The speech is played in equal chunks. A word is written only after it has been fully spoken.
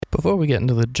Before we get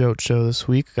into the Jote Show this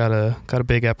week, got a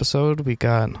big episode. We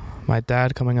got my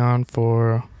dad coming on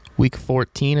for week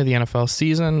 14 of the NFL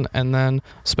season, and then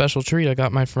special treat, I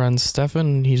got my friend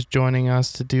Stefan. He's joining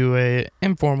us to do a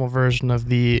informal version of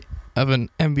an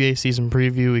NBA season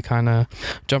preview. We kind of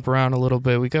jump around a little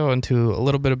bit. We go into a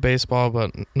little bit of baseball,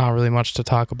 but not really much to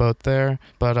talk about there.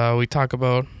 But we talk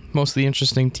about most of the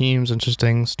interesting teams,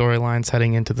 interesting storylines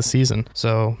heading into the season.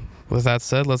 So with that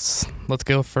said, let's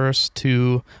go first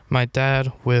to my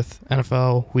dad with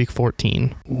NFL Week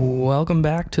 14. Welcome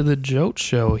back to the Jote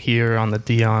Show here on the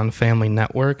Dion Family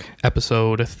Network,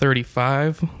 episode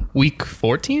 35, Week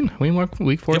 14? Week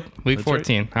 14? Yep, Week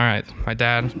 14. Right. All right, my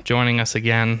dad joining us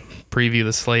again, preview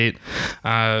the slate.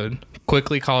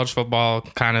 Quickly, college football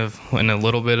kind of in a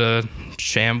little bit of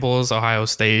shambles. Ohio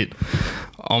State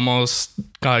almost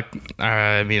got,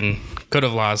 could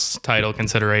have lost title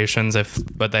considerations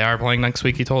but they are playing next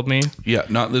week, he told me. Yeah,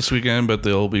 not this weekend, but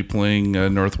they'll be playing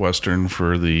Northwestern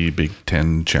for the Big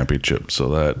Ten championship. So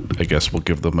that, I guess, will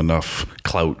give them enough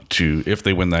clout to, if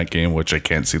they win that game, which I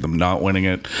can't see them not winning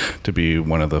it, to be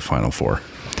one of the Final Four.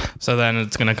 So then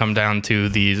it's going to come down to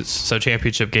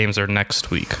championship games are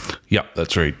next week. Yeah,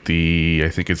 that's right. I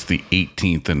think it's the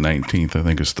 18th and 19th. I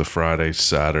think it's the Friday,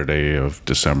 Saturday of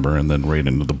December, and then right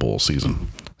into the bowl season.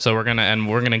 So we're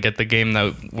gonna get the game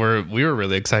that we were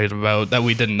really excited about, that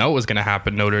we didn't know was gonna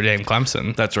happen, Notre Dame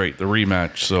Clemson. That's right, the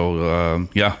rematch. So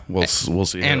we'll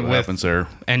see how it happens there.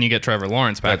 And you get Trevor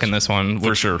Lawrence back in this one,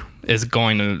 for sure.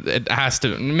 It has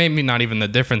to, maybe not even the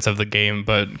difference of the game,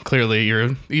 but clearly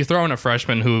you throw in a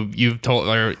freshman who you've told,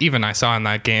 or even I saw in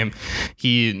that game,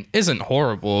 he isn't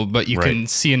horrible, but you can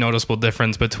see a noticeable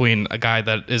difference between a guy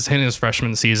that is in his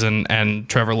freshman season and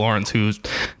Trevor Lawrence, who's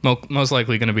most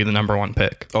likely going to be the number one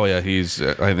pick. Oh yeah, I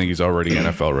think he's already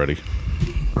NFL ready.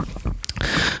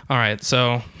 All right,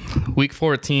 so week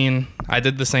 14, I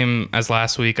did the same as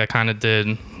last week. I kind of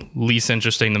did least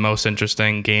interesting to most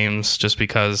interesting games, just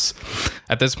because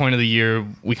at this point of the year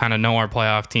we kind of know our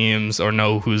playoff teams or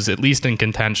know who's at least in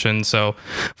contention. So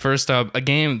first up, a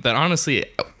game that honestly,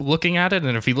 looking at it,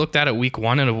 and if you looked at it week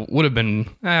 1, it would have been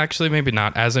actually maybe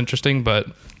not as interesting, but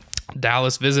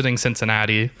Dallas visiting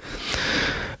Cincinnati.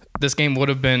 This game would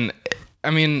have been,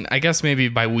 I guess maybe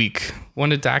by week, when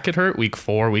did Dak get hurt? Week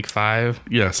 4, week 5?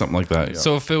 Yeah, something like that. Yeah.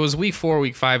 So if it was week 4,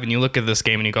 week 5, and you look at this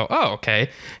game and you go, oh, okay,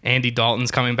 Andy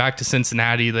Dalton's coming back to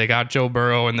Cincinnati. They got Joe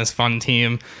Burrow and this fun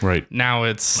team. Right. Now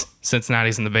it's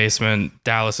Cincinnati's in the basement.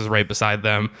 Dallas is right beside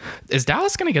them. Is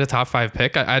Dallas going to get a top 5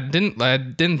 pick? I didn't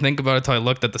think about it until I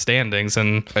looked at the standings,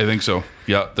 and I think so.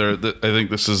 Yeah, I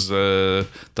think this is the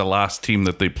last team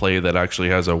that they play that actually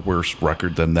has a worse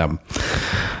record than them.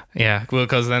 Yeah, well,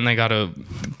 because then they got to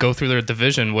go through their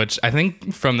division, which I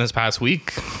think from this past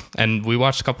week, and we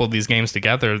watched a couple of these games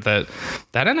together, that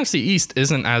NFC East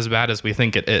isn't as bad as we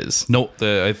think it is. No,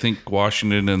 I think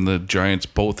Washington and the Giants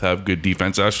both have good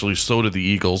defense. Actually, so do the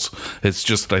Eagles. It's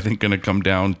just, I think, going to come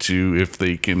down to if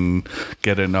they can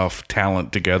get enough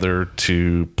talent together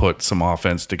to put some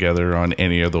offense together on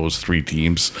any of those 3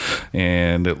 teams.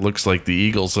 And it looks like the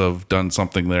Eagles have done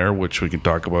something there, which we can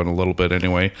talk about in a little bit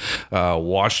anyway.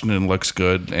 Washington looks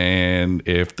good, and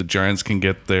if the Giants can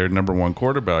get their number 1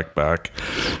 quarterback back,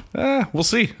 we'll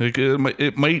see.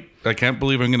 It might. I can't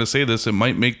believe I'm going to say this. It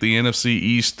might make the NFC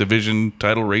East division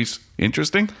title race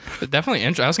interesting. Definitely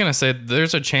interesting. I was going to say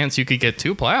there's a chance you could get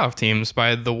 2 playoff teams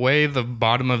by the way the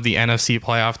bottom of the NFC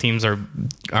playoff teams are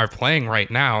playing right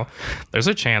now. There's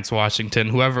a chance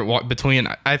Washington,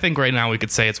 I think right now we could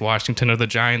say it's Washington or the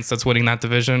Giants that's winning that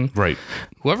division. Right.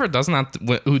 Whoever doesn't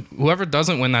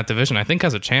win that division, I think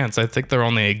has a chance. I think they're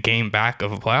only a game back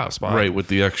of a playoff spot. Right, with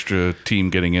the extra team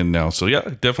getting in now. So yeah,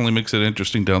 it definitely makes it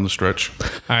interesting down the stretch.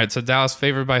 All right. So Dallas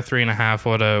favored by 3.5.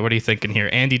 What are you thinking here?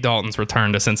 Andy Dalton's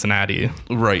return to Cincinnati.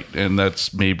 Right, and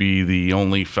that's maybe the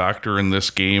only factor in this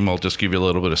game. I'll just give you a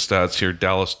little bit of stats here.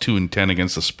 Dallas 2-10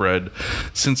 against the spread.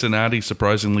 Cincinnati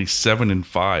surprisingly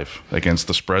 7-5 against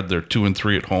the spread. They're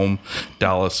 2-3 at home.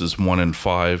 Dallas is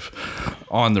 1-5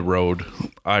 on the road.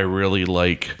 I really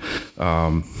like,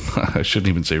 I shouldn't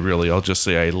even say really, I'll just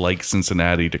say I like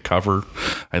Cincinnati to cover.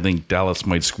 I think Dallas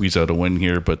might squeeze out a win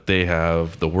here, but they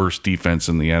have the worst defense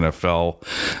in the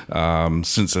NFL.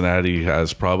 Cincinnati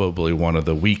has probably one of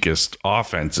the weakest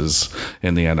offenses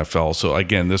in the NFL. So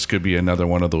again, this could be another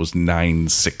one of those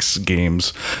 9-6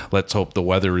 games. Let's hope the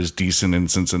weather is decent in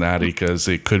Cincinnati, because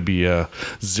it could be a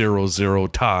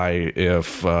 0-0 tie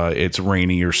if it's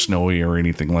rainy or snowy or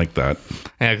anything like that.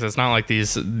 Yeah, because it's not like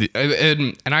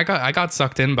and I got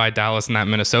sucked in by Dallas in that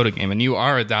Minnesota game, and you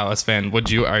are a Dallas fan.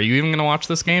 Are you even going to watch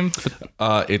this game?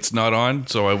 It's not on,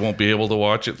 so I won't be able to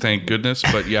watch it. Thank goodness.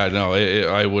 But yeah, no,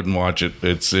 I wouldn't watch it.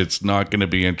 It's not going to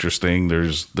be interesting.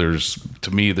 There's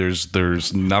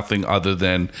nothing other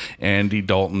than Andy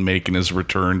Dalton making his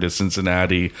return to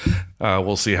Cincinnati.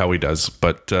 We'll see how he does.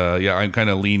 But yeah, I'm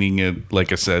kind of leaning it.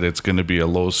 Like I said, it's going to be a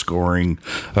low-scoring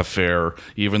affair,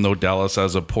 even though Dallas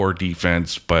has a poor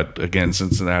defense. But again,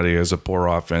 Cincinnati has a poor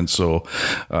offense. So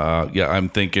yeah, I'm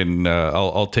thinking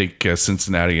I'll take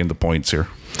Cincinnati in the points here.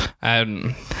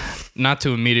 Not to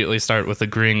immediately start with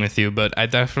agreeing with you, but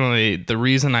the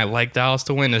reason I like Dallas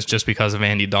to win is just because of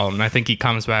Andy Dalton. I think he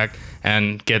comes back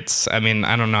and gets, I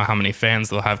don't know how many fans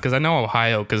they'll have, because I know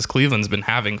Ohio, because Cleveland's been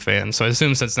having fans, so I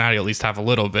assume Cincinnati at least have a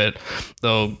little bit.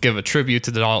 They'll give a tribute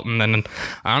to Dalton, and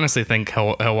I honestly think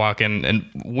he'll walk in and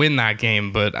win that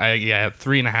game. But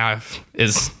 3.5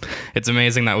 it's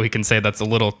amazing that we can say that's a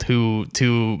little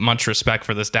too much respect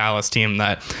for this Dallas team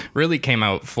that really came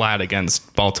out flat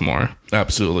against Baltimore.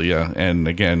 Absolutely, yeah. And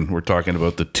again, we're talking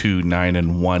about the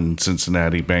 2-9-1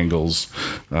 Cincinnati Bengals.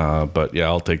 But yeah,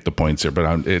 I'll take the points here,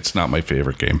 but it's not my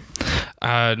favorite game.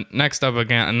 Next up,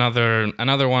 again,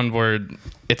 another one where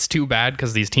it's too bad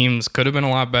because these teams could have been a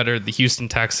lot better. The Houston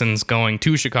Texans going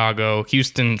to Chicago.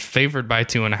 Houston favored by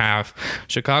 2.5.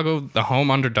 Chicago, the home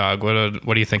underdog. What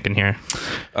are you thinking here?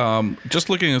 Just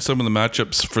looking at some of the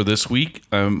matchups for this week,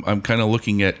 I'm kind of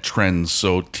looking at trends.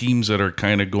 So teams that are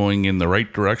kind of going in the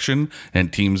right direction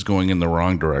and teams going in the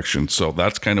wrong direction. So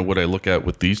that's kind of what I look at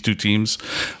with these two teams.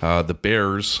 The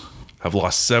Bears have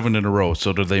lost 7 in a row.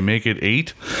 So do they make it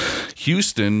 8?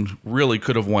 Houston really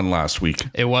could have won last week.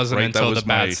 It wasn't until the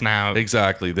bad snap.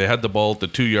 Exactly. They had the ball at the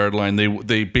 2-yard line.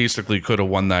 They basically could have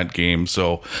won that game.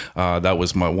 So that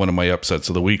was one of my upsets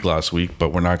of the week last week. But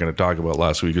we're not going to talk about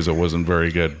last week because it wasn't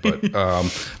very good. But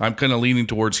I'm kind of leaning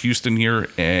towards Houston here.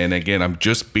 And again, I'm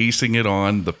just basing it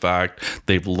on the fact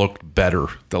they've looked better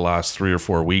the last 3 or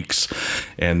 4 weeks.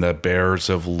 And the Bears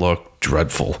have looked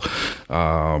dreadful.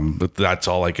 But that's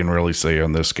all I can really say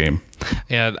on this game.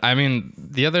 Yeah,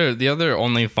 the other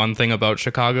only fun thing about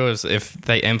Chicago is if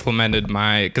they implemented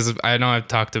because I know I've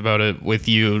talked about it with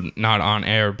you, not on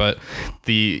air, but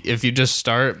if you just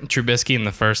start Trubisky in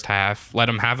the first half, let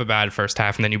him have a bad first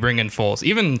half, and then you bring in Foles.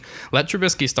 Even let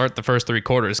Trubisky start the first 3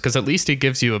 quarters, because at least he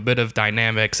gives you a bit of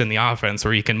dynamics in the offense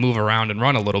where you can move around and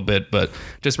run a little bit. But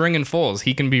just bring in Foles;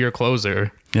 he can be your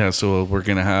closer. Yeah, so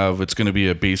it's going to be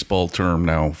a baseball term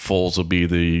now. Foles will be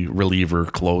the reliever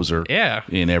closer. Yeah.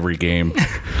 In every game.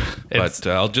 But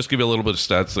I'll just give you a little bit of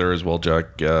stats there as well,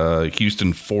 Jack.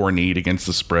 Houston 4-8 against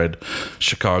the spread.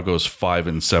 Chicago's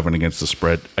 5-7 against the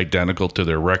spread, identical to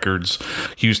their records.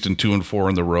 Houston 2-4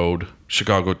 on the road.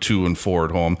 Chicago 2-4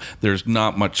 at home. There's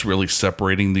not much really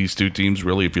separating these two teams,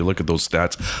 really, if you look at those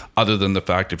stats, other than the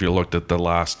fact if you looked at the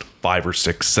last 5 or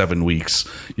 6, 7 weeks,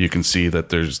 you can see that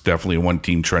there's definitely one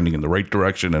team trending in the right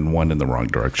direction and one in the wrong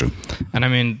direction.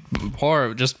 And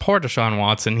poor Deshaun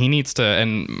Watson. He needs to,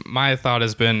 and my thought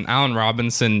has been Allen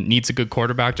Robinson needs a good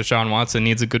quarterback. Deshaun Watson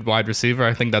needs a good wide receiver.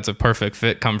 I think that's a perfect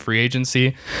fit come free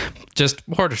agency. Just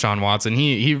poor Deshaun Watson.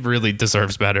 He really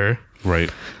deserves better.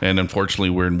 Right. And unfortunately,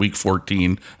 we're in week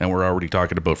 14 and we're already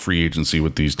talking about free agency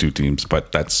with these two teams,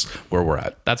 but that's where we're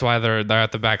at. That's why they're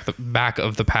at the back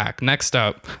of the pack. Next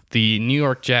up, the New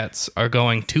York Jets are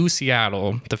going to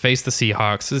Seattle to face the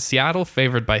Seahawks. Seattle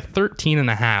favored by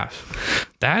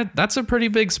 13.5. That's a pretty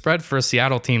big spread for a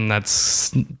Seattle team that's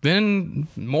been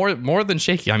more than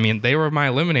shaky. They were my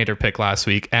eliminator pick last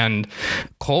week, and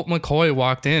Colt McCoy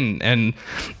walked in, and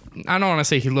I don't want to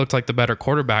say he looked like the better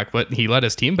quarterback, but he led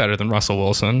his team better than Russell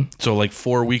Wilson. So like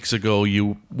 4 weeks ago,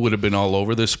 you would have been all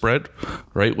over this spread,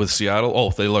 right, with Seattle.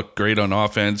 Oh, they look great on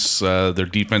offense. Their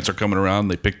defense are coming around.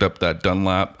 They picked up that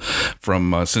Dunlap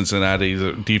from Cincinnati.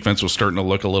 The defense was starting to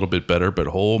look a little bit better, but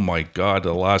oh my God,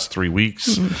 the last 3 weeks,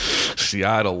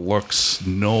 Seattle looks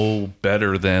no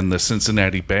better than the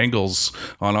Cincinnati Bengals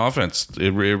on offense.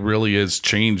 It really has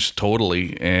changed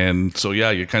totally. And so,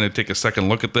 yeah, you kind of take a second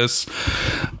look at this.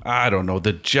 I don't know.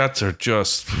 The Jets are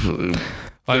just.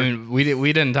 We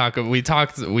didn't talk. We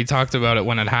talked about it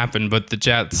when it happened, but the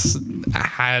Jets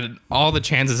had all the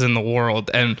chances in the world,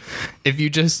 and if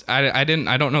you just, I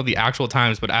don't know the actual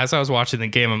times, but as I was watching the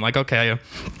game, I'm like, okay.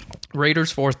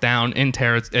 Raiders 4th down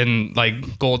in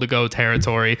like goal to go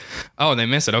territory. Oh, they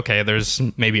miss it. Okay, there's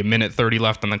maybe a minute 30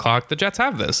 left on the clock. The Jets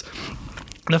have this.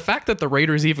 The fact that the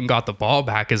Raiders even got the ball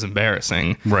back is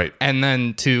embarrassing. Right. And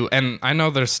then and I know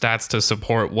there's stats to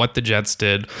support what the Jets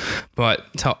did, but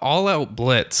to all out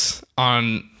blitz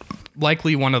on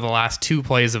likely one of the last two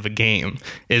plays of a game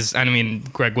is, I mean,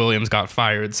 Greg Williams got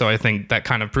fired, so I think that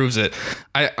kind of proves it.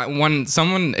 When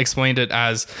someone explained it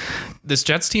as this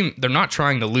Jets team, they're not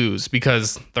trying to lose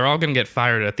because they're all going to get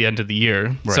fired at the end of the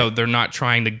year. Right. So they're not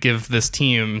trying to give this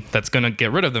team that's going to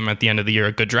get rid of them at the end of the year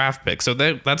a good draft pick. So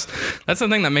that's the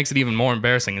thing that makes it even more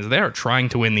embarrassing is they are trying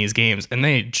to win these games, and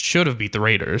they should have beat the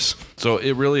Raiders. So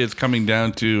it really is coming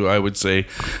down to, I would say,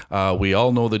 we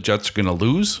all know the Jets are going to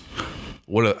lose.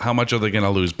 How much are they going to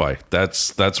lose by?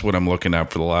 That's what I'm looking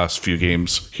at for the last few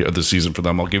games here of the season for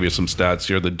them. I'll give you some stats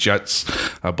here. The Jets,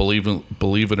 believe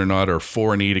it or not, are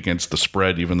 4-8 against the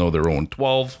spread, even though they're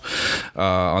 0-12.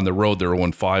 On the road, they're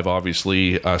 0-5.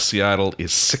 Obviously, Seattle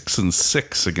is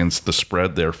 6-6 against the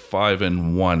spread. They're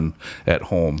 5-1 at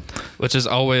home, which is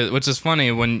funny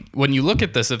when you look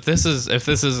at this. If this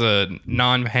is a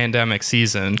non-pandemic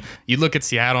season, you look at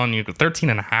Seattle and you go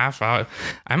 13.5.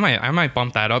 I might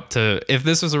bump that up to. If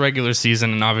this was a regular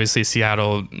season and obviously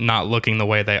Seattle not looking the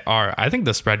way they are, I think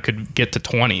the spread could get to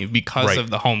 20 because of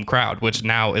the home crowd, which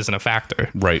now isn't a factor.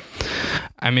 Right.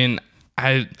 I mean,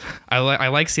 I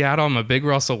like Seattle. I'm a big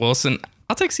Russell Wilson.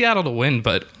 I'll take Seattle to win,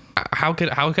 but how could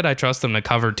I trust them to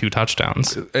cover 2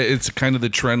 touchdowns? It's kind of the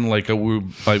trend. Like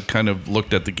I've kind of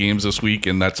looked at the games this week,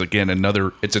 and that's again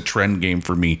it's a trend game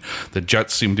for me. The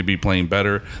Jets seem to be playing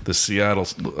better. The Seattle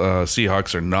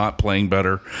Seahawks are not playing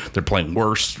better. They're playing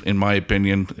worse, in my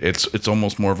opinion. It's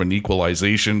almost more of an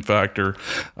equalization factor.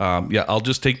 I'll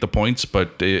just take the points,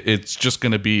 but it's just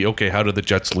going to be okay. How did the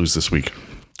Jets lose this week?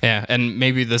 Yeah, and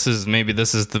maybe this is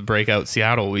the breakout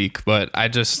Seattle week, but I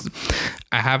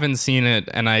haven't seen it,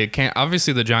 and I can't.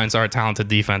 Obviously, the Giants are a talented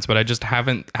defense, but I just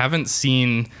haven't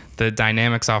seen the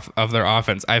dynamics of their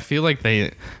offense. I feel like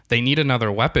they need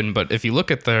another weapon, but if you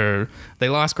look at they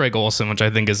lost Greg Olsen, which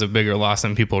I think is a bigger loss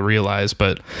than people realize,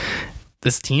 but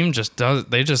this team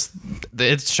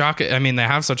it's shocking. I mean, they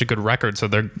have such a good record, so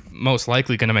they're most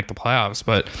likely going to make the playoffs.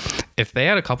 But if they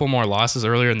had a couple more losses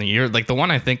earlier in the year, like the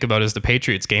one I think about is the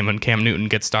Patriots game when Cam Newton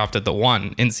gets stopped at the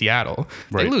 1 in Seattle.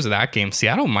 Right. They lose that game,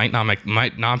 Seattle might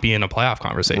not be in a playoff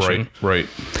conversation. Right.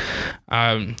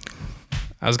 I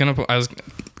was going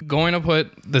to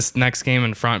put this next game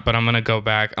in front, but I'm going to go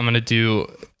back. I'm going to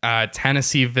do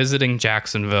Tennessee visiting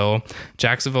Jacksonville.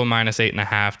 Jacksonville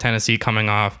 -8.5. Tennessee coming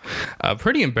off a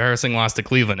pretty embarrassing loss to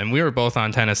Cleveland. And we were both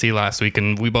on Tennessee last week,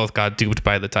 and we both got duped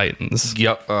by the Titans.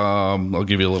 Yep. I'll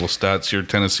give you a little stats here.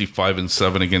 Tennessee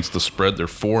 5-7 against the spread. They're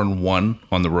 4-1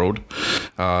 on the road.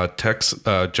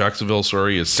 Jacksonville,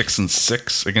 is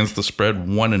 6-6 against the spread.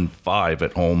 1-5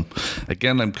 at home.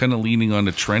 Again, I'm kind of leaning on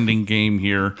a trending game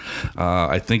here.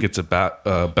 I think it's a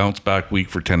bounce back week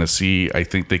for Tennessee. I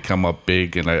think they come up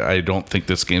big, and I don't think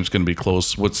this game's going to be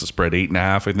close. What's the spread?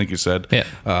 8.5, I think you said. Yeah.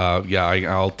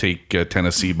 I'll take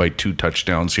Tennessee by 2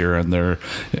 touchdowns here, and they're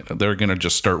going to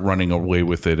just start running away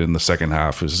with it in the second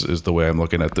half. Is the way I'm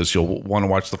looking at this. You'll want to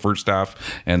watch the first half,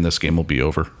 and this game will be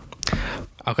over.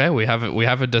 Okay, we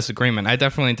have a disagreement. I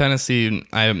definitely Tennessee.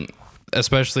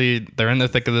 Especially they're in the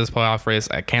thick of this playoff race.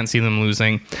 I can't see them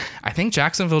losing. I think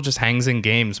Jacksonville just hangs in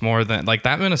games more than like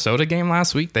that Minnesota game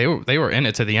last week. They were in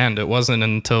it to the end. It wasn't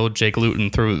until Jake Luton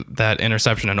threw that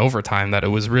interception in overtime that it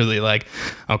was really like,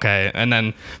 okay. And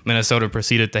then Minnesota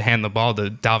proceeded to hand the ball to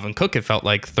Dalvin Cook. It felt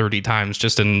like 30 times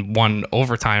just in one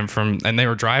overtime and they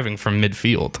were driving from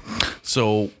midfield.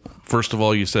 So first of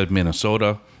all, you said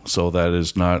Minnesota. So that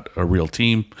is not a real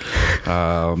team.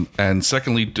 And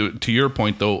secondly, to your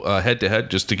point, though, head-to-head,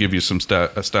 just to give you a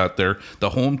stat there, the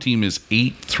home team is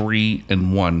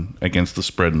 8-3-1 against the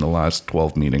spread in the last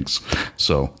 12 meetings.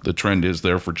 So the trend is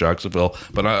there for Jacksonville.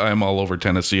 But I'm all over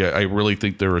Tennessee. I really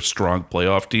think they're a strong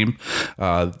playoff team.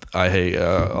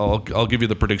 I'll give you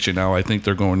the prediction now. I think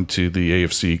they're going to the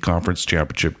AFC Conference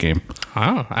Championship game.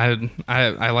 Oh,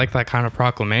 I like that kind of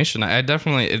proclamation. I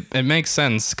definitely, it makes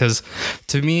sense because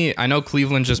to me, I know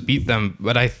Cleveland just beat them,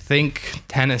 but I think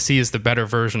Tennessee is the better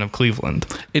version of Cleveland.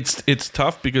 It's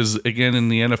tough because, again, in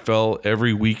the NFL,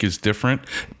 every week is different,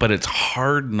 but it's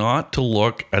hard not to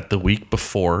look at the week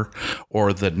before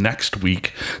or the next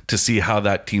week to see how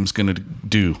that team's going to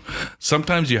do.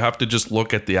 Sometimes you have to just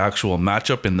look at the actual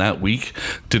matchup in that week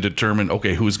to determine,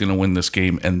 okay, who's going to win this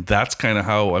game, and that's kind of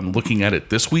how I'm looking at it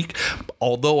this week,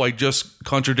 although I just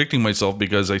contradicting myself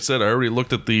because I said I already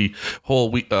looked at the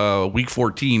whole week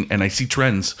 14 and I see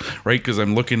trends, right? Because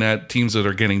I'm looking at teams that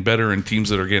are getting better and teams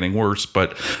that are getting worse.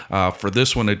 But for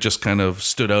this one, it just kind of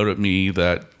stood out at me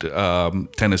that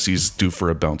Tennessee's due for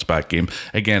a bounce back game.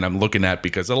 Again, I'm looking at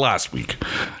because of last week.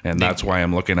 and that's why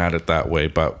I'm looking at it that way.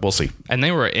 But we'll see. And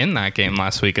they were in that game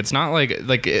last week. It's not like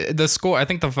the score. I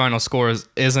think the final score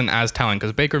isn't as telling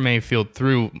because Baker Mayfield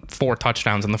threw 4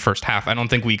 touchdowns in the first half. I don't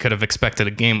think we could have expected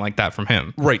a game like that from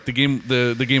him. Right. The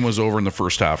game was over in the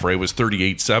first half. Right. It was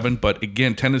 38-7. But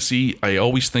again, Tennessee, I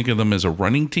always think of them as a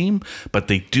running team, but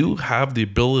they do have the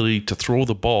ability to throw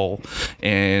the ball,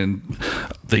 and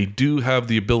they do have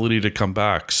the ability to come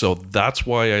back. So that's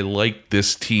why I like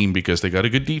this team, because they got a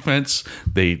good defense.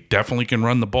 They definitely can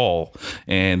run the ball,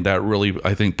 and that really,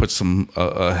 I think, puts them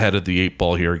ahead of the 8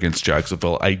 ball here against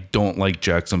Jacksonville. I don't like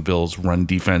Jacksonville's run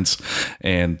defense,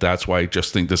 and that's why I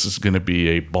just think this is going to be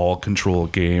a ball control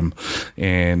game,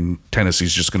 and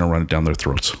Tennessee's just going to run it down their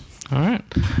throats. All right.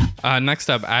 Next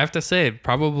up, I have to say,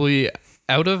 probably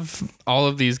out of all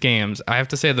of these games, I have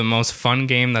to say the most fun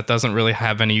game that doesn't really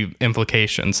have any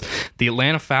implications. The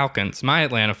Atlanta Falcons, my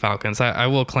Atlanta Falcons, I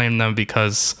will claim them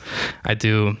because I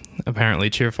do apparently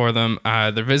cheer for them.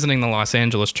 They're visiting the Los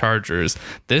Angeles Chargers.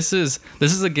 This is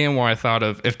a game where I thought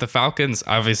of, if the Falcons,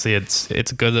 obviously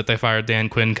it's good that they fired Dan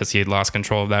Quinn because he had lost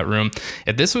control of that room.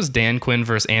 If this was Dan Quinn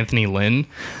versus Anthony Lynn,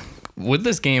 with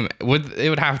this game, it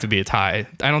would have to be a tie.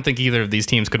 I don't think either of these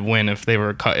teams could win if they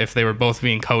were both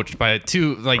being coached by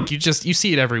two. Like you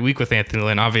see it every week with Anthony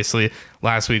Lynn. Obviously,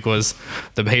 last week was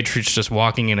the Patriots just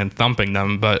walking in and thumping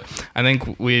them. But I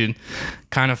think we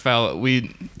kind of felt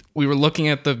we were looking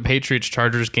at the Patriots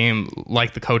Chargers game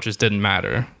like the coaches didn't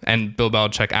matter, and Bill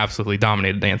Belichick absolutely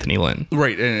dominated Anthony Lynn.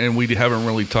 Right, and we haven't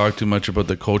really talked too much about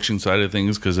the coaching side of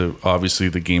things because obviously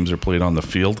the games are played on the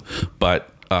field, but.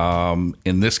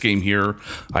 In this game here,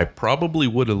 I probably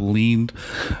would have leaned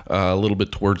a little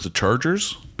bit towards the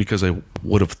Chargers because I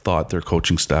would have thought their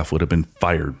coaching staff would have been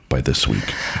fired by this week.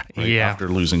 Right? Yeah. After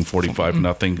losing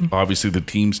 45-0. Obviously, the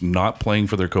team's not playing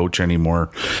for their coach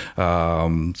anymore.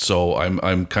 So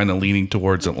I'm kind of leaning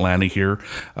towards Atlanta here.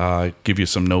 Give you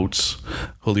some notes.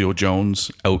 Julio Jones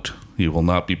out. He will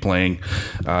not be playing.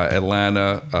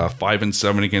 Atlanta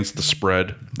 5-7 against the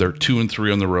spread. They're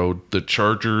 2-3 on the road. The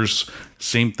Chargers,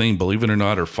 same thing, believe it or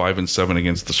not, are 5-7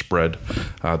 against the spread.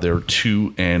 They're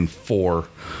 2-4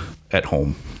 at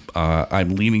home.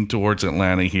 I'm leaning towards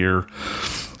Atlanta here.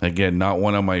 Again, not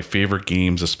one of my favorite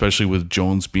games, especially with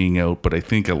Jones being out, but I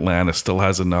think Atlanta still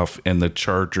has enough, and the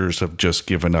Chargers have just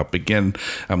given up. Again,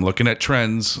 I'm looking at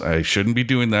trends. I shouldn't be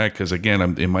doing that because, again,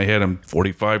 in my head, I'm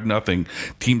 45-0.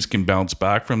 Teams can bounce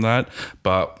back from that,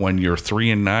 but when you're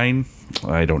 3-9,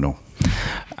 I don't know.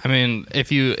 I mean,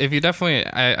 if you definitely,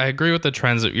 I agree with the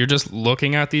trends. You're just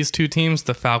looking at these two teams,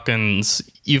 the Falcons,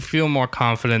 you feel more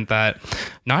confident that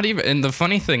not even, and the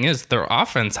funny thing is their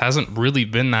offense hasn't really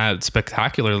been that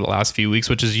spectacular the last few weeks,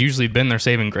 which has usually been their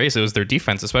saving grace. It was their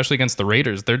defense, especially against the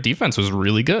Raiders. Their defense was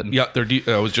really good. Yeah,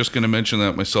 I was just going to mention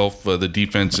that myself. The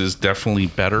defense is definitely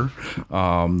better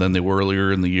than they were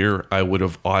earlier in the year. I would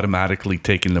have automatically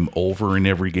taken them over in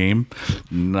every game.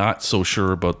 Not so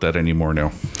sure about that anymore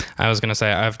now. I was going to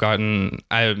say,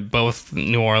 both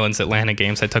New Orleans, Atlanta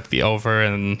games, I took the over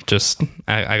and just,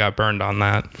 I got burned on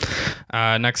that.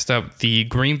 Next up, the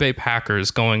Green Bay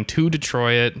Packers going to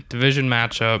Detroit, division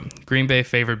matchup. Green Bay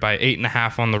favored by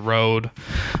 8.5 on the road.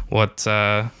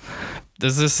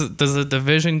 Does the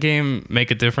division game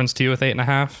make a difference to you with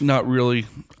 8.5? Not really.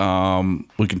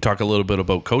 We can talk a little bit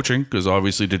about coaching because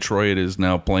obviously Detroit is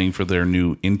now playing for their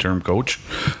new interim coach.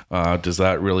 Does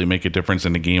that really make a difference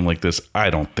in a game like this?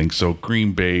 I don't think so.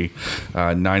 Green Bay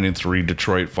 9-3,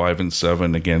 Detroit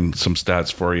 5-7. Again, some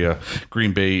stats for you.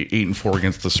 Green Bay 8-4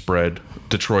 against the spread.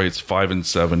 Detroit's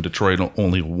 5-7. Detroit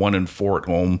only 1-4 at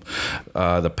home.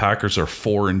 The Packers are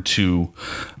 4-2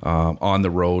 on the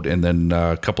road, and then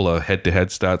a couple of head-to-head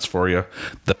stats for you.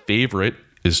 The favorite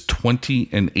is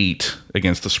 20-8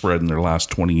 against the spread in their last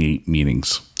 28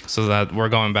 meetings. So that we're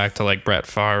going back to like Brett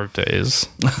Favre days.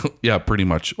 Yeah, pretty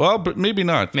much. Well, but maybe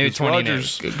not. Maybe 20.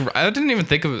 I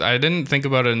didn't think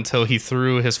about it until he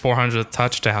threw his 400th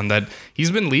touchdown that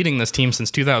he's been leading this team since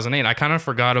 2008. I kind of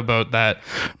forgot about that.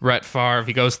 Brett Favre,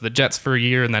 he goes to the Jets for a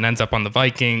year and then ends up on the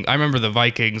Vikings. I remember the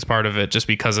Vikings part of it just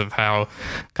because of how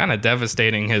kind of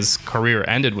devastating his career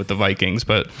ended with the Vikings.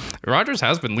 But Rodgers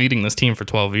has been leading this team for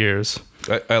 12 years.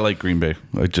 I like Green Bay.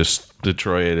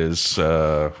 Detroit is,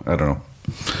 I don't know.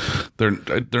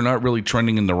 They're not really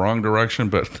trending in the wrong direction,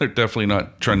 but they're definitely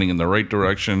not trending in the right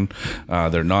direction.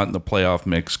 They're not in the playoff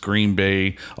mix. Green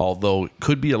Bay, although it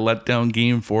could be a letdown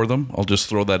game for them, I'll just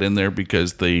throw that in there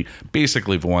because they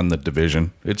basically have won the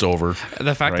division. It's over.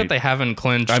 The fact that they haven't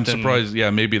clinched. I'm surprised.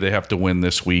 Yeah, maybe they have to win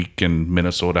this week and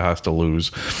Minnesota has to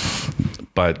lose.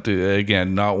 But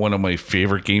again, not one of my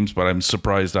favorite games, but I'm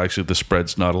surprised actually the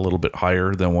spread's not a little bit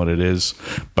higher than what it is.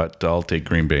 But I'll take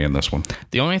Green Bay in this one.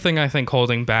 The only thing I think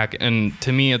holding back, and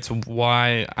to me it's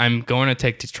why I'm going to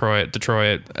take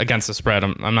Detroit against the spread.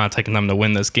 I'm not taking them to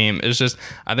win this game. It's just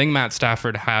I think Matt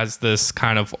Stafford has this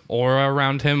kind of aura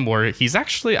around him where he's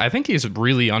actually, I think he's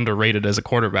really underrated as a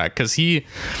quarterback, because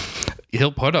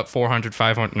he'll put up 400,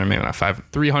 500, or maybe not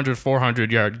 300,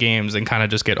 400 yard games and kind of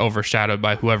just get overshadowed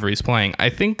by whoever he's playing. I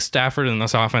think Stafford in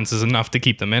this offense is enough to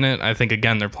keep them in it. I think,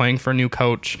 again, they're playing for a new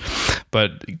coach,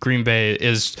 but Green Bay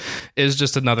is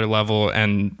just another level,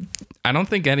 and I don't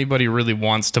think anybody really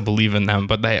wants to believe in them,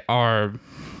 but they are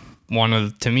one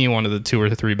of the 2 or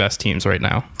 3 best teams right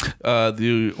now.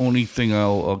 The only thing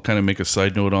I'll kind of make a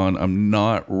side note on, I'm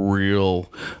not real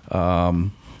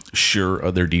sure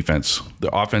of their defense.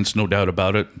 The offense, no doubt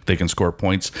about it, they can score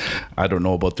points. I don't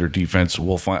know about their defense.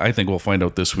 I think we'll find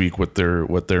out this week what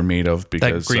they're made of,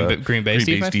 because Green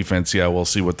Bay's defense. Yeah, we'll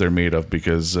see what they're made of,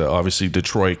 because obviously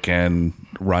Detroit can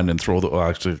run and throw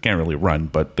actually can't really run,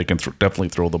 but they can definitely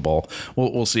throw the ball.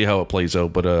 We'll see how it plays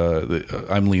out, but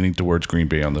I'm leaning towards Green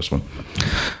Bay on this one.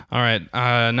 All right,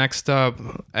 next up,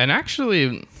 and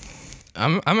actually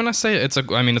I'm gonna say it's a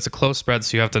close spread,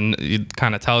 so it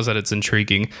kind of tells that it's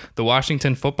intriguing. The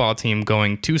Washington football team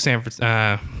going to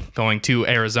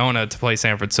Arizona to play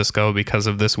San Francisco because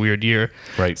of this weird year.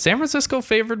 Right. San Francisco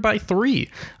favored by 3.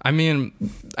 I mean,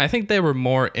 I think they were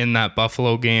more in that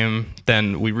Buffalo game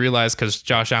than we realized, because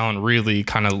Josh Allen really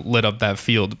kind of lit up that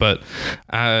field. But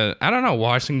I don't know.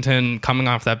 Washington coming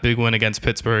off that big win against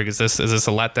Pittsburgh, is this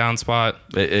a letdown spot?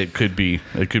 It could be.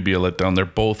 It could be a letdown. They're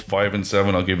both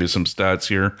 5-7. I'll give you some stats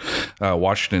here.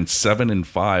 Washington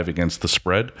 7-5 against the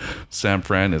spread. San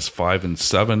Fran is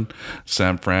 5-7.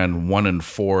 San Fran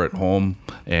 1-4 at home,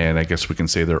 and I guess we can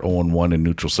say they're 0-1 in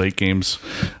neutral site games.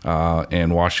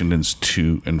 And Washington's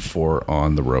 2-4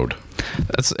 on the road.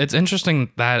 It's interesting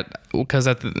that, because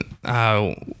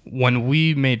when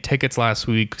we made tickets last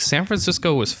week, San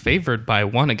Francisco was favored by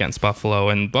 1 against Buffalo,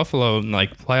 and Buffalo,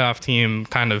 like, playoff team,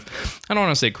 kind of, I don't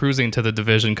want to say cruising to the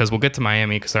division, because we'll get to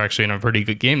Miami because they're actually in a pretty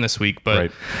good game this week, but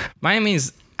right.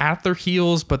 Miami's at their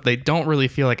heels, but they don't really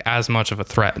feel like as much of a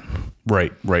threat.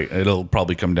 Right. It'll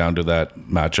probably come down to that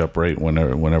matchup, right?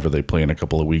 Whenever they play in a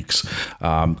couple of weeks.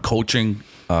 Coaching,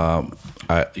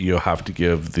 you have to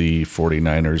give the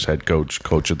 49ers head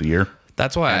coach of the year.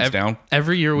 That's why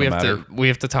every year we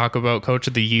have to talk about coach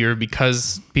of the year,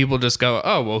 because people just go,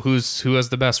 oh, well, who has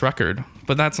the best record?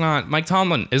 But that's not. Mike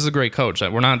Tomlin is a great coach.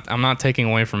 I'm not taking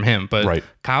away from him, but right.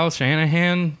 Kyle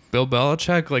Shanahan, Bill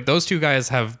Belichick, like, those 2 guys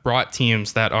have brought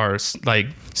teams that are like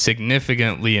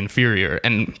significantly inferior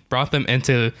and brought them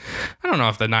into, I don't know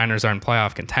if the Niners are in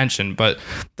playoff contention, but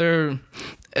they're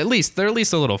at least a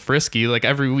little frisky. Like,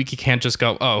 every week you can't just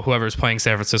go, oh, whoever's playing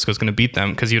San Francisco is going to beat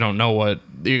them, because you don't know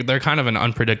they're kind of an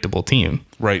unpredictable team.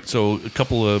 Right. So a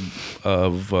couple of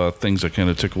things I kind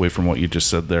of took away from what you just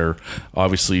said there.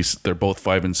 Obviously, they're both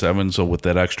 5-7. So with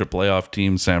that extra playoff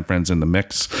team, San Fran's in the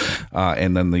mix.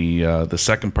 And then the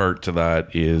second part to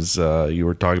that is you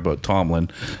were talking about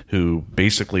Tomlin, who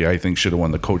basically I think should have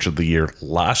won the coach of the year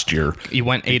last year. He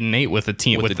went 8-8 with a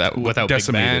team without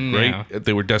decimated, Big Ben, right? Yeah.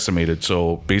 They were decimated.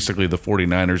 So basically the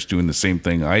 49ers doing the same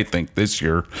thing, I think, this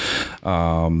year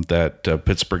that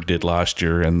Pittsburgh did last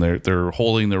year, and they're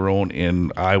holding their own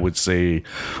in, I would say,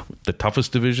 the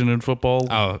toughest division in football.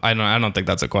 Oh, I don't think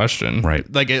that's a question. Right.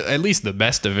 Like, at least the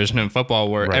best division in football,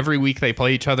 where every week they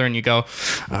play each other and you go,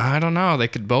 I don't know, they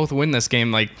could both win this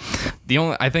game. Like,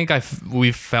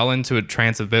 we fell into a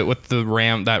trance a bit with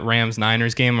that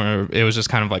Rams-Niners game, where it was just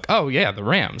kind of like, oh yeah, the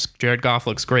Rams, Jared Goff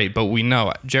looks great, but we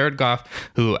know Jared Goff,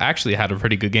 who actually had a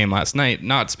pretty good game last night,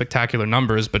 not spectacular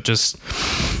numbers, but just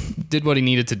did what he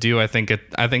needed to do. I think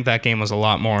that game was a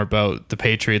lot more about the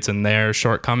Patriots and their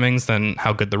shortcomings than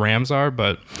how good the Rams are.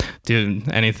 But did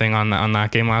anything on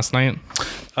that game last night?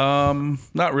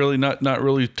 Not really. Not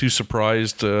really too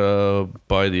surprised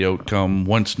by the outcome.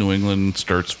 Once New England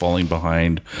starts falling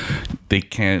behind,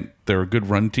 they're a good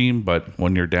run team, but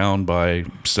when you're down by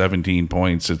 17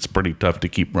 points, it's pretty tough to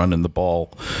keep running the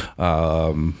ball.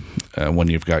 When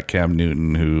you've got Cam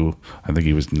Newton, who I think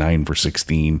he was 9 for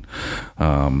 16,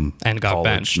 and got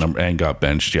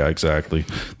benched. Yeah, exactly.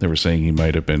 They were saying he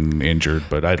might have been injured,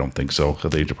 but I don't think so.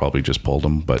 They probably just pulled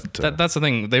him. But that's the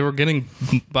thing. They were getting,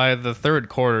 by the third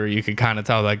quarter, you could kind of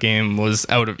tell that game was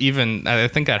out of even. I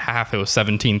think at half it was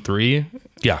 17-3.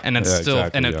 Yeah. And it's still,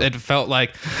 exactly, and it felt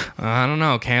like, I don't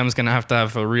know, Cam's going to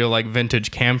have a real like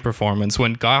vintage Cam performance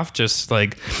when Goff just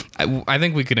like, I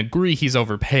think we can agree he's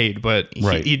overpaid, but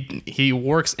he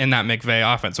works in that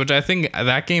McVay offense, which I think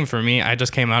that game for me, I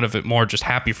just came out of it more just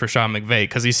happy for Sean McVay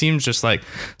because he seems just like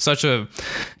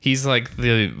he's like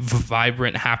the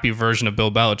vibrant, happy version of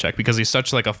Bill Belichick because he's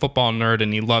such like a football nerd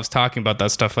and he loves talking about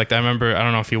that stuff. Like I remember, I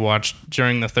don't know if you watched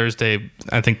during the Thursday,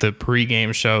 I think the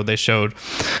pregame show, they showed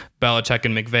Belichick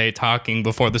and McVay talking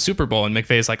before the Super Bowl, and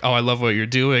McVay's like, "Oh, I love what you're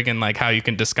doing, and like how you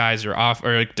can disguise your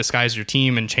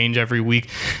team and change every week."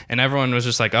 And everyone was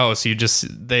just like, "Oh, so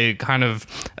they kind of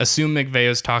assume McVay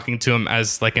is talking to him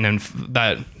as like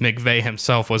that McVay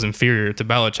himself was inferior to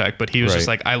Belichick, but he was just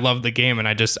like, I love the game, and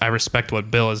I respect what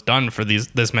Bill has done for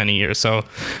this many years." So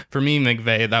for me,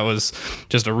 McVay, that was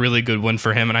just a really good win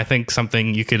for him, and I think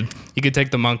something you could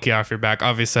take the monkey off your back.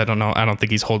 Obviously, I don't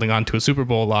think he's holding on to a Super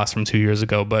Bowl loss from 2 years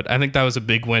ago, but I think that was a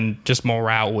big win, just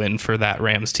morale win for that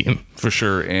Rams team. For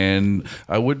sure. And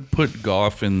I would put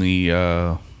Goff in the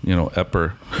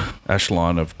upper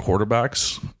echelon of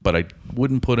quarterbacks, but I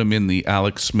wouldn't put him in the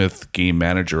Alex Smith game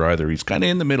manager either. He's kind of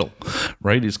in the middle,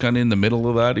 right? He's kind of in the middle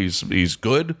of that. He's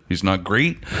good. He's not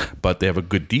great, but they have a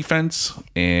good defense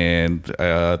and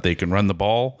they can run the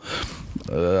ball.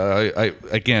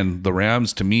 Again, the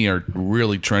Rams to me are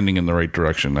really trending in the right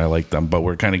direction. I like them, but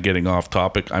we're kind of getting off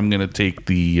topic. I'm going to take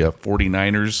the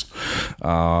 49ers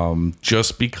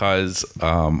just because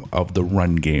of the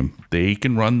run game. They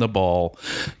can run the ball.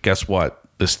 Guess what?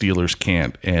 The Steelers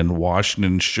can't. And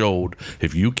Washington showed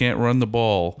if you can't run the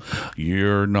ball,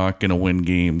 you're not going to win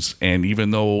games. And even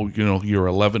though, you're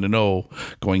 11-0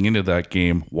 going into that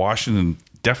game, Washington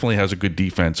definitely has a good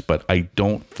defense, but I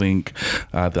don't think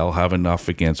they'll have enough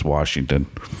against Washington.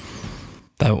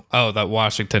 That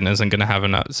Washington isn't going to have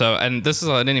enough. So, and this is,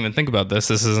 I didn't even think about this.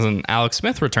 This is an Alex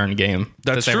Smith return game.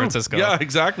 That's San true. Francisco. Yeah,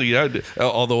 exactly. Yeah,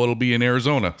 although it'll be in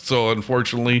Arizona. So,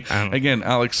 unfortunately, again,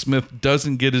 Alex Smith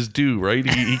doesn't get his due. Right?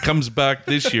 He comes back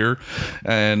this year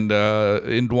and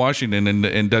in Washington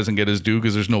and doesn't get his due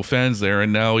because there's no fans there.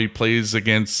 And now he plays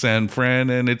against San Fran,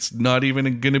 and it's not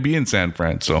even going to be in San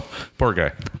Fran. So, poor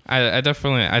guy.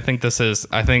 I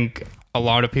think a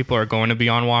lot of people are going to be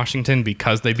on Washington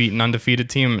because they beat an undefeated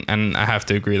team, and I have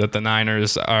to agree that the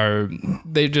Niners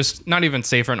they just not even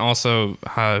safer. And also,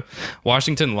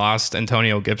 Washington lost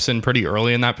Antonio Gibson pretty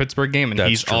early in that Pittsburgh game, and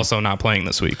he's also not playing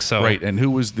this week. So right, and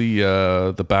who was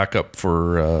the backup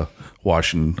for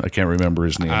Washington? I can't remember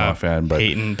his name offhand, but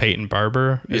Peyton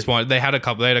Barber is one. They had a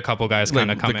couple guys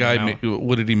kind of coming. The guy,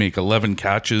 what did he make? 11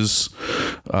 catches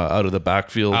out of the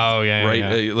backfield. Oh yeah,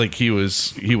 right. Yeah. Like he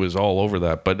was all over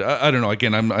that. But I don't know.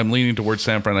 Again, I'm leaning towards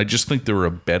San Fran. I just think they're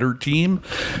a better team,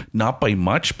 not by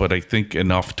much, but I think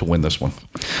enough to win this one.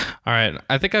 All right,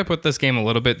 I think I put this game a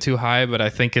little bit too high, but I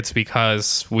think it's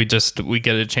because we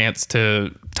get a chance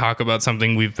to talk about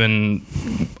something we've been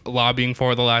lobbying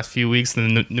for the last few weeks.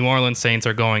 The New Orleans Saints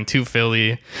are going to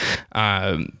Philly.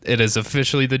 It is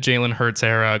officially the Jalen Hurts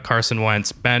era. Carson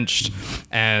Wentz benched,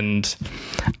 and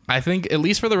I think at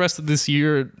least for the rest of this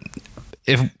year,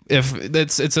 if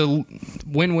it's a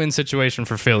win-win situation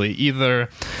for Philly. Either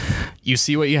you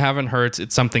see what you have in Hurts,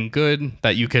 it's something good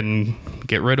that you can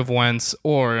get rid of Wentz,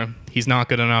 or he's not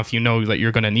good enough. You know that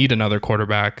you're going to need another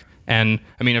quarterback. And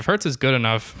I mean, if Hurts is good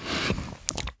enough,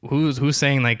 who's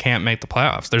saying they can't make the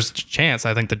playoffs? There's a chance.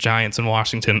 I think the Giants and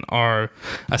Washington are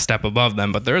a step above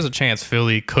them, but there is a chance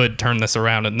Philly could turn this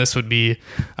around, and this would be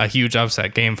a huge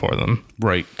upset game for them.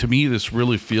 Right. To me, this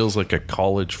really feels like a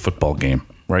college football game.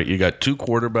 Right, you got two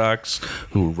quarterbacks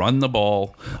who run the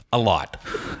ball a lot,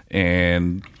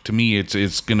 and to me,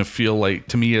 it's going to feel like,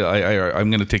 to me,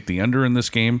 I'm going to take the under in this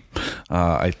game.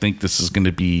 I think this is going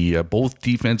to be both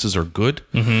defenses are good,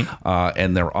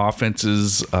 and their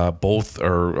offenses both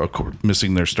are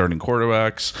missing their starting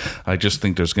quarterbacks. I just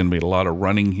think there's going to be a lot of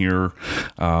running here.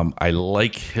 I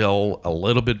like Hill a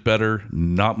little bit better,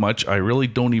 not much. I really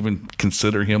don't even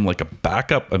consider him like a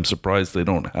backup. I'm surprised they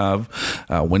don't have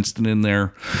Winston in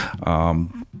there.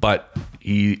 But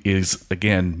he is,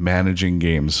 again, managing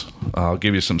games. I'll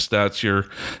give you some stats here.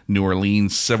 New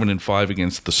Orleans 7-5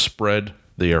 against the spread.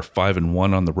 They are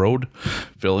 5-1 on the road.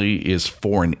 Philly is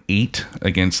 4-8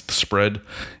 against the spread,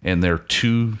 and they're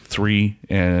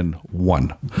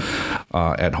 2-3-1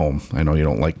 at home. I know you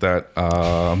don't like that,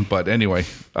 but anyway,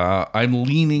 I'm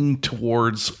leaning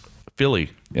towards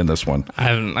Philly in this one.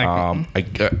 And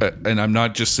I'm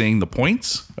not just saying the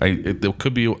points. There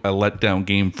could be a letdown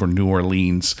game for New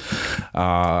Orleans.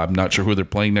 I'm not sure who they're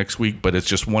playing next week, but it's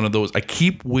just one of those. I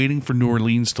keep waiting for New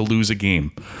Orleans to lose a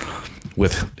game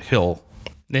with Hill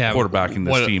quarterbacking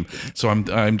this team. So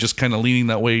I'm just kind of leaning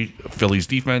that way. Philly's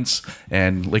defense,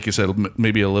 and like you said,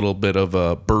 maybe a little bit of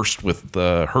a burst with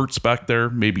Hurts back there.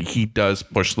 Maybe he does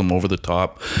push them over the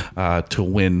top to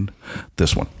win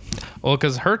this one. Well,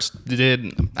 because Hurts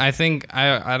did, I think,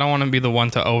 I don't want to be the one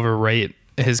to overrate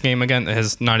his game again,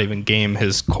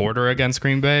 his quarter against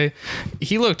Green Bay.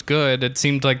 He looked good. It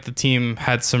seemed like the team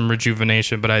had some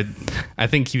rejuvenation, but I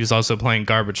think he was also playing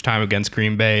garbage time against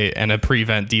Green Bay and a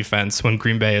prevent defense when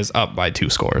Green Bay is up by 2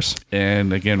 scores.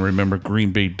 And again, remember,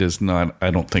 Green Bay does not,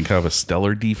 I don't think, have a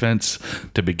stellar defense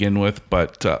to begin with,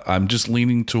 but I'm just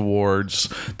leaning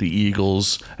towards the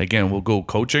Eagles. Again, we'll go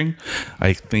coaching.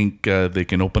 I think they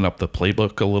can open up the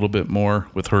playbook a little bit more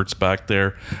with Hurts back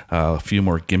there. A few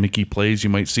more gimmicky plays you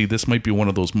might see. This might be one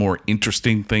of those more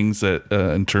interesting things that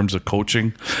in terms of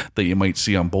coaching that you might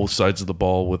see on both sides of the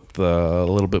ball with a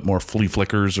little bit more flea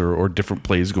flickers or different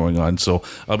plays going on. So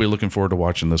I'll be looking forward to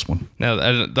watching this one. Now,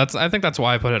 I think that's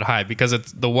why I put it high, because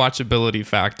it's the watchability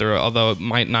factor. Although it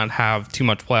might not have too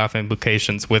much playoff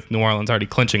implications with New Orleans already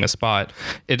clinching a spot,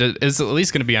 it is at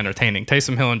least going to be entertaining.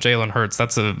 Taysom Hill and Jalen Hurts,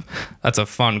 that's a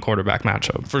fun quarterback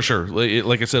matchup. For sure.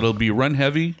 Like I said, it'll be run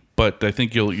heavy, but I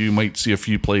think you might see a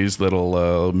few plays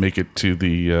that'll make it to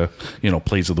the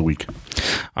plays of the week.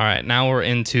 All right, now we're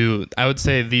into, I would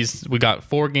say we got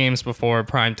 4 games before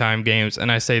primetime games,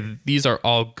 and I say these are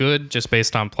all good just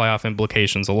based on playoff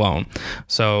implications alone.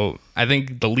 So I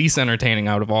think the least entertaining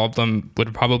out of all of them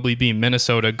would probably be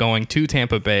Minnesota going to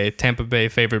Tampa Bay. Tampa Bay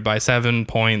favored by 7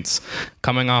 points,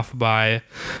 coming off by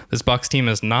this Bucs team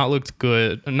has not looked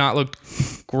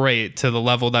great to the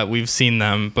level that we've seen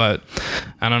them, but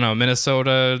I don't know.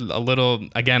 Minnesota, a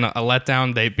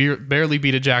letdown. They barely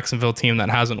beat a Jacksonville team that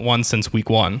hasn't won since week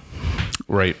 1.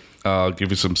 Right. I'll give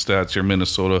you some stats here.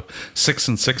 Minnesota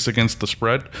 6-6 against the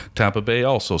spread. Tampa Bay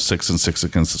also 6-6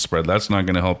 against the spread. That's not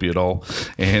going to help you at all.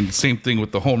 And same thing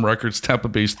with the home records. Tampa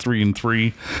Bay's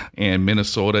 3-3, and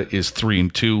Minnesota is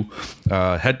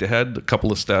 3-2. Head to head, a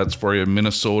couple of stats for you.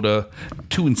 Minnesota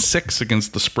 2-6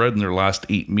 against the spread in their last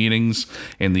 8 meetings,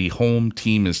 and the home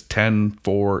team is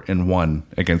 10-4-1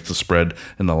 against the spread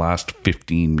in the last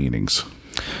 15 meetings.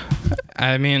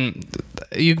 I mean,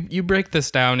 you break this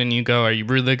down and you go, are you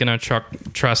really going to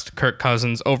trust Kirk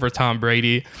Cousins over Tom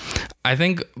Brady? I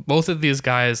think both of these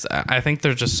guys, I think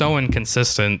they're just so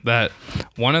inconsistent that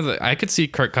I could see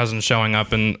Kirk Cousins showing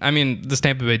up, and I mean, this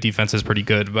Tampa Bay defense is pretty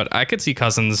good, but I could see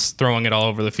Cousins throwing it all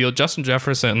over the field. Justin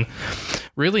Jefferson,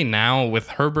 really now with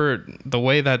Herbert, the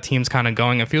way that team's kind of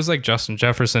going, it feels like Justin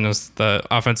Jefferson is the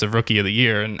offensive rookie of the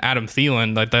year, and Adam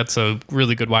Thielen, that's a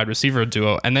really good wide receiver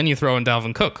duo. And then you throw in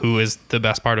Dalvin Cook, who is the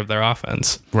best part of their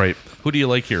offense. Right. Who do you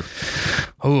like here?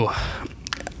 Oh,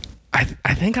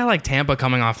 I think I like Tampa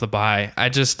coming off the bye.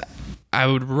 I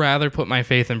would rather put my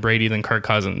faith in Brady than Kirk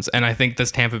Cousins. And I think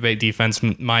this Tampa Bay defense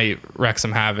might wreak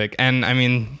some havoc. And I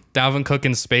mean, Dalvin Cook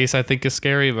in space, I think, is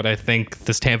scary, but I think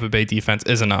this Tampa Bay defense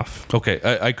is enough. Okay,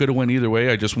 I could have went either way.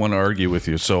 I just want to argue with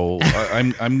you. So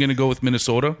I'm going to go with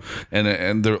Minnesota,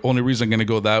 and the only reason I'm going to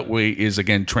go that way is,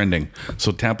 again, trending.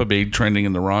 So Tampa Bay trending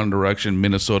in the wrong direction,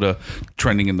 Minnesota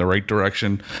trending in the right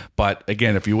direction. But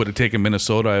again, if you would have taken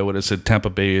Minnesota, I would have said Tampa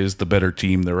Bay is the better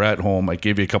team. They're at home. I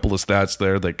gave you a couple of stats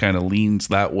there that kind of leans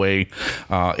that way.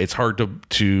 It's hard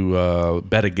to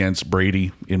bet against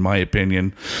Brady, in my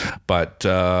opinion, but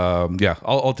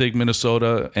I'll take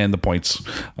Minnesota and the points.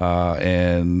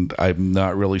 And I'm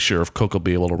not really sure if Cook will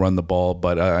be able to run the ball,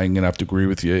 but I'm going to have to agree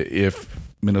with you. If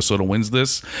Minnesota wins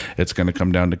this, it's going to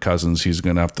come down to Cousins. He's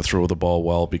going to have to throw the ball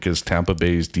well because Tampa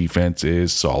Bay's defense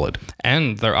is solid.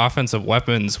 And their offensive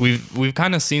weapons, we've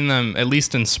kind of seen them, at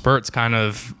least in spurts, kind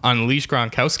of unleash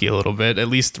Gronkowski a little bit. At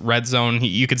least red zone,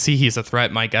 you could see he's a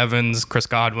threat. Mike Evans, Chris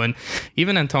Godwin,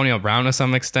 even Antonio Brown to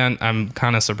some extent. I'm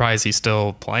kind of surprised he's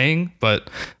still playing, but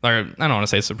I don't want to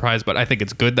say surprised, but I think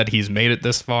it's good that he's made it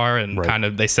this far, and kind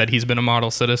of they said he's been a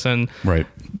model citizen. Right.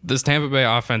 This Tampa Bay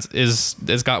offense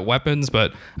has got weapons,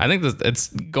 but I think it's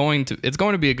going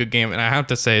to be a good game. And I have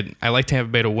to say, I like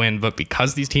Tampa Bay to win, but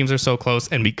because these teams are so close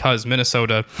and because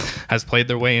Minnesota has played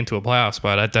their way into a playoff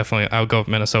spot, I would go with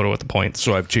Minnesota with the points.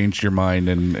 So I've changed your mind,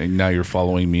 and now you're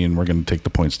following me, and we're going to take the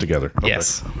points together. Okay.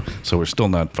 Yes. So we're still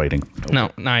not fighting. Okay. No,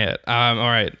 not yet. All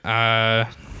right.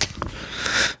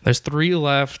 There's 3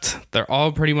 left. They're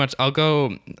all pretty much. All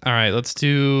right, let's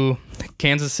do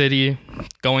Kansas City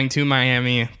going to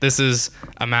Miami. This is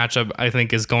a matchup I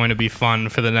think is going to be fun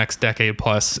for the next decade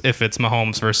plus if it's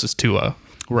Mahomes versus Tua.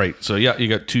 Right. So, you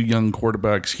got 2 young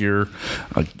quarterbacks here.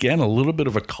 Again, a little bit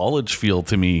of a college feel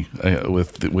to me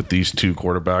with these 2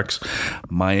 quarterbacks.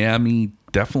 Miami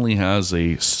definitely has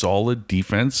a solid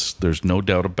defense. There's no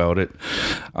doubt about it.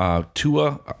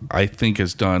 Tua, I think,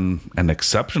 has done an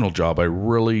exceptional job. I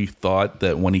really thought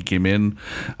that when he came in,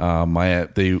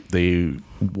 they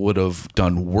would have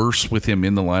done worse with him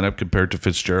in the lineup compared to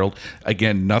Fitzgerald.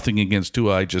 Again, nothing against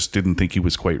Tua. I just didn't think he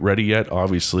was quite ready yet.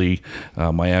 Obviously,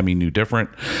 Miami knew different.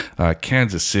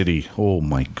 Kansas City, oh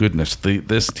my goodness.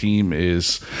 This team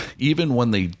is, even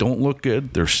when they don't look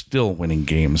good, they're still winning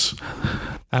games.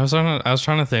 I was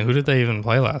trying to think, who did they even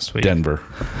play last week? Denver.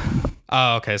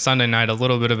 Oh, okay. Sunday night, a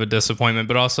little bit of a disappointment,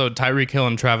 but also Tyreek Hill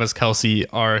and Travis Kelce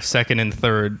are second and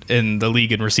third in the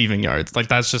league in receiving yards. Like,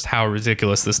 that's just how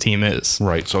ridiculous this team is.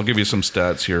 Right. So I'll give you some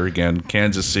stats here again.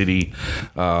 Kansas City,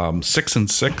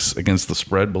 6-6 against the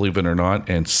spread, believe it or not,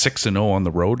 and 6-0 on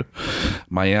the road.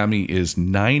 Miami is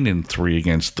 9-3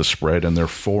 against the spread, and they're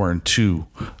 4-2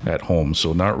 at home.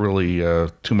 So not really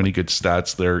too many good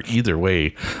stats there either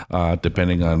way,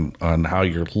 depending on how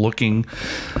you're looking.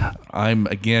 I'm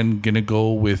again going to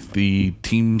go with the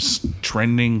teams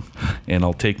trending, and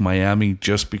I'll take Miami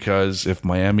just because if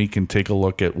Miami can take a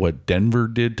look at what Denver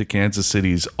did to Kansas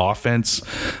City's offense,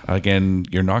 again,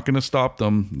 you're not going to stop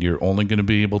them. You're only going to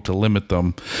be able to limit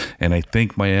them. And I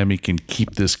think Miami can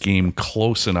keep this game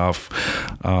close enough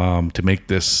to make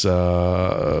this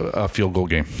a field goal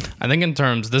game. I think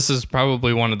this is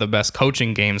probably one of the best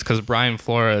coaching games because Brian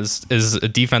Flores is a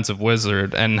defensive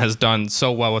wizard and has done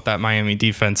so well with that Miami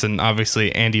defense. And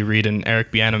obviously Andy Reid and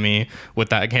Eric Bieniemy with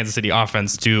that Kansas City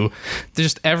offense do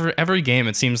just every game.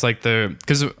 It seems like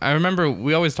because I remember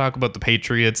we always talk about the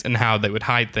Patriots and how they would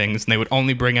hide things and they would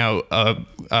only bring out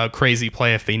a crazy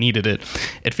play if they needed it.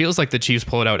 It feels like the Chiefs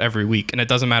pull it out every week, and it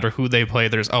doesn't matter who they play.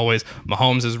 There's always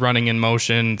Mahomes is running in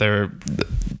motion. They're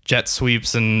jet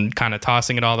sweeps and kind of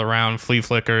tossing it all around, flea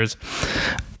flickers.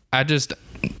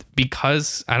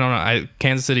 Because I don't know,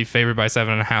 Kansas City favored by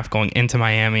 7.5 going into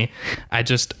Miami.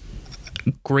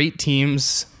 Great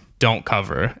teams don't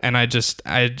cover, and I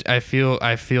feel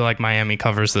like Miami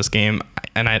covers this game,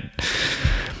 and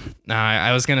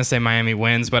I was gonna say Miami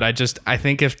wins, but I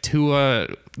think if Tua,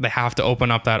 they have to open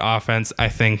up that offense. I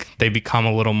think they become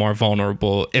a little more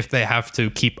vulnerable if they have to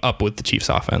keep up with the Chiefs'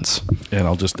 offense. And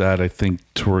I'll just add, I think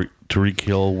Tyreek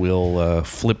Hill will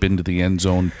flip into the end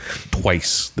zone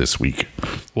twice this week.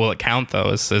 Will it count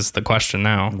though? Is the question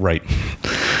now? Right.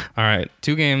 All right,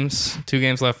 two games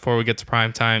left before we get to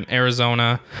prime time.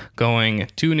 Arizona going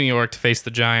to New York to face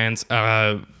the Giants.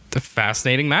 The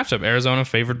fascinating matchup. Arizona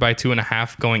favored by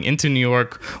 2.5 going into New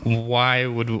York. Why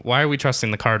are we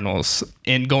trusting the Cardinals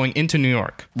in going into New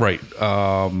York? Right.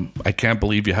 I can't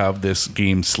believe you have this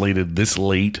game slated this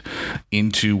late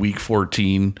into week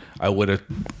 14. I would have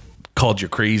called you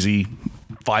crazy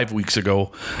 5 weeks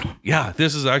ago. Yeah,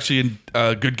 this is actually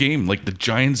a good game. Like the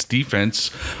Giants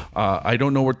defense, I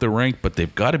don't know what they're ranked, but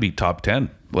they've got to be top 10.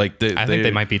 I think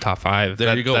they might be top 5.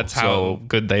 There you go. That's how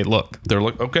good they look.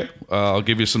 Okay. I'll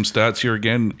give you some stats here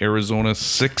again. Arizona's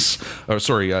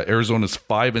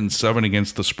 5-7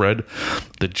 against the spread.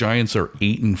 The Giants are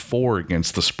 8-4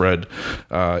 against the spread.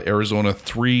 Arizona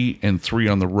 3-3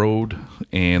 on the road,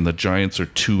 and the Giants are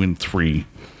 2-3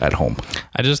 at home.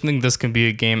 I just think this can be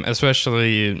a game,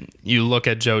 especially you look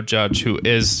at Joe Judge, who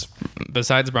is,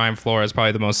 besides Brian Flores,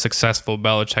 probably the most successful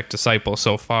Belichick disciple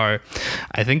so far.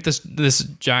 I think this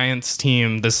Giants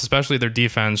team, especially their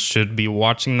defense, should be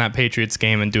watching that Patriots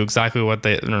game and do exactly what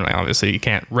they, obviously you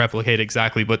can't replicate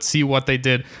exactly, but see what they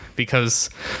did, because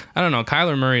I don't know,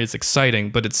 Kyler Murray is exciting,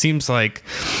 but it seems like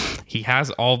he has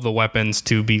all the weapons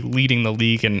to be leading the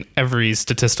league in every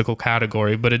statistical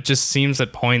category, but it just seems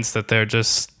at points that there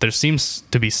seems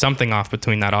to be something off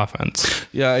between that offense.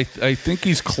 Yeah, I think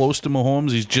he's close to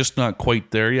Mahomes. He's just not quite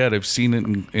there yet. I've seen it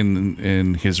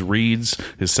in his reads,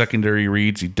 his secondary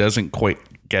reads. He doesn't quite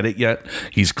get it yet.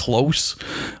 He's close.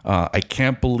 I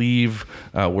can't believe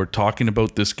we're talking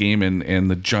about this game and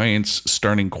the Giants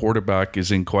starting quarterback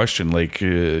is in question. I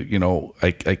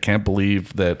can't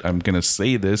believe that I'm going to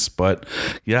say this, but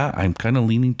yeah, I'm kind of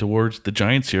leaning towards the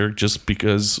Giants here just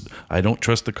because I don't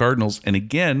trust the Cardinals. And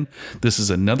again, this is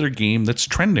another game that's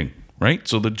trending, right?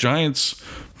 So the Giants,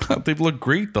 they've looked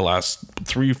great the last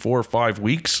 3, 4, 5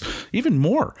 weeks, even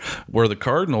more, where the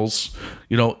Cardinals,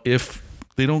 if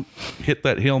they don't hit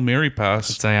that Hail Mary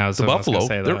pass to Buffalo,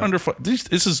 they're under.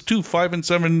 This is 2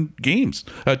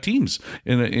 5-7 teams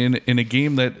in a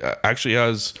game that actually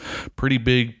has pretty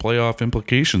big playoff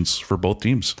implications for both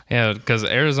teams. Yeah, because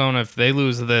Arizona, if they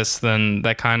lose this, then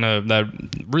that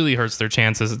really hurts their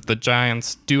chances. The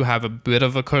Giants do have a bit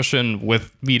of a cushion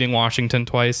with beating Washington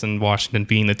twice and Washington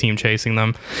being the team chasing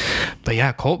them. But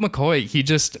yeah, Colt McCoy,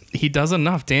 he does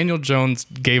enough. Daniel Jones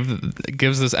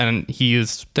gives this, and he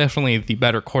is definitely the better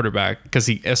better quarterback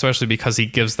especially because he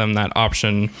gives them that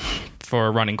option for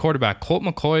a running quarterback. Colt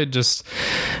McCoy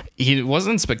he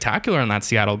wasn't spectacular in that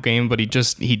Seattle game, but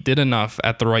he did enough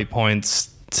at the right points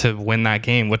to win that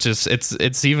game, which is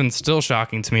it's even still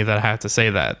shocking to me that I have to say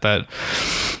that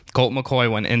Colt McCoy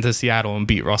went into Seattle and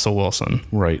beat Russell Wilson.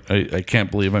 Right. I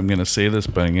can't believe I'm going to say this,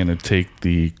 but I'm going to take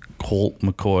the Colt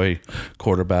McCoy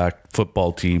quarterback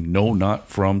football team. No, not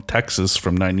from Texas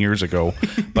from 9 years ago,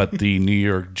 but the New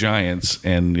York Giants.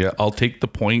 And yeah, I'll take the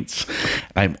points.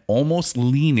 I'm almost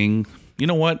leaning. You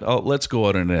know what? Let's go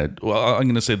out on it. Well, I'm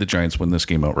going to say the Giants win this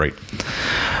game outright.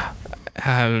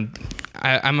 I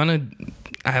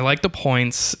like the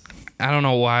points. I don't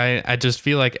know why. I just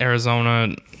feel like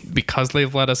Arizona, because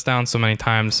they've let us down so many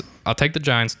times, I'll take the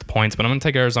Giants the points, but I'm going to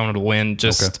take Arizona to win.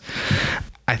 Okay.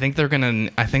 I think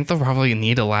they'll probably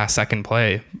need a last second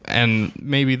play. And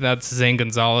maybe that's Zane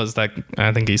Gonzalez, that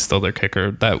I think he's still their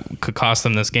kicker, that could cost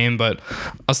them this game, but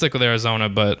I'll stick with Arizona,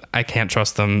 but I can't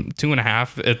trust them.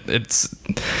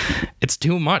 2.5, it's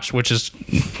too much, which is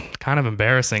kind of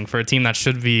embarrassing for a team that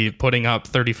should be putting up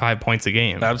 35 points a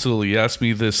game. Absolutely. You asked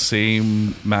me this same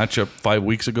matchup 5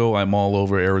 weeks ago. I'm all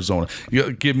over Arizona.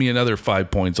 You give me another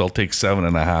 5 points, I'll take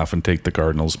 7.5 and take the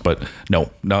Cardinals. But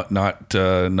no, not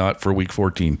for week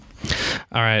 14. All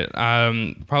right.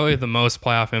 Probably the most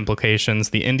playoff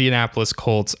implications. The Indianapolis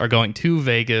Colts are going to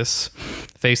Vegas,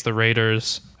 face the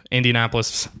Raiders.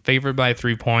 Indianapolis favored by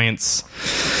 3 points.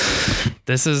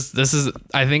 This is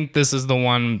I think this is the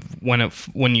one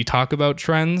when you talk about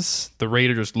trends, the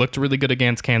Raiders looked really good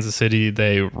against Kansas City.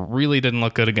 They really didn't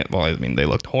look good against, they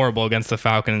looked horrible against the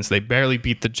Falcons. They barely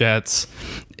beat the Jets.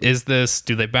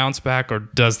 Do they bounce back, or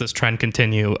does this trend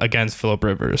continue against Phillip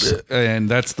Rivers? And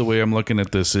that's the way I'm looking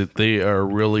at this. They are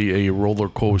really a roller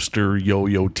coaster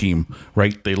yo-yo team,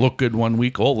 right? They look good one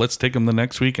week. Oh, let's take them the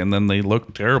next week. And then they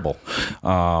look terrible.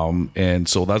 And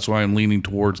so that's why I'm leaning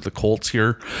towards the Colts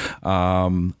here.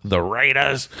 The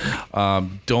Raiders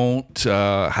don't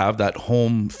have that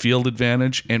home field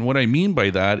advantage. And what I mean by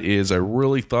that is I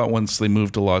really thought once they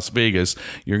moved to Las Vegas,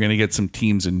 you're going to get some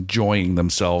teams enjoying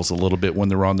themselves a little bit when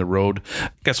they're on the road.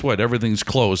 Guess what? Everything's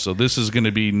closed. So this is going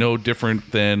to be no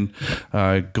different than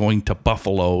going to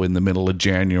Buffalo in the middle of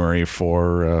January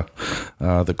for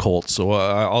the Colts. So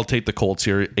I'll take the Colts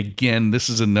here. Again, this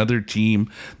is another team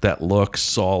that looks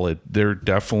solid. They're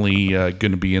definitely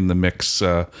going to be in the mix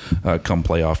come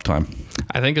playoff time.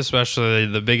 I think especially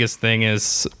the biggest thing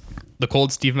is the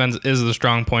Colts defense is the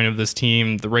strong point of this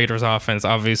team. The Raiders offense,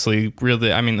 obviously, really,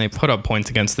 they put up points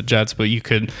against the Jets, but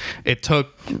it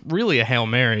took really a Hail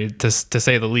Mary to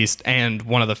say the least, and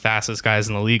one of the fastest guys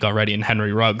in the league already in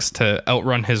Henry Ruggs to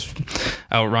outrun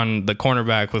the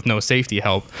cornerback with no safety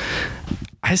help.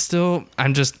 I'm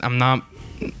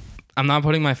not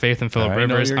putting my faith in Phillip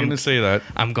Rivers. You're going to say that.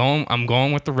 I'm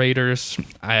going with the Raiders.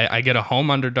 I get a home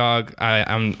underdog.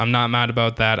 I'm not mad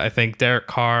about that. I think Derek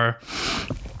Carr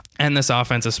and this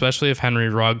offense, especially if Henry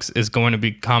Ruggs is going to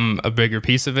become a bigger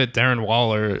piece of it, Darren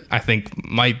Waller, I think,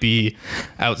 might be,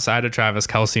 outside of Travis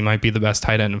Kelce, might be the best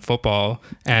tight end in football.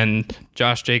 And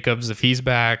Josh Jacobs, if he's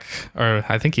back, or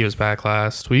I think he was back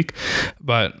last week,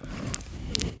 but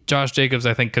Josh Jacobs,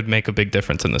 I think, could make a big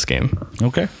difference in this game.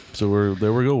 Okay. So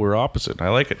there we go. We're opposite. I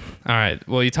like it. All right.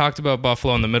 Well, you talked about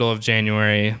Buffalo in the middle of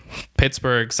January.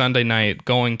 Pittsburgh, Sunday night,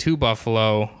 going to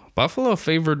Buffalo. Buffalo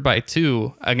favored by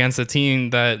 2 against a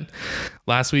team that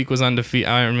last week was undefeated.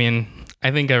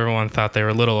 I think everyone thought they were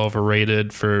a little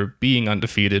overrated for being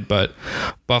undefeated, but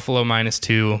Buffalo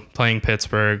 -2 playing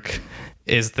Pittsburgh.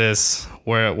 Is this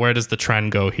where does the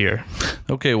trend go here?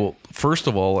 Okay, well, first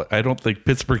of all, I don't think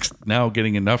Pittsburgh's now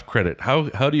getting enough credit.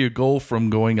 How do you go from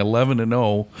going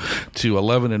 11-0 to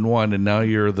 11-1 and now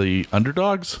you're the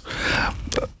underdogs?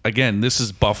 Again, this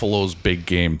is Buffalo's big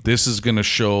game. This is going to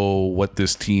show what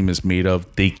this team is made of.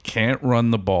 They can't run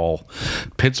the ball.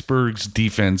 Pittsburgh's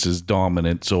defense is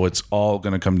dominant, so it's all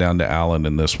going to come down to Allen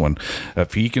in this one.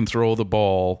 If he can throw the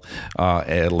ball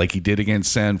like he did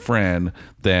against San Fran,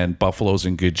 then Buffalo's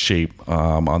in good shape.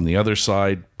 On the other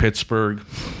side, Pittsburgh,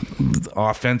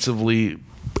 offensively,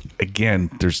 again,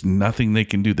 there's nothing they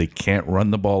can do. They can't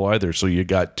run the ball either. So you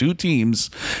got two teams.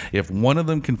 If one of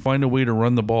them can find a way to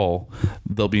run the ball,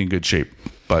 they'll be in good shape.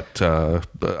 But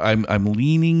I'm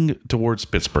leaning towards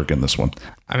Pittsburgh in this one.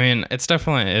 It's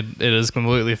definitely, it is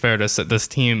completely fair to say this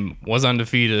team was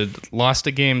undefeated, lost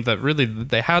a game that really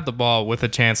they had the ball with a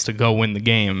chance to go win the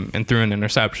game and threw an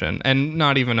interception. And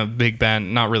not even a Big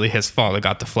Ben, not really his fault. It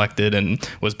got deflected and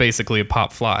was basically a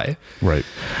pop fly. Right.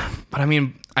 But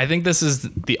I think this is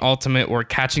the ultimate. We're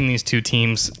catching these two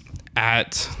teams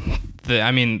at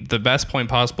the best point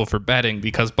possible for betting,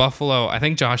 because Buffalo, I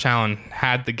think Josh Allen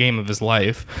had the game of his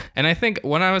life. And I think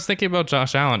when I was thinking about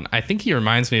Josh Allen, I think he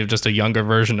reminds me of just a younger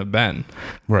version of Ben.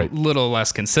 Right. A little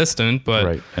less consistent, but...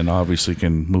 Right, and obviously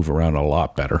can move around a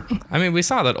lot better. I mean, we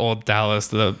saw that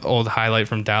the old highlight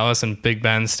from Dallas, and Big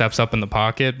Ben steps up in the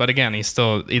pocket. But again,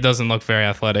 he doesn't look very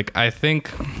athletic.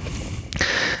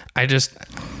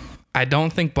 I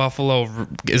don't think Buffalo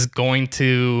is going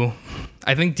to...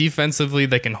 I think defensively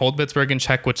they can hold Pittsburgh in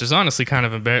check, which is honestly kind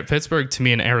of embarrassing. Pittsburgh, to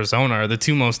me, and Arizona are the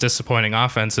two most disappointing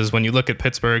offenses when you look at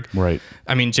Pittsburgh. Right.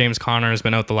 I mean, James Conner has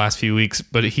been out the last few weeks,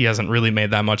 but he hasn't really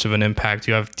made that much of an impact.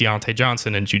 You have Deontay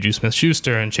Johnson and Juju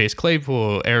Smith-Schuster and Chase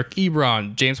Claypool, Eric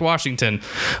Ebron, James Washington.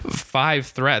 5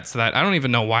 threats that I don't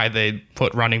even know why they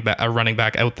put a running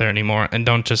back out there anymore and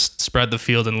don't just spread the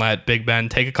field and let Big Ben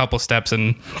take a couple steps.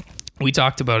 And we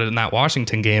talked about it in that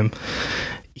Washington game.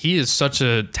 He is such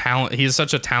a talent. He has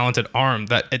such a talented arm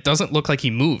that it doesn't look like he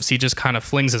moves. He just kind of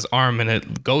flings his arm and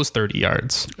it goes 30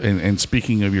 yards. And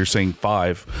speaking of, you're saying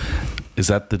 5, is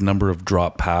that the number of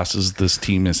drop passes this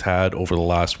team has had over the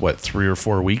last, 3 or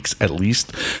 4 weeks at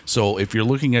least? So if you're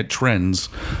looking at trends,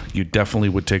 you definitely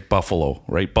would take Buffalo,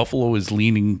 right? Buffalo is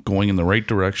going in the right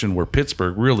direction, where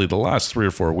Pittsburgh, really the last 3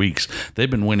 or 4 weeks, they've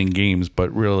been winning games,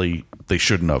 but really they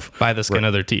shouldn't have. By the skin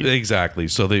of their teeth. Exactly.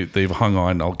 So they've hung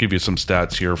on. I'll give you some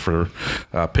stats here for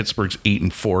Pittsburgh's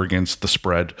 8-4 against the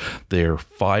spread. They're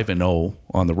 5-0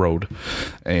 on the road,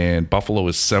 and Buffalo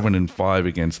is 7-5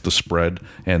 against the spread,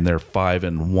 and they're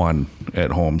 5-1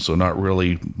 at home. So not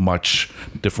really much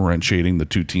differentiating the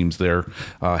two teams there.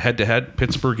 Head to head,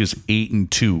 Pittsburgh is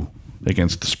 8-2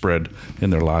 against the spread in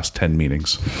their last 10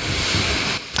 meetings.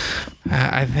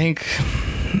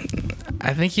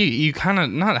 I think you kind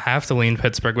of not have to lean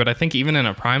Pittsburgh, but I think even in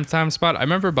a primetime spot, I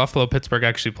remember Buffalo-Pittsburgh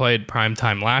actually played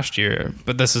primetime last year,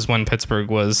 but this is when Pittsburgh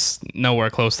was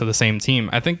nowhere close to the same team.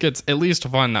 I think it's at least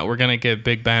fun that we're going to get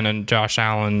Big Ben and Josh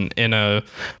Allen in a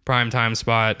primetime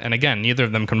spot. And again, neither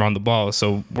of them can run the ball,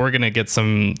 so we're going to get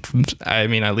some,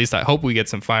 at least I hope we get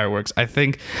some fireworks. I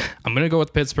think I'm going to go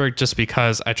with Pittsburgh just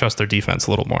because I trust their defense a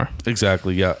little more.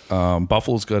 Exactly, yeah.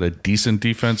 Buffalo's got a decent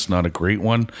defense, not a great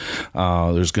one.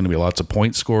 There's going to be lots of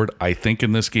points scored, I think,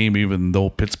 in this game, even though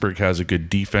Pittsburgh has a good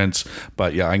defense.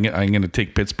 But yeah, I'm going to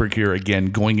take Pittsburgh here again,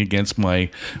 going against my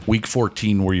Week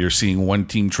 14, where you're seeing one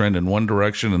team trend in one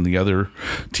direction and the other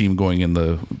team going in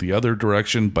the other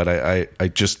direction. But I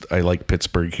like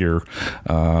Pittsburgh here.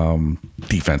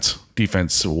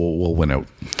 Defense will win out.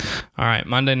 All right,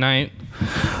 Monday night,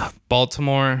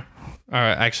 Baltimore. All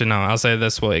right, actually, no, I'll say it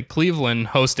this way. Cleveland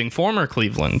hosting former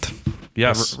Cleveland.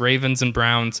 Yes. Ravens and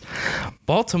Browns.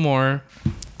 Baltimore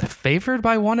favored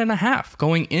by 1.5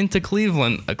 going into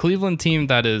Cleveland. A Cleveland team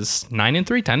that is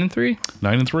 9-3, 10-3?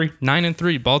 9-3.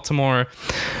 9-3. Baltimore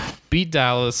beat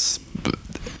Dallas.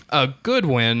 A good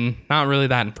win, not really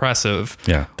that impressive.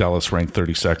 Yeah, Dallas ranked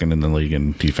 32nd in the league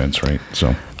in defense, right?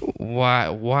 So why?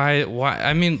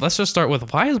 I mean, let's just start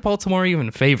with, why is Baltimore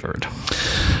even favored?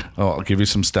 Oh, I'll give you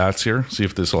some stats here. See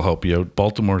if this will help you out.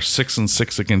 Baltimore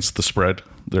 6-6 against the spread.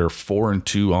 They're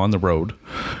 4-2 on the road.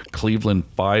 Cleveland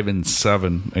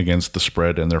 5-7 against the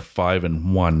spread, and they're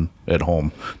 5-1 at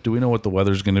home. Do we know what the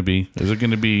weather's going to be? Is it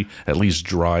going to be at least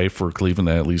dry for Cleveland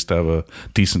to at least have a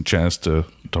decent chance to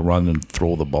run and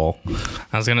throw the ball?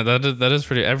 That is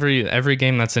pretty. Every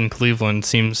game that's in Cleveland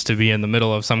seems to be in the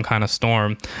middle of some kind of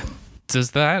storm.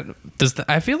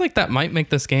 I feel like that might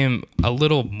make this game a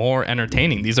little more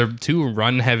entertaining. These are two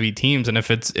run-heavy teams, and if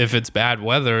it's bad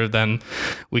weather, then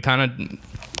we kind of,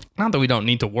 not that we don't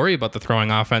need to worry about the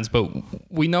throwing offense, but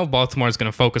we know Baltimore is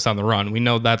going to focus on the run. We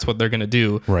know that's what they're going to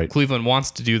do. Right. Cleveland wants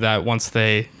to do that once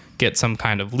they get some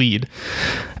kind of lead.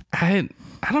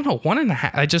 I don't know,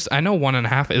 1.5. I know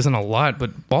 1.5 isn't a lot,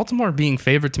 but Baltimore being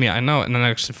favored to me, I know. And then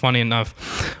actually, funny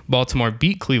enough, Baltimore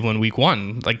beat Cleveland week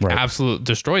 1, absolutely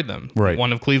destroyed them. Right.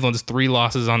 One of Cleveland's 3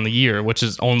 losses on the year, which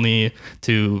is only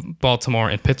to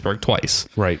Baltimore and Pittsburgh twice.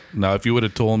 Right. Now, if you would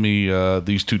have told me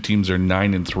these two teams are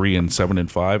 9-3 and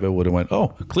 7-5, I would have went, oh,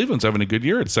 Cleveland's having a good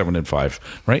year at 7-5,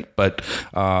 right? But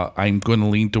I'm going to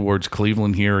lean towards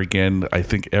Cleveland here again. I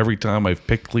think every time I've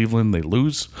picked Cleveland, they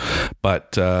lose.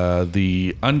 But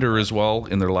the under as well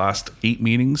in their last 8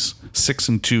 meetings,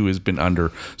 6-2 has been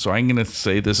under. So I'm going to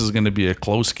say this is going to be a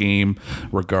close game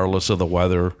regardless of the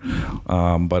weather,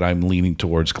 but I'm leaning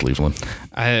towards Cleveland.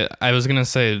 I was going to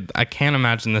say, I can't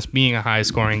imagine this being a high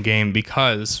scoring game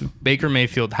because Baker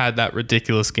Mayfield had that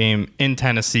ridiculous game in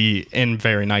Tennessee in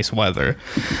very nice weather.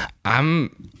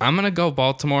 I'm going to go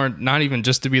Baltimore, not even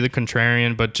just to be the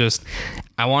contrarian, but just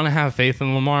I want to have faith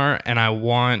in Lamar, and I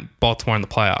want Baltimore in the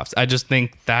playoffs. I just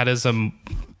think that is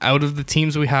out of the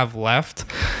teams we have left,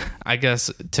 I guess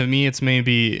to me it's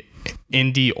maybe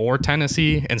Indy or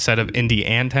Tennessee instead of Indy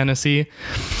and Tennessee.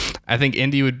 I think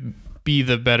Indy would be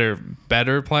the better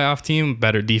playoff team,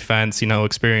 better defense,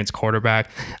 experienced quarterback.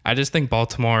 I just think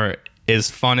Baltimore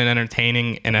is fun and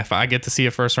entertaining, and if I get to see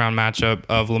a first round matchup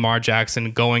of Lamar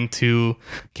Jackson going to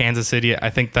Kansas City,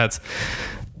 I think that's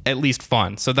at least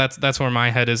fun. So that's where my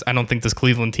head is. I don't think this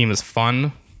Cleveland team is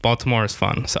fun. Baltimore is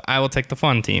fun. So I will take the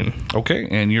fun team. Okay,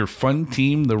 and your fun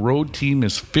team, the road team,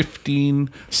 is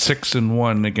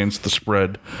 15-6-1 against the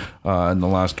spread in the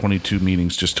last 22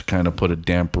 meetings, just to kind of put a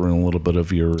damper in a little bit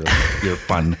of your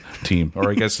fun team. Or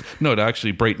I guess, no, to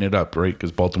actually brighten it up, right?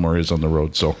 Because Baltimore is on the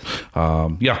road. So,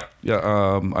 I'm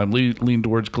leaning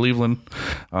towards Cleveland.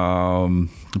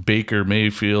 Baker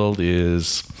Mayfield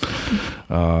is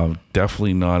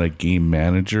definitely not a game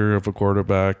manager of a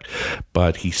quarterback,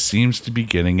 but he seems to be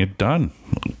getting it done.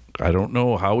 I don't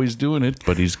know how he's doing it,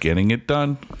 but he's getting it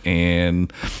done.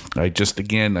 And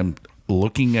I'm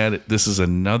looking at it. This is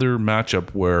another matchup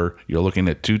where you're looking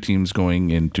at two teams going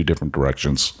in two different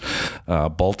directions.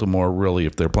 Baltimore, really,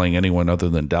 if they're playing anyone other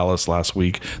than Dallas last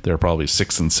week, they're probably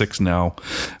 6-6 now.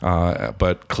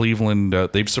 But Cleveland,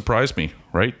 they've surprised me.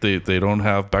 Right, they don't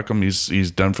have Beckham.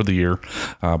 He's done for the year,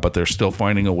 but they're still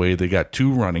finding a way. They got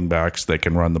two running backs that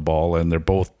can run the ball, and they're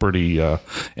both pretty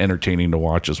entertaining to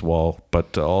watch as well.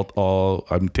 But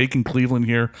I'm taking Cleveland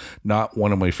here. Not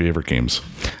one of my favorite games.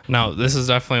 No, this is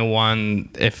definitely one.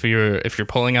 If you're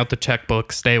pulling out the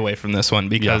checkbook, stay away from this one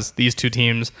because these two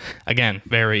teams, again,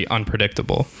 very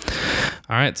unpredictable.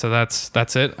 All right, so that's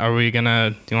it. Do you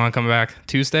want to come back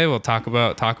Tuesday? We'll talk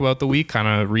about the week, kind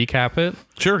of recap it.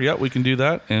 Sure, yeah, we can do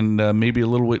that, and maybe a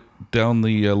little bit down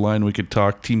the line we could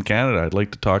talk Team Canada. I'd like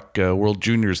to talk World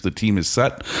Juniors. The team is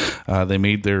set. They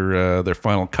made their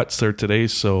final cuts there today,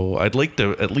 so I'd like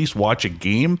to at least watch a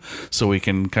game so we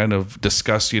can kind of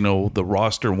discuss, the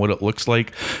roster and what it looks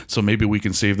like. So maybe we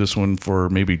can save this one for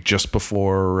maybe just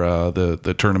before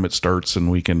the tournament starts, and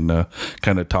we can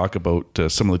kind of talk about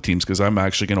some of the teams, because I'm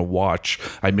actually going to watch.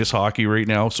 I miss hockey right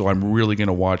now, so I'm really going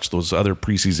to watch those other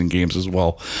preseason games as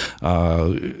well.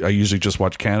 I usually just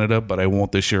watch Canada, but I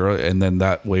won't this year, and then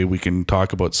that way we can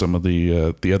talk about some of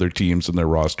the other teams and their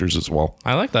rosters as well.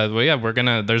 I like that. Well,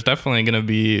 yeah, there's definitely gonna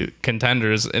be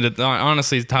contenders. And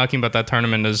honestly, talking about that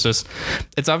tournament is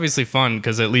it's obviously fun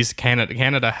because at least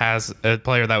Canada has a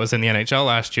player that was in the NHL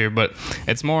last year, but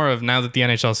it's more of now that the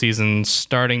NHL season's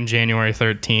starting January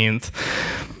 13th.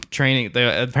 Training,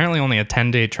 they're apparently only a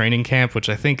 10-day training camp, which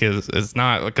I think is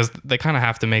not, because they kind of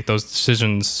have to make those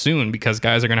decisions soon because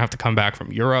guys are going to have to come back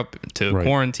from Europe to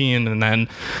quarantine and then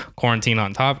quarantine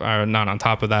on top, or not on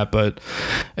top of that, but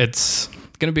it's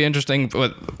going to be interesting.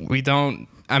 But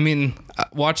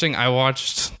I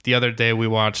watched the other day, we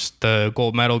watched the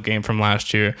gold medal game from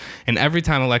last year, and every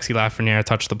time Alexis Lafreniere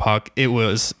touched the puck,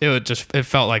 it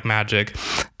felt like magic.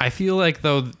 I feel like,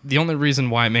 though, the only reason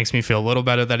why it makes me feel a little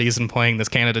better that he isn't playing this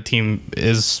Canada team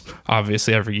is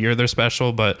obviously every year they're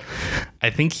special, but I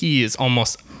think he is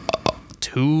almost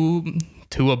too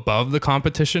above the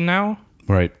competition now.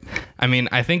 Right. I mean,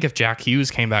 I think if Jack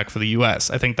Hughes came back for the U.S.,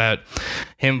 I think that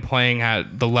him playing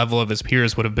at the level of his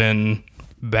peers would have been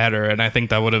better, and I think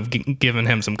that would have given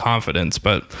him some confidence.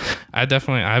 But I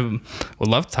would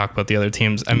love to talk about the other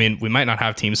teams. I mean, we might not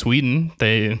have Team Sweden.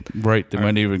 They might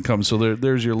even come. So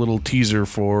there's your little teaser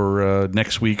for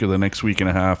next week or the next week and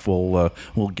a half. We'll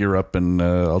gear up, and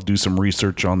I'll do some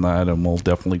research on that, and we'll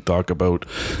definitely talk about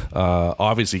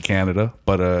obviously Canada.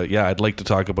 But I'd like to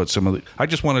talk about I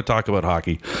just want to talk about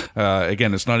hockey.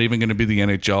 Again, it's not even going to be the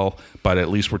NHL, but at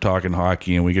least we're talking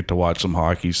hockey, and we get to watch some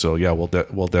hockey. So yeah,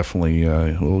 we'll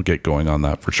definitely. We'll get going on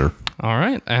that for sure. All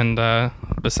right. And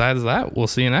besides that, we'll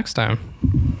see you next time.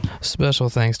 Special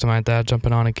thanks to my dad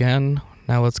jumping on again.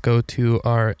 Now let's go to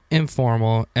our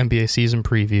informal NBA season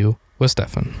preview with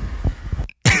Stefan.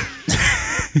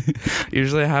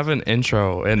 Usually I have an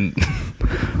intro, and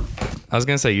I was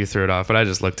going to say you threw it off, but I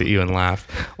just looked at you and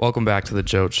laughed. Welcome back to the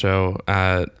Jote Show,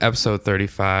 episode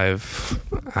 35.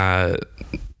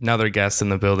 Another guest in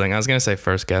the building. I was going to say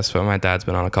first guest, but my dad's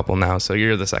been on a couple now, so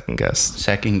you're the second guest.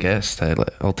 Second guest.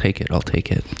 I'll take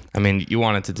it. I mean, you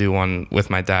wanted to do one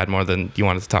with my dad more than you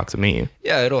wanted to talk to me.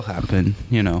 Yeah, it'll happen,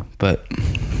 but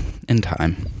in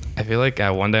time. I feel like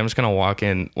one day I'm just going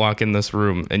to walk in this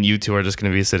room, and you two are just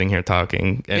going to be sitting here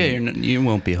talking. And you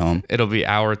won't be home. It'll be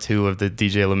hour 2 of the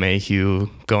DJ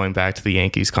LeMahieu going back to the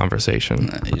Yankees conversation.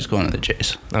 He's going to the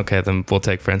Jays. Okay, then we'll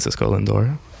take Francisco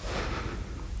Lindor.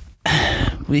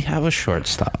 We have a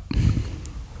shortstop.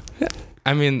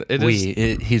 I mean,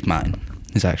 he's mine.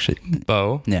 He's actually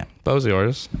Bo. Yeah, Bo's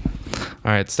yours.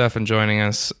 All right, Stefan joining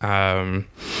us. I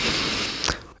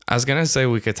was gonna say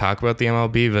we could talk about the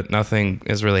MLB, but nothing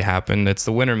has really happened. It's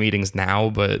the winter meetings now,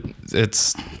 but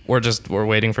we're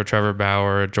waiting for Trevor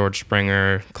Bauer, George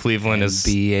Springer. Cleveland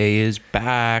NBA is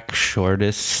back,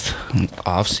 shortest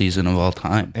off season of all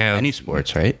time. Yeah. Any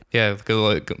sports, right? Yeah,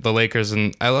 the Lakers,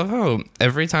 and I love how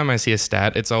every time I see a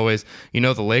stat, it's always,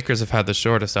 the Lakers have had the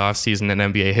shortest off season in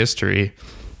NBA history.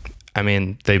 I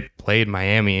mean, they played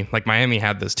Miami. Like, Miami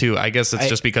had this too. I guess it's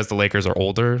just because the Lakers are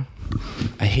older.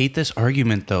 I hate this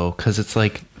argument, though, because it's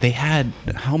like they had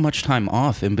how much time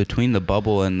off in between the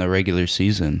bubble and the regular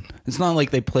season? It's not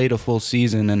like they played a full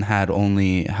season and had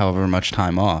only however much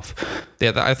time off.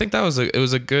 Yeah, I think it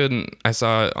was a good. I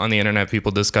saw on the internet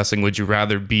people discussing, would you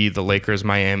rather be the Lakers,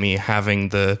 Miami, having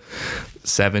the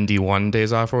 71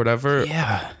 days off or whatever?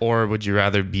 Yeah. Or would you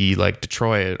rather be like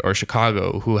Detroit or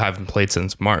Chicago, who haven't played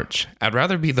since March? I'd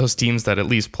rather be those teams that at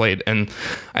least played. And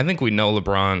I think we know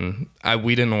LeBron.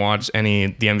 We didn't watch any.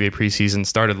 The NBA preseason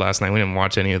started last night. We didn't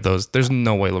watch any of those. There's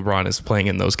no way LeBron is playing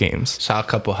in those games. Saw a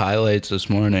couple highlights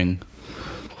this morning.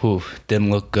 Whew,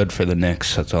 didn't look good for the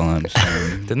Knicks. That's all I'm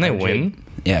saying. Didn't they win?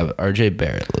 Yeah, but RJ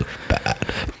Barrett looked bad.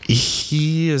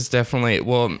 He is definitely,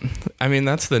 well, I mean,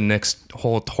 that's the Knicks'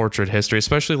 whole tortured history.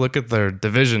 Especially look at their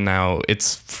division now.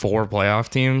 It's 4 playoff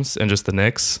teams and just the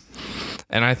Knicks.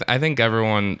 And I think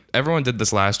everyone did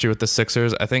this last year with the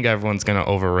Sixers. I think everyone's going to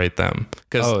overrate them.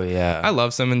 Oh, yeah. I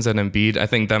love Simmons and Embiid. I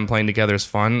think them playing together is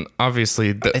fun.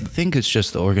 Obviously. I think it's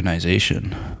just the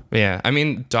organization. Yeah. I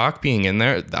mean, Doc being in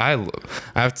there, I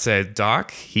have to say,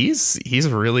 Doc, he's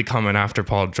really coming after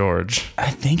Paul George. I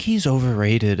think he's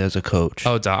overrated as a coach.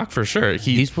 Oh, Doc, for sure.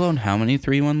 He's blown how many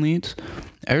 3-1 leads?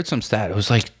 I heard some stat. It was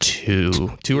like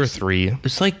two or three.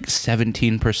 It's like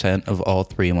 17% of all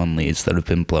 3-1 leads that have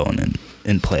been blown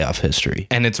in playoff history.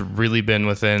 And it's really been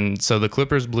within. So the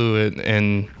Clippers blew it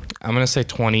in, I'm going to say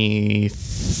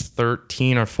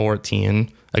 2013 or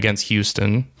 14 against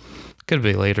Houston. Could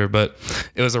be later, but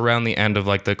it was around the end of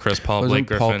like the Chris Paul, Blake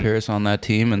Griffin. Paul Pierce on that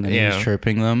team, and then he was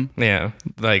chirping them. Yeah,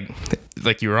 like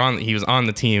he was on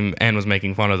the team and was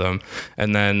making fun of them,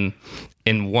 and then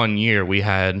in 1 year we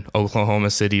had Oklahoma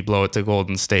City blow it to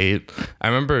Golden State. I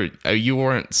remember you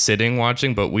weren't sitting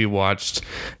watching, but we watched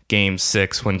Game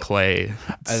 6 when Clay.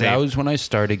 That was when I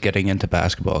started getting into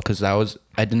basketball, because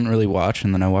I didn't really watch,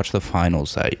 and then I watched the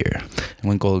finals that year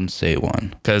when Golden State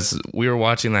won. Because we were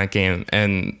watching that game,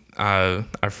 and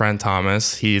our friend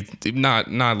Thomas, he not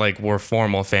like we're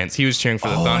formal fans. He was cheering for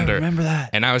the Thunder. I remember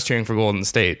that. And I was cheering for Golden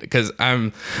State because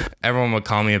everyone would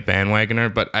call me a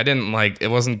bandwagoner, but I didn't it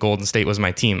wasn't Golden State was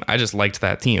my team. I just liked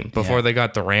that team. Before they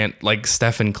got Durant, like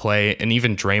Stephen, Clay, and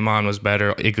even Draymond was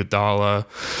better. Iguodala.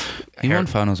 He won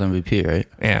Finals MVP, right?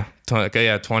 Yeah. So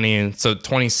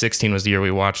 2016 was the year we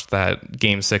watched that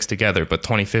Game 6 together, but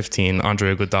 2015,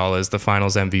 Andre Iguodala is the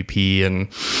Finals MVP, and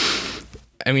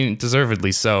I mean,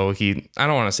 deservedly so. I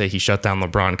don't want to say he shut down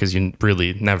LeBron because you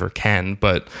really never can,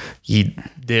 but he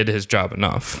did his job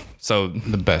enough. So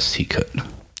the best he could.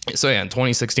 So yeah, in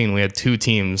 2016, we had 2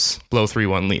 teams blow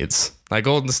 3-1 leads. Like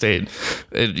Golden State,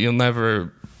 you'll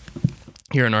never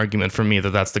hear an argument from me that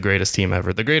that's the greatest team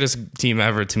ever. The greatest team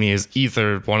ever to me is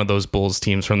either one of those Bulls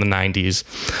teams from the 90s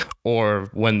or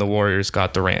when the Warriors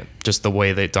got Durant, just the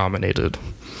way they dominated.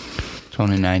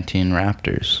 2019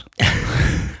 Raptors.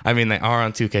 I mean, they are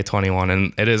on 2K21,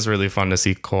 and it is really fun to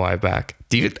see Kawhi back.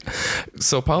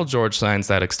 So Paul George signs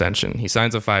that extension. He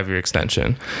signs a 5-year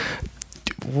extension.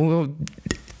 Well,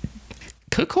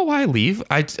 could Kawhi leave?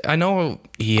 I know.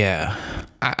 Yeah.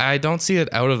 I don't see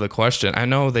it out of the question. I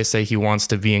know they say he wants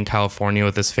to be in California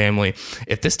with his family.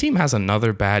 If this team has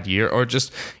another bad year or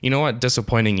just,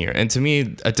 disappointing year. And to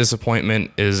me, a disappointment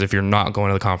is if you're not going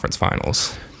to the conference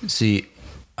finals. See,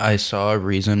 I saw a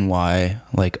reason why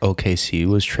like OKC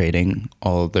was trading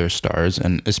all of their stars,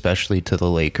 and especially to the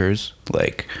Lakers,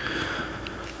 like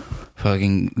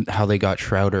fucking how they got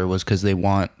Schroeder was because they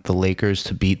want the Lakers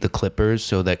to beat the Clippers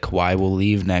so that Kawhi will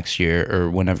leave next year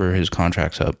or whenever his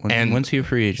contract's up. When's he a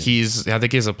free agent? I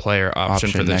think he has a player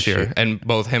option for this year. And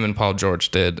both him and Paul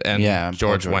George did. And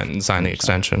George went and signed the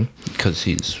extension. Because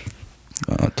he's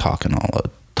talking all the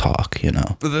talk,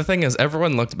 But the thing is,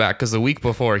 everyone looked back because the week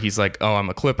before he's like, "Oh, I'm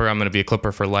a Clipper. I'm going to be a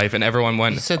Clipper for life," and everyone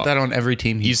went. He said that on every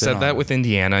team. You said that with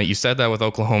Indiana. You said that with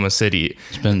Oklahoma City.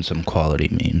 It's been some quality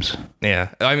memes. Yeah,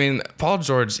 I mean, Paul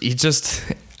George.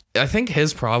 I think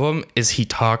his problem is he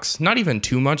talks not even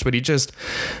too much, but he just,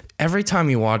 every time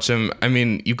you watch him, I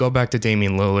mean, you go back to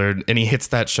Damian Lillard and he hits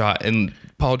that shot and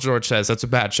Paul George says that's a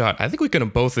bad shot. I think we can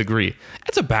both agree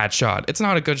it's a bad shot. It's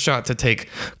not a good shot to take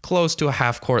close to a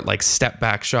half court like step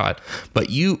back shot. But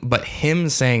him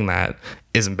saying that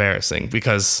is embarrassing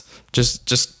because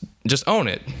just own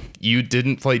it. You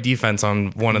didn't play defense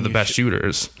on one of the best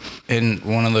shooters. And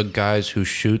one of the guys who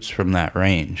shoots from that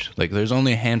range. Like, there's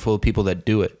only a handful of people that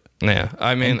do it. Yeah,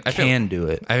 I mean, I can do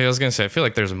it. I was gonna say, I feel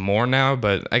like there's more now,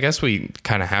 but I guess we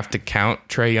kind of have to count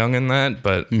Trae Young in that.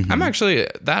 But I'm actually,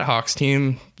 that Hawks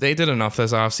team, they did enough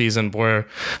this offseason where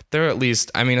they're at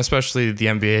least, I mean, especially the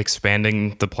NBA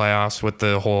expanding the playoffs with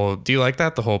the whole, do you like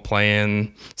that? The whole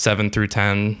play-in 7 through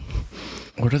 10.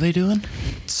 What are they doing?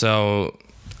 So,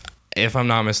 if I'm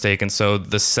not mistaken, so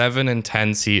the 7 and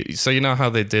 10 seed, so you know how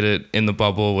they did it in the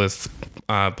bubble with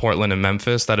Portland and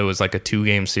Memphis, that it was like a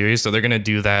 2-game series. So they're going to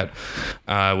do that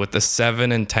with the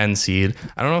 7 and 10 seed.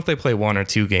 I don't know if they play 1 or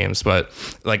 2 games, but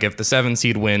like if the 7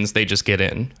 seed wins, they just get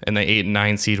in, and the 8 and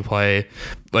 9 seed play.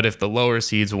 But if the lower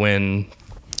seeds win,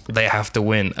 they have to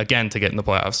win again to get in the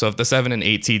playoffs. So if the 7 and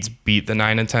 8 seeds beat the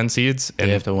 9 and 10 seeds, They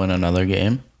have to win another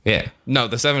game? Yeah. No,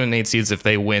 the 7 and 8 seeds, if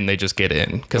they win, they just get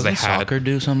in because they had soccer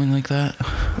do something like that?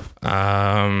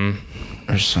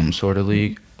 Or some sort of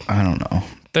league? I don't know.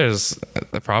 There's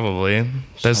probably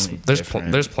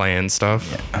there's playing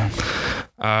stuff.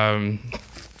 Yeah.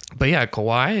 But yeah,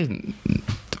 Kawhi.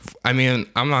 I mean,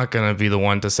 I'm not gonna be the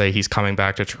one to say he's coming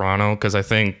back to Toronto because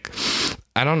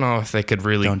I don't know if they could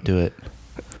really. Don't do it.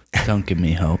 Don't give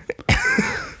me hope.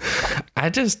 I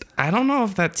don't know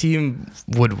if that team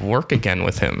would work again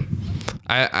with him.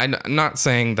 I'm not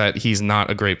saying that he's not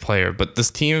a great player, but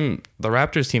this team, the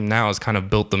Raptors team now, has kind of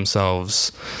built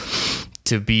themselves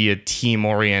to be a team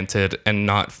oriented and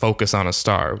not focus on a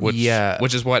star, which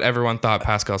is what everyone thought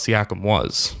Pascal Siakam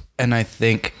was. And I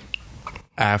think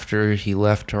after he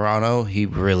left Toronto, he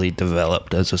really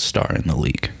developed as a star in the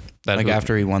league.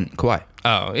 After he won Kawhi.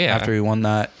 Oh, yeah. After he won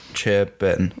that chip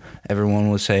and everyone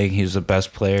was saying he's the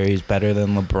best player, he's better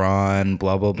than LeBron,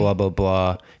 blah, blah, blah, blah,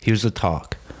 blah. He was the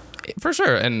talk. For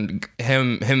sure. And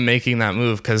him making that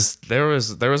move, because there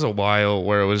was a while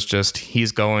where it was just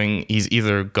he's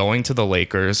either going to the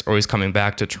Lakers or he's coming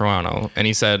back to Toronto. And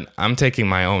he said, I'm taking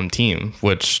my own team,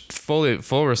 which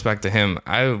full respect to him.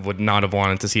 I would not have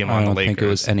wanted to see him on the Lakers. I don't think it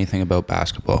was anything about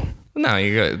basketball. No,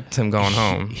 you got him going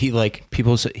home.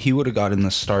 People say he would have gotten the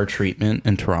star treatment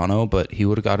in Toronto, but he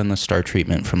would have gotten the star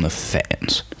treatment from the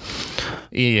fans.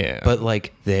 Yeah. But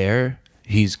there,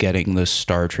 he's getting the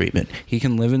star treatment. He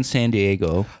can live in San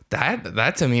Diego.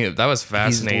 That to me, that was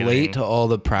fascinating. He's late to all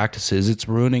the practices. It's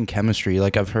ruining chemistry.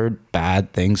 I've heard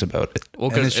bad things about it.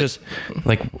 Well, and it's just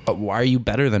why are you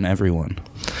better than everyone?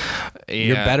 Yeah.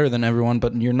 You're better than everyone,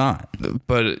 but you're not.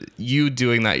 But you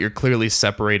doing that, you're clearly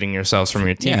separating yourselves from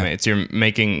your teammates. Yeah.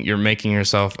 You're making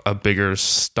yourself a bigger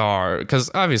star.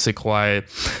 Because obviously Kawhi,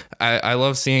 I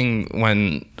love seeing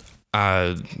when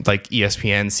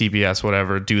ESPN, CBS,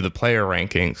 whatever, do the player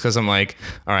rankings, because I'm like,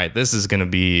 all right, this is gonna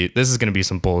be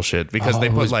some bullshit, because they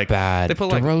put bad. They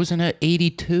put DeRozan at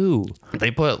 82.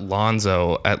 They put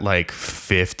Lonzo at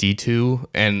 52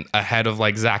 and ahead of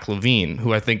Zach LaVine,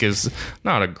 who I think is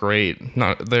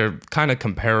they're kind of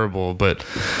comparable, but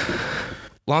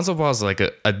Lonzo Ball is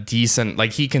a decent,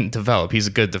 he can develop. He's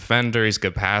a good defender. He's a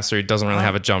good passer. He doesn't really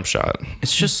have a jump shot.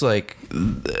 It's just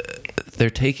they're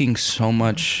taking so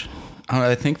much.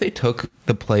 I think they took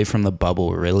the play from the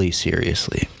bubble really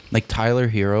seriously. Tyler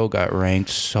Hero got ranked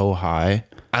so high.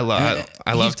 I love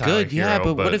Tyler good, Hero. Yeah,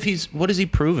 but what has he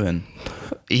proven?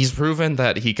 He's proven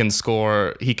that he can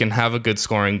score. He can have a good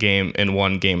scoring game in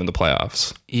one game in the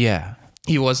playoffs. Yeah.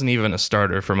 He wasn't even a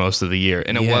starter for most of the year,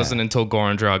 and it wasn't until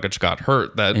Goran Dragic got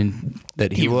hurt that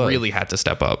he really had to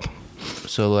step up.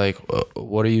 So,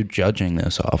 what are you judging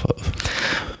this off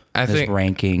of? I think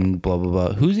ranking, blah blah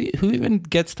blah. Who even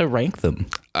gets to rank them?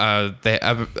 I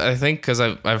think because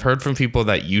I've heard from people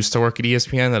that used to work at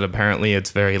ESPN that apparently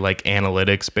it's very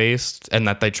analytics based, and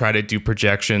that they try to do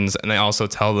projections, and they also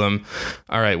tell them,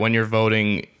 all right, when you're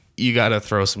voting, you got to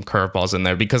throw some curveballs in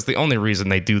there, because the only reason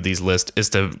they do these lists is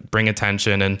to bring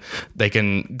attention, and they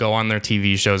can go on their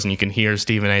TV shows and you can hear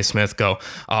Stephen A. Smith go,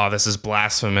 oh, this is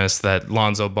blasphemous that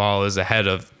Lonzo Ball is ahead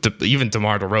of even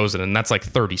DeMar DeRozan, and that's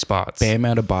 30 spots. Bam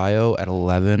Adebayo at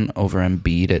 11 over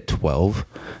Embiid at 12.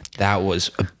 That was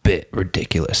a bit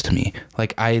ridiculous to me.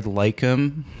 I like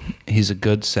him. He's a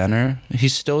good center.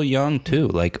 He's still young too.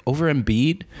 Over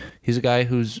Embiid, he's a guy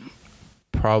who's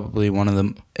probably one of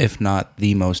them, if not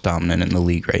the most dominant in the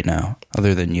league right now,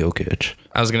 other than Jokic.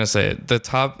 I was gonna say the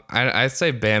top. I'd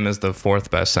say Bam is the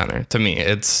fourth best center to me.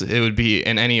 It would be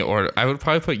in any order. I would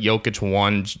probably put Jokic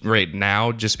 1 right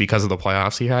now just because of the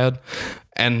playoffs he had,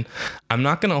 and I'm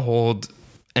not gonna hold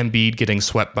Embiid getting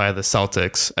swept by the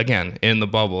Celtics again in the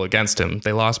bubble against him.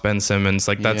 They lost Ben Simmons.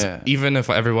 Like that's even if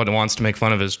everyone wants to make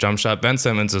fun of his jump shot, Ben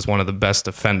Simmons is one of the best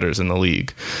defenders in the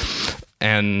league,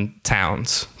 and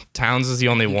Towns is the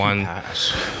only one.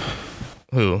 Pass.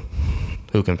 Who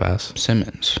can pass?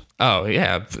 Simmons. Oh,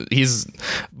 yeah.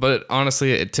 But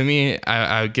honestly, to me,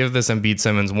 I would give this Embiid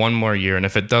Simmons one more year. And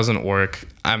if it doesn't work,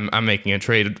 I'm making a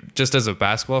trade just as a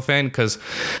basketball fan because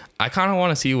I kind of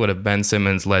want to see what a Ben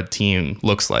Simmons led team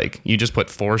looks like. You just put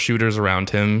 4 shooters around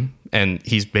him and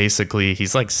he's like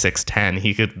 6'10".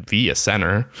 He could be a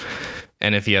center.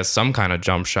 And if he has some kind of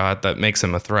jump shot, that makes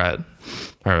him a threat,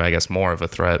 or I guess more of a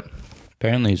threat.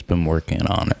 Apparently he's been working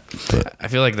on it. But I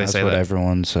feel like they say that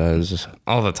everyone says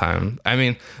all the time. I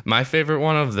mean, my favorite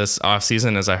one of this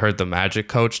offseason is I heard the Magic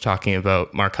coach talking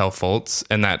about Markelle Fultz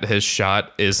and that his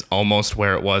shot is almost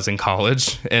where it was in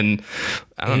college. And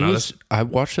I don't know. I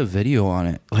watched a video on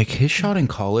it. Like his shot in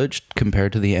college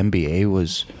compared to the NBA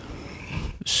was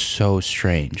so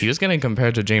strange. He was getting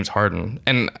compared to James Harden,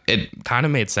 and it kind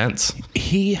of made sense.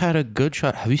 He had a good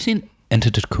shot. Have you seen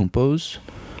Antetokounmpo's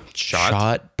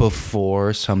shot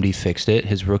before somebody fixed it?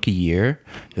 His rookie year,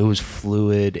 it was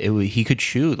fluid. He could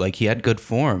shoot. Like he had good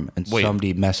form, and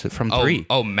somebody messed it from 3.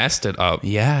 Oh, messed it up.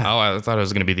 Yeah. Oh, I thought it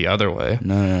was going to be the other way.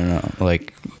 No.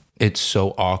 Like it's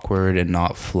so awkward and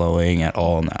not flowing at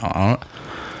all now.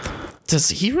 Does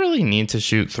he really need to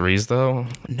shoot threes though?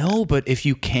 No, but if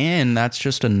you can, that's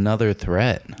just another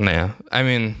threat. Yeah. I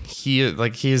mean, he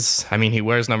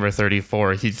wears number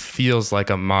 34. He feels like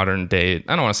a modern day,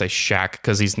 I don't want to say Shaq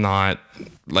because he's not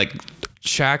like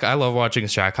Shaq. I love watching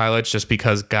Shaq highlights just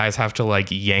because guys have to like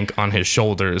yank on his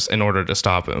shoulders in order to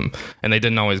stop him. And they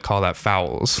didn't always call that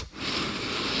fouls.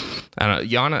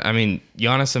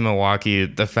 Giannis in Milwaukee,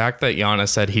 the fact that Giannis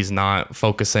said he's not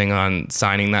focusing on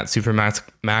signing that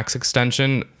Supermax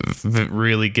extension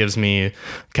really gives me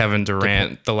Kevin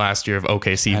Durant the last year of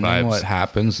OKC vibes. And what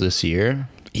happens this year?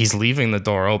 He's leaving the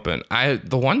door open.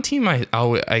 The one team I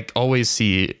always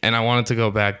see, and I wanted to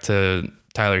go back to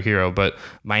Tyler Hero, but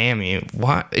Miami,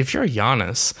 what if you're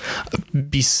Giannis,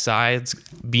 besides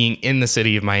being in the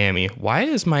city of Miami, why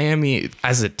is Miami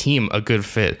as a team a good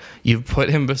fit? You put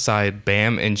him beside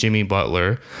Bam and Jimmy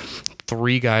Butler,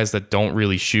 3 guys that don't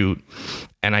really shoot,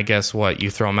 and I guess what, you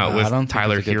throw them out with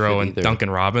Tyler Hero and Duncan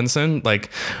Robinson.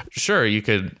 Like, sure, you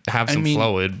could have some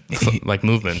fluid like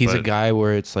movement. He's a guy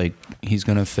where it's like he's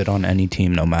gonna fit on any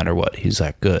team no matter what. He's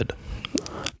that good.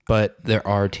 But there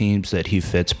are teams that he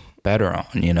fits better on,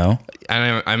 you know.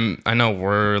 I know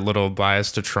we're a little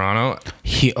biased to Toronto.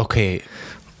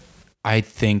 I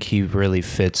think he really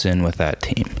fits in with that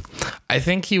team. I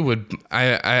think he would.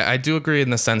 I do agree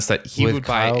in the sense that he would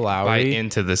buy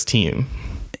into this team.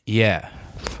 Yeah.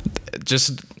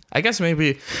 Just, I guess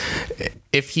maybe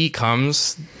if he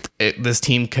comes, this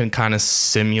team can kind of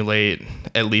simulate,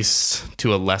 at least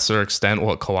to a lesser extent,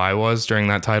 what Kawhi was during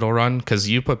that title run. Because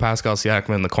you put Pascal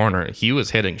Siakam in the corner, he was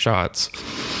hitting shots.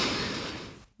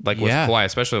 Like with Kawhi,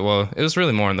 especially. Well, it was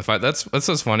really more in the fight. That's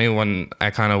what's funny when I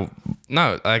kind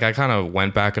of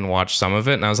went back and watched some of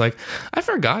it, and I was like, I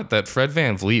forgot that Fred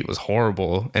VanVleet was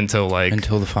horrible until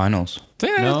the finals.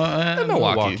 Yeah,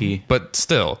 Milwaukee, but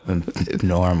still,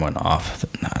 Norm went off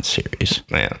in that series.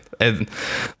 Man, and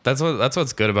that's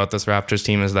what's good about this Raptors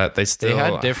team is that they still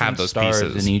had different have those stars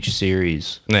pieces in each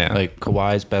series. Yeah, like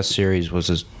Kawhi's best series was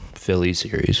his Philly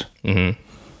series. Mm-hmm.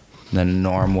 Then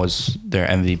Norm was their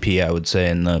MVP, I would say,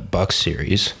 in the Bucks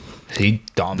series. He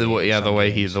dominated. The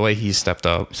way he stepped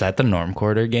up. Was that the Norm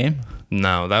quarter game?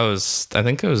 No, I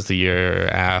think it was the year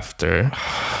after,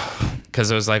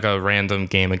 because it was like a random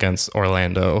game against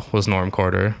Orlando. Was Norm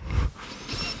quarter?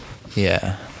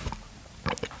 Yeah.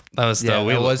 That was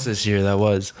this year. That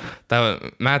was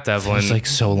Matt Devlin. It was like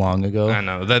so long ago. I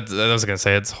know that I was gonna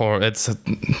say it's horrible. It's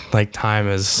like time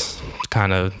has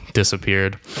kind of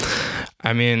disappeared.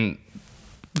 I mean,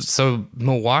 so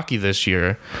Milwaukee this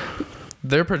year,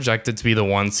 they're projected to be the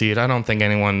 1 seed. I don't think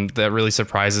anyone that really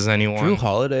surprises anyone. Drew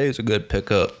Holiday is a good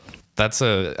pickup. Like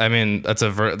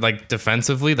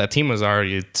defensively, that team was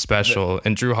already special,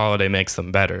 and Drew Holiday makes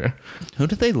them better. Who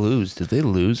did they lose? Did they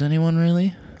lose anyone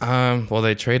really? Well,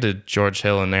 they traded George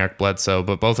Hill and Eric Bledsoe,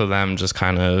 but both of them just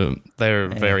they're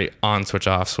very on switch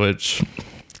off switch.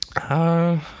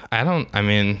 They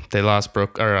lost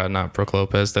not Brooke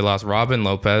Lopez. They lost Robin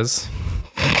Lopez.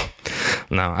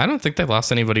 No, I don't think they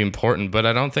lost anybody important, but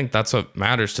I don't think that's what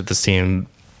matters to this team.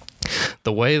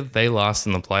 The way they lost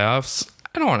in the playoffs,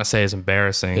 I don't want to say is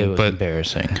embarrassing. It was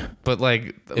embarrassing. But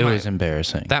like it was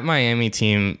embarrassing. That Miami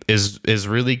team is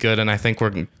really good, and I think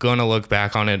we're gonna look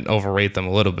back on it and overrate them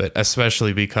a little bit,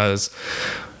 especially because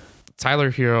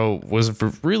Tyler Hero was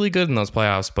really good in those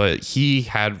playoffs, but he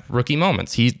had rookie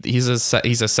moments. He's a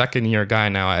second year guy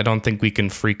now. I don't think we can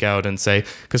freak out and say,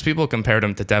 because people compared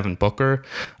him to Devin Booker.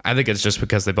 I think it's just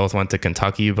because they both went to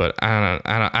Kentucky, but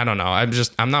I don't know.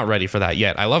 I'm not ready for that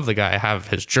yet. I love the guy. I have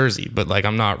his jersey, but like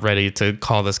I'm not ready to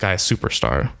call this guy a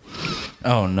superstar.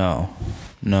 Oh no.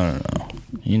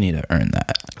 You need to earn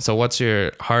that. So what's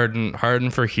your Harden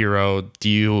for Hero? Do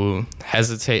you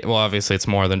hesitate? Well, obviously it's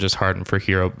more than just Harden for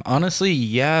Hero. Honestly,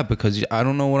 yeah, because I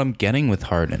don't know what I'm getting with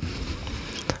Harden.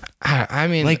 I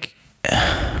mean, like,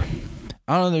 I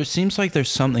don't know. There seems like there's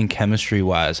something chemistry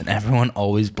wise, and everyone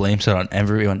always blames it on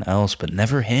everyone else, but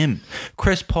never him.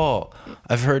 Chris Paul.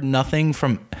 I've heard nothing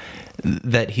from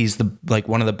that. He's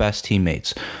one of the best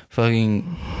teammates.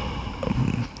 Fucking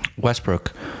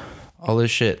Westbrook. All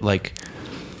this shit, like,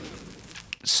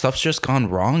 stuff's just gone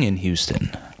wrong in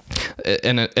Houston.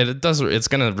 And it's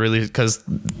gonna really, because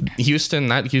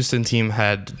that Houston team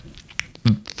had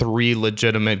 3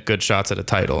 legitimate good shots at a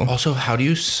title. Also, how do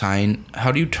you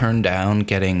turn down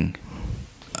getting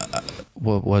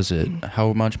what was it?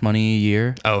 How much money a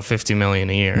year? Oh, $50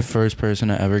 million a year. The first person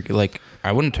to ever, like,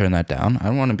 I wouldn't turn that down. I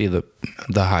don't want to be the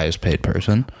highest paid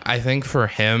person. I think for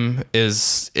him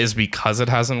is because it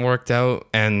hasn't worked out,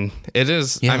 and it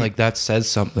is. Yeah, like that says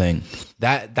something.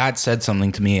 That said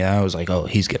something to me. And I was like, oh,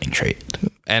 he's getting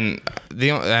traded. And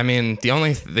the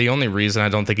only reason I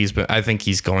don't think I think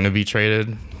he's going to be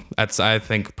traded. I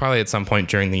think probably at some point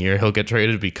during the year he'll get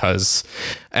traded because,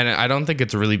 and I don't think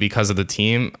it's really because of the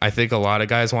team. I think a lot of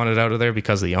guys wanted out of there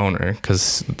because of the owner,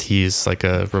 because he's like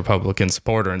a Republican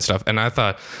supporter and stuff. And I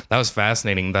thought that was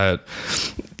fascinating that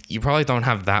you probably don't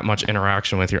have that much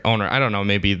interaction with your owner. I don't know,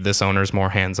 maybe this owner's more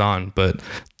hands-on, but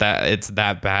that it's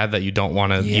that bad that you don't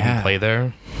want to even play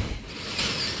there.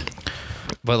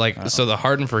 But like, so the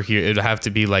Harden for here, it'd have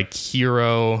to be like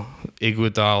Hero,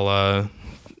 Iguodala,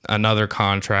 another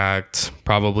contract,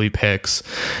 probably picks.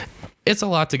 It's a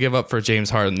lot to give up for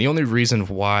James Harden. The only reason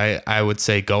why I would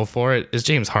say go for it is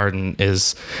James Harden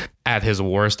is at his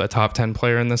worst a top 10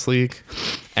 player in this league,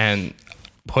 and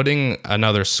putting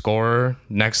another scorer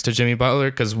next to Jimmy Butler,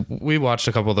 because we watched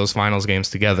a couple of those finals games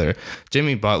together.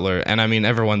 Jimmy Butler, and I mean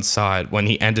everyone saw it when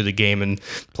he ended a game and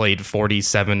played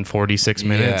 47, 46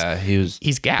 minutes. Yeah,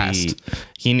 he's gassed.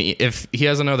 If he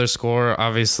has another scorer,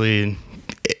 obviously.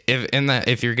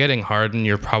 If you're getting Harden,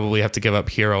 you probably have to give up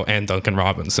Hero and Duncan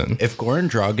Robinson. If Goran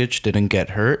Dragic didn't get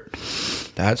hurt,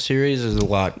 that series is a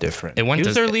lot different. He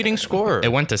was their leading scorer.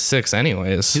 It went to 6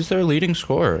 anyways. He's their leading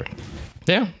scorer.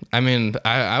 Yeah, I mean,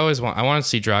 I want to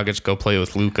see Dragic go play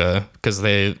with Luka, because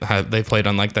they played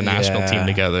on like the national team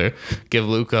together. Give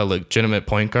Luka a legitimate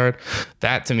point guard.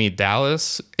 That to me,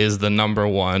 Dallas is the number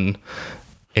one.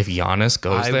 If Giannis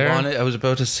goes there, I was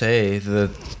about to say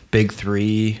the Big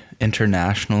 3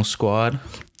 international squad.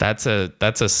 That's a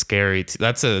scary.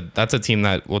 That's a team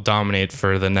that will dominate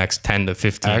for the next 10 to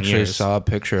 15 years. I actually saw a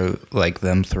picture of like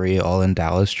them 3 all in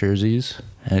Dallas jerseys,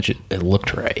 and it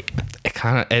looked right.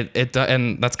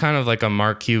 And that's kind of like a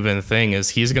Mark Cuban thing. Is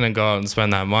he's gonna go out and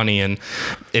spend that money, and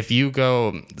if you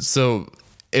go so.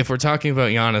 If we're talking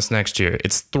about Giannis next year,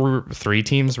 it's 3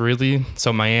 teams really.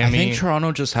 So Miami. I think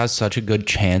Toronto just has such a good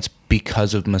chance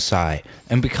because of Masai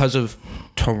and because of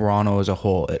Toronto as a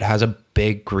whole. It has a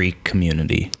big Greek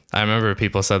community. I remember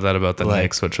people said that about the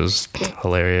Knicks, which was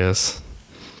hilarious.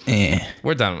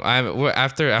 We're done.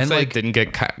 After they didn't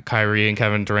get Kyrie and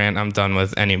Kevin Durant, I'm done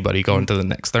with anybody going to the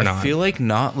Knicks. They're not. I feel like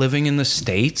not living in the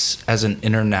States as an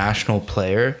international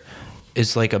player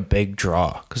is like a big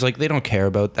draw, because like they don't care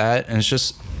about that, and it's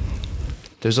just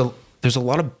there's a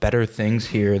lot of better things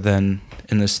here than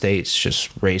in the States, just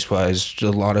race wise. A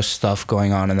lot of stuff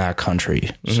going on in that country.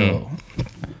 So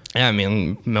yeah, I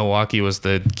mean Milwaukee was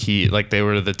the key, like they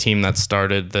were the team that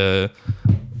started I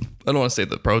don't want to say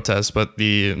the protest, but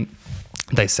they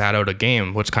sat out a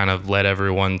game, which kind of led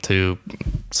everyone to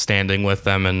standing with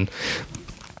them, and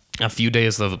a few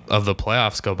days of the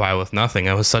playoffs go by with nothing.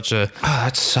 It was such a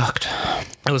that sucked.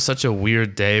 It was such a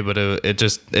weird day, but it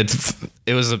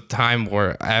was a time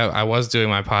where I was doing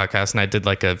my podcast and I did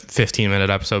like a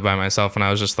 15-minute episode by myself, and I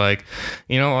was just like,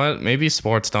 you know what? Maybe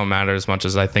sports don't matter as much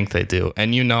as I think they do.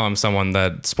 And I'm someone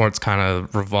that sports kind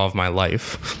of revolve my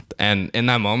life. And in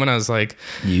that moment, I was like,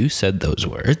 you said those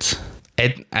words.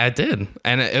 I did,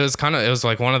 and it was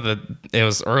like it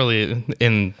was early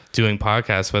in doing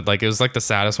podcasts, but like it was like the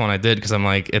saddest one I did because I'm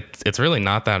like it's really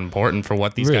not that important for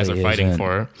what these guys are fighting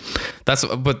for.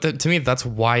 To me that's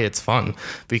why it's fun,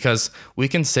 because we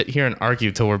can sit here and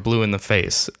argue till we're blue in the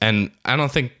face, and I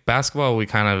don't think basketball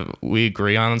we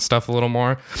agree on stuff a little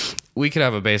more. We could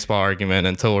have a baseball argument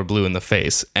until we're blue in the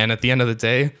face, and at the end of the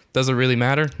day, does it really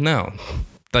matter? No.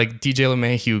 Like DJ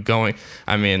LeMahieu going,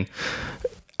 I mean,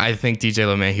 I think DJ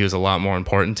LeMahieu is a lot more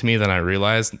important to me than I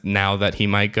realized now that he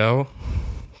might go.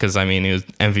 Because, I mean, he was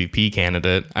MVP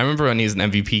candidate. I remember when he was an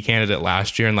MVP candidate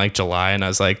last year in, like, July, and I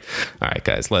was like, all right,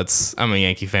 guys, I'm a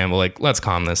Yankee fan, but, like, let's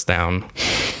calm this down.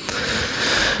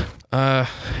 I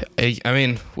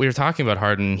mean, we were talking about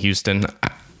Harden in Houston.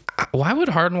 Why would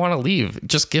Harden want to leave?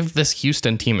 Just give this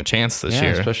Houston team a chance this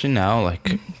year. Especially now,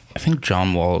 like, I think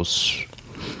John Wall's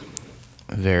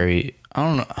very... I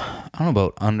don't know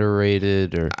about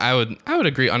underrated or... I would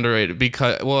agree underrated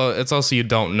because, well, it's also you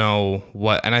don't know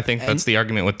what... And I think that's the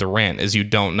argument with Durant is you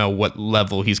don't know what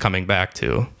level he's coming back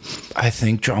to. I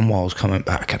think John Wall's coming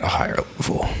back at a higher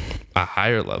level. A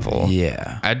higher level?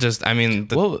 Yeah.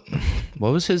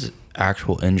 What was his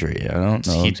actual injury? I don't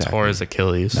know. He tore his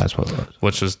Achilles. That's what it was.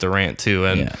 Which was Durant, too.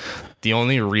 And the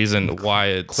only reason why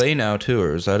it's... Clay now, too,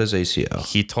 or is that his ACL?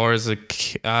 He tore his...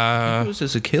 it was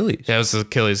his Achilles. Yeah, it was his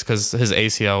Achilles because his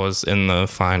ACL was in the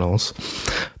finals.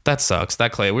 That sucks.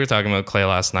 We were talking about Clay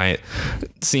last night.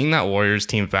 Seeing that Warriors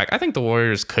team back, I think the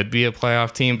Warriors could be a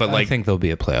playoff team, but I think they'll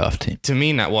be a playoff team. To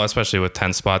me, especially with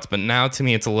 10 spots, but now to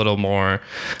me, it's a little more,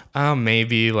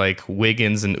 maybe like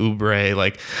Wiggins and Oubre,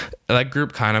 like that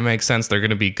group kind of makes sense. They're going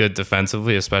to be good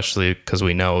defensively, especially because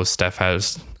we know Steph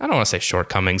has, I don't want to say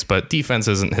shortcomings, but defense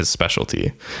isn't his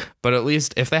specialty. But at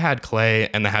least if they had Clay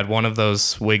and they had one of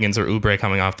those Wiggins or Oubre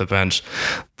coming off the bench,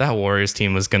 that Warriors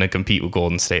team was going to compete with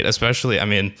Golden State, especially, I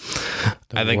mean,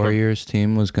 I think Warriors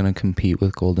team was going to compete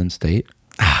with Golden State.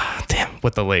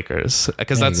 With the Lakers,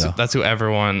 because that's who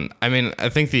everyone. I mean, I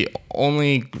think the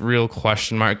only real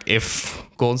question mark if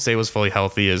Golden State was fully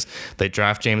healthy is they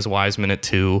draft James Wiseman at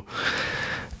 2.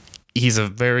 He's a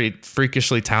very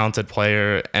freakishly talented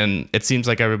player, and it seems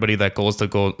like everybody that goes to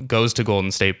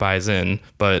Golden State buys in,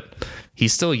 but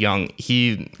he's still young.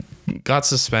 He got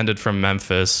suspended from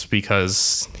Memphis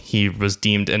because he was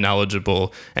deemed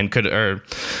ineligible and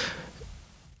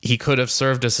he could have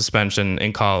served a suspension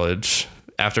in college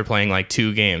after playing like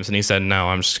 2 games, and he said, no,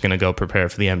 I'm just going to go prepare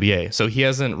for the NBA. So he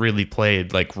hasn't really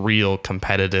played like real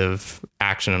competitive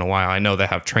action in a while. I know they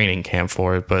have training camp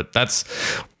for it, but that's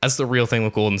the real thing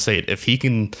with Golden State. If he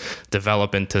can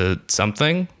develop into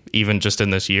something, even just in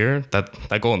this year, that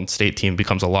Golden State team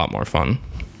becomes a lot more fun.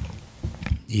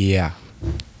 Yeah.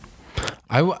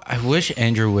 I wish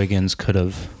Andrew Wiggins could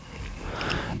have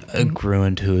grew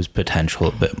into his potential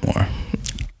a bit more.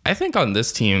 I think on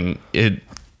this team,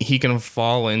 he can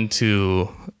fall into,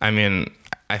 I mean,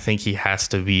 I think he has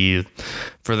to be,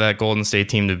 for that Golden State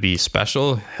team to be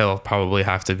special, he'll probably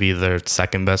have to be their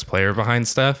second best player behind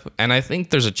Steph. And I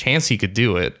think there's a chance he could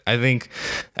do it. I think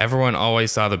everyone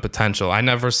always saw the potential. I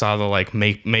never saw the like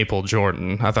Maple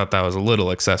Jordan. I thought that was a little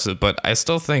excessive, but I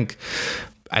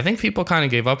think people kind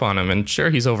of gave up on him, and sure,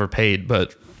 he's overpaid,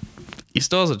 but he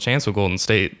still has a chance with Golden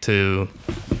State to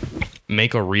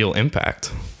make a real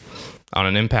impact on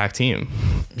an impact team.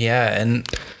 Yeah, and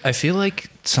I feel like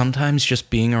sometimes just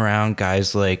being around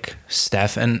guys like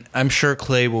Steph, and I'm sure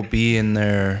Clay will be in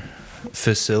their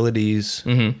facilities,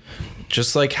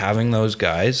 just like having those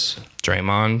guys.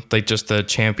 Draymond, like just the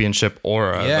championship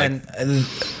aura. Yeah, and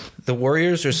the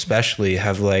Warriors especially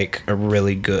have like a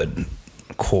really good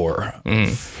core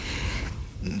of,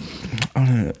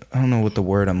 I don't know what the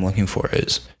word I'm looking for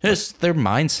is. Just their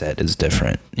mindset is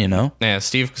different, you know? Yeah,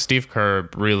 Steve Kerr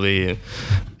really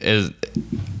is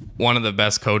one of the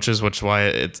best coaches, which is why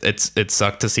it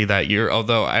sucked to see that year.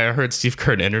 Although I heard Steve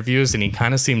Kerr in interviews and he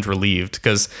kind of seemed relieved,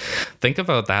 because think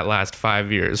about that last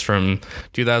 5 years from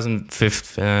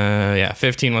 2015.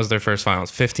 15 was their first finals.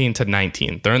 15 to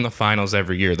 19, they're in the finals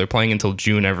every year. They're playing until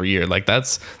June every year. Like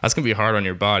that's gonna be hard on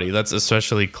your body. That's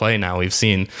especially Clay. Now we've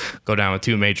seen go down with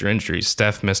 2 major injuries.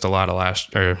 Steph missed a lot of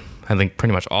I think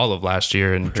pretty much all of last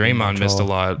year, and Draymond missed a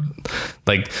lot.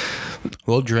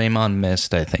 Well, Draymond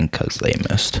missed, I think, because they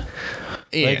missed.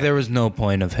 Yeah. Like, there was no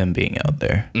point of him being out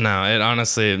there. No, it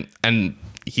honestly... And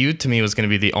he, to me, was going to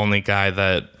be the only guy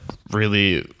that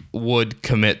really would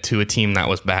commit to a team that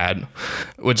was bad,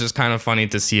 which is kind of funny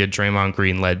to see a Draymond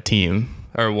Green-led team,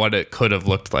 or what it could have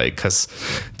looked like, because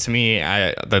to me,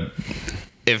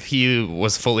 if he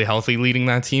was fully healthy leading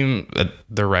that team,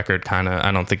 the record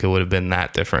I don't think it would have been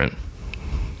that different.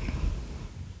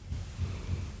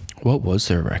 What was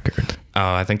their record?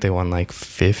 Oh, I think they won like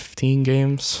 15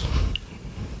 games.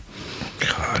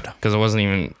 God. Because it wasn't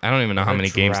even, I don't even know how many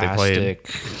games they played.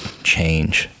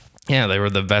 Change. Yeah, they were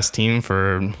the best team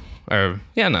I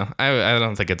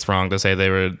don't think it's wrong to say they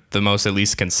were the most at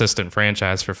least consistent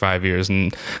franchise for 5 years,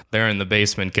 and they're in the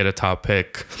basement, get a top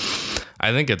pick.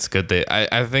 I think it's good.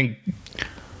 I think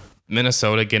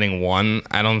Minnesota getting one,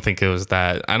 I don't think there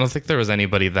was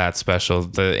anybody that special.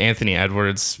 The Anthony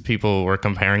Edwards, people were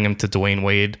comparing him to Dwayne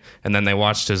Wade, and then they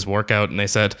watched his workout and they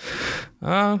said,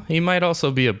 he might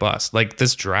also be a bust. Like,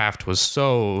 this draft was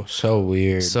so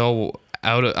weird. So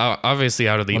obviously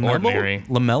out of the ordinary.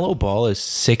 LaMelo Ball is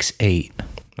 6'8".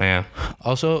 Yeah.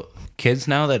 Also, kids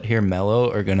now that hear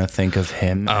Melo are gonna think of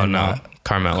him. Oh no,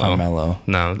 Carmelo.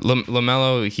 No,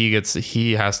 LaMelo.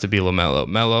 He has to be LaMelo.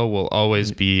 Melo will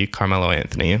always be Carmelo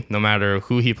Anthony, no matter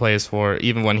who he plays for.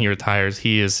 Even when he retires,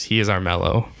 he is our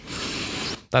Melo.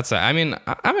 That's it. I mean,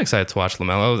 I'm excited to watch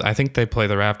LaMelo. I think they play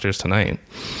the Raptors tonight.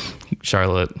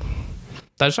 Charlotte.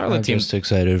 That Charlotte team. I'm just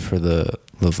excited for the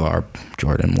LeVar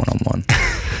Jordan 1-on-1.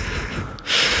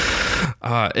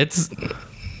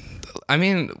 I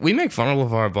mean, we make fun of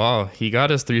LeVar Ball. He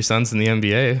got his 3 sons in the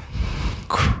NBA.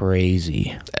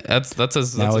 Crazy. That's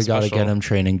now we got to get him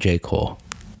training J. Cole.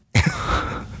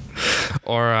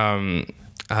 Or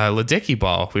Ladicki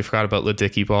Ball. We forgot about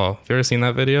Ladicki Ball. Have you ever seen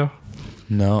that video?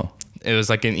 No. It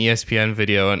was like an ESPN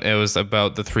video, and it was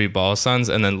about the 3 Ball sons,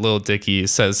 and then Lil Dicky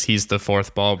says he's the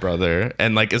 4th Ball brother,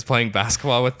 and like is playing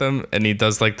basketball with them, and he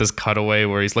does like this cutaway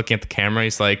where he's looking at the camera.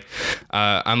 He's like,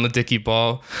 I'm Ladicki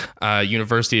Ball,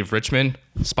 University of Richmond,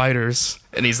 Spiders,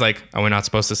 and he's like, are we not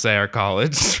supposed to say our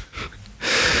college?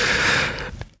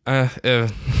 I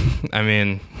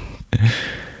mean,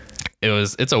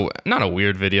 it's not a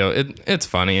weird video. It's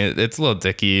funny. It's a little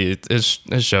dicky. His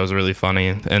show's really funny,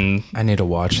 and I need to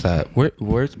watch that.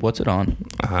 What's it on?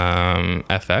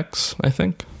 FX, I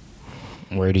think.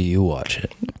 Where do you watch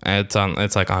it? It's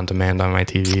like on demand on my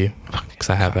TV because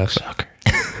I have FX.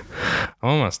 I'm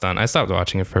almost done. I stopped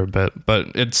watching it for a bit, but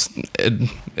it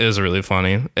is really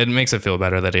funny. It makes it feel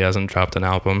better that he hasn't dropped an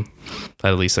album.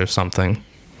 At least there's something.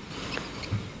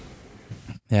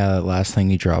 Yeah, the last thing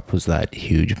he dropped was that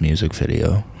huge music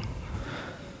video.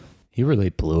 He really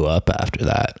blew up after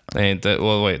that.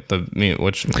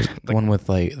 Which the one with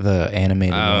like the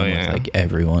animated one with like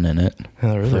everyone in it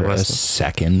for a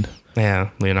second. Yeah,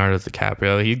 Leonardo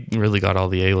DiCaprio. He really got all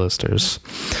the A-listers.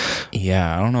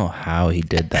 Yeah, I don't know how he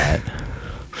did that.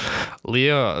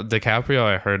 Leo DiCaprio,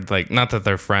 I heard, like, not that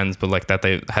they're friends, but like that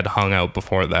they had hung out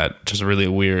before that. Just really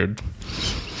weird.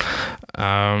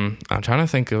 I'm trying to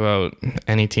think about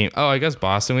any team. Oh, I guess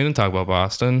Boston. We didn't talk about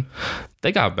Boston.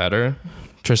 They got better.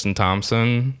 Tristan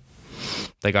Thompson.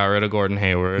 They got rid of Gordon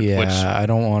Hayward. Yeah, I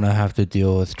don't want to have to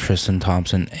deal with Tristan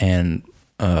Thompson and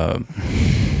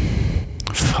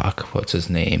what's his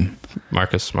name?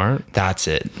 Marcus Smart. That's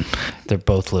it. They're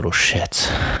both little shits.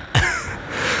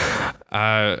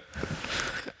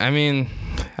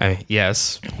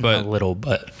 Yes, but a little,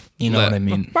 but you know what I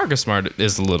mean. Marcus Smart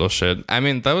is a little shit. I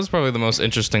mean, that was probably the most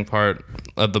interesting part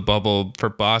of the bubble for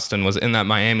Boston was in that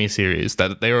Miami series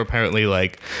that they were apparently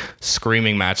like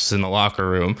screaming matches in the locker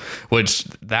room, which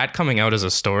that coming out as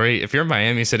a story, if you're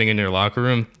Miami sitting in your locker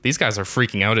room, these guys are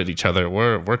freaking out at each other.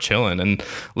 We're chilling. And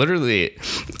literally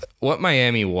what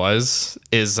Miami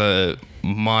is a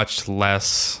much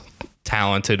less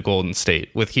talented Golden State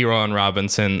with Hero and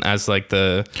Robinson as like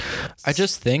I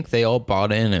just think they all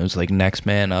bought in. It was like next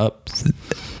man up.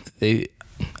 They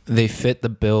fit the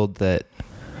build that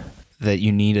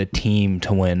you need a team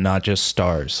to win, not just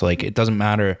stars. Like, it doesn't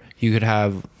matter. You could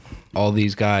have all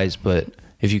these guys, but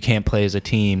if you can't play as a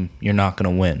team, you're not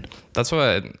going to win. That's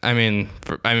what I mean.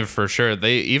 For sure.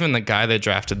 Even the guy they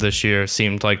drafted this year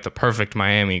seemed like the perfect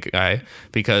Miami guy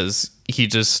because he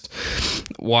just,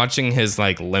 watching his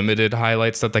like limited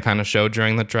highlights that they kind of showed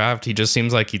during the draft, he just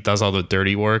seems like he does all the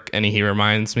dirty work, and he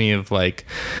reminds me of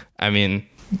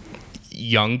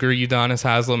younger Udonis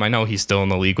Haslem. I know he's still in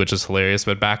the league, which is hilarious,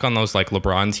 but back on those like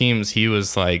LeBron teams, he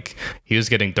was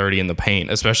getting dirty in the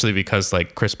paint, especially because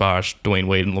like Chris Bosh, Dwayne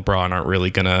Wade, and LeBron aren't really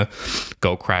gonna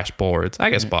go crash boards. I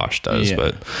guess Bosh does,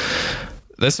 but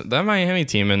that Miami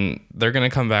team, and they're gonna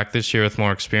come back this year with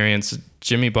more experience.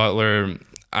 Jimmy Butler,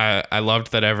 I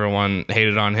loved that everyone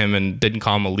hated on him and didn't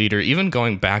call him a leader, even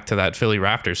going back to that Philly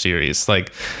Raptors series.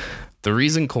 Like, the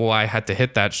reason Kawhi had to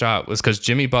hit that shot was because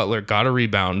Jimmy Butler got a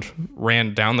rebound,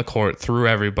 ran down the court, through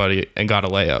everybody, and got a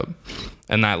layup.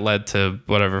 And that led to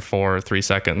 4 or 3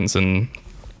 seconds. And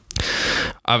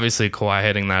obviously Kawhi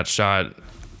hitting that shot,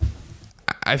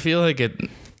 I feel like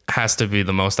has to be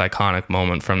the most iconic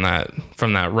moment from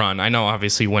that run. I know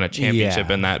obviously win a championship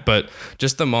in that, but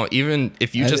just even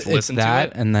if you just listen to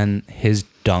it, and then his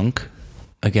dunk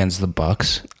against the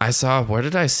Bucks. I saw, where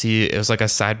did I see? It was like a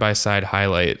side-by-side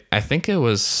highlight. I think it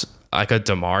was like a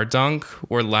DeMar dunk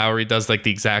where Lowry does like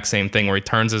the exact same thing where he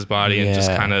turns his body and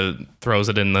just kind of throws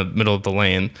it in the middle of the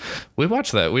lane. We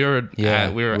watched that. We were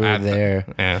at there.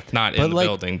 Not in the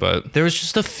building, but there was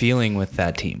just a feeling with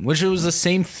that team, which it was the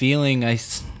same feeling I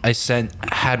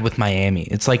had with Miami.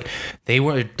 It's like they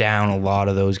were down a lot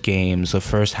of those games, the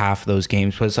first half of those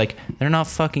games, but it's like they're not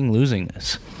fucking losing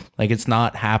this. Like, it's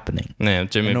not happening. Yeah,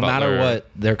 Jimmy no Butler, matter what,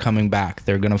 they're coming back.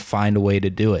 They're going to find a way to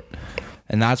do it.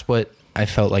 And that's what I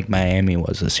felt like Miami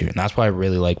was this year. And that's why I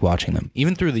really like watching them.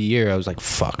 Even through the year, I was like,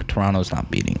 fuck, Toronto's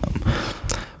not beating them.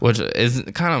 Which is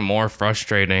kind of more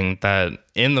frustrating that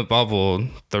in the bubble,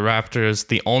 the Raptors,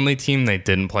 the only team they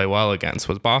didn't play well against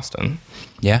was Boston.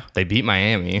 Yeah. They beat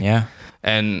Miami. Yeah.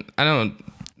 And I don't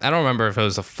remember if it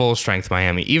was a full strength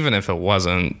Miami. Even if it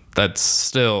wasn't, that's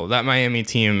still, that Miami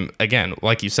team, again,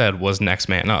 like you said, was next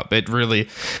man up. It really,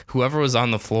 whoever was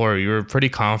on the floor, you were pretty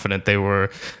confident they were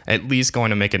at least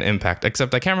going to make an impact.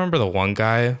 Except I can't remember, the one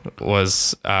guy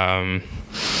was, I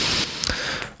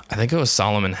think it was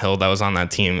Solomon Hill that was on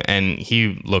that team, and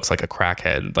he looks like a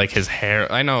crackhead. Like, his hair,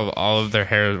 I know all of their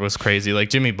hair was crazy. Like,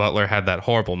 Jimmy Butler had that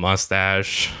horrible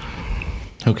mustache.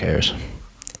 Who cares?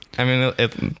 I mean,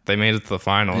 they made it to the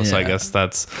finals. So I guess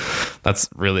that's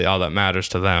really all that matters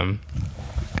to them.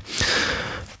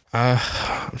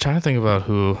 I'm trying to think about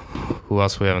who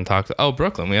else we haven't talked. Oh,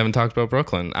 Brooklyn. We haven't talked about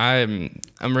Brooklyn. I'm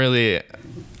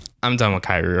done with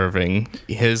Kyrie Irving.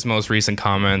 His most recent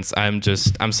comments, I'm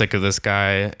sick of this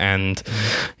guy, and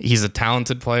he's a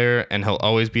talented player, and he'll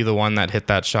always be the one that hit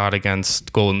that shot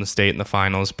against Golden State in the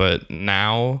finals. But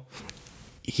now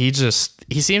he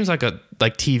seems like a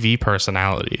TV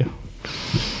personality.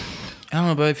 I don't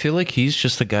know, but I feel like he's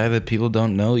just the guy that people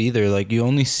don't know either. Like, you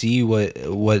only see what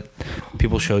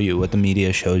people show you, what the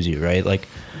media shows you, right? Like,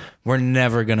 we're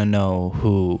never gonna know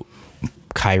who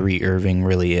Kyrie Irving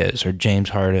really is, or James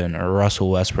Harden, or Russell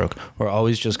Westbrook. We're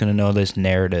always just gonna know this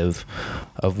narrative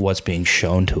of what's being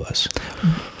shown to us.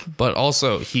 But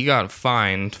also, he got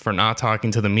fined for not talking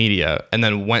to the media, and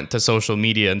then went to social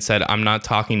media and said, "I'm not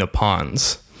talking to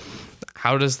pawns."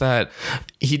 How does that?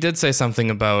 He did say something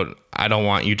about, "I don't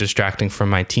want you distracting from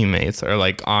my teammates," or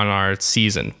like on our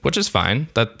season, which is fine.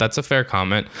 That's a fair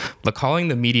comment. But calling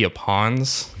the media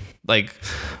pawns, like,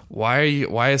 why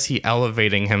is he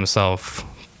elevating himself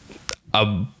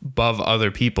above other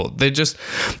people?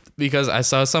 Because I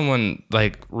saw someone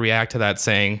like react to that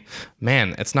saying,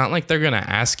 "Man, it's not like they're gonna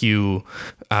ask you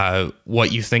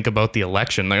what you think about the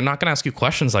election. They're not gonna ask you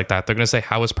questions like that. They're gonna say,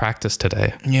 'How was practice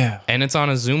today?'" Yeah. And it's on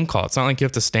a Zoom call. It's not like you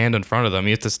have to stand in front of them.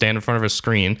 You have to stand in front of a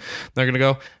screen. They're gonna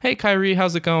go, "Hey, Kyrie,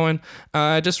 how's it going?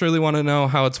 I just really want to know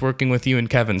how it's working with you and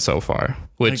Kevin so far."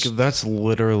 Which, like, that's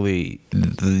literally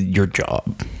your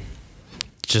job.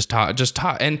 Just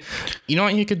talk. And you know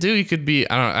what you could do? You could be,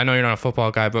 I know you're not a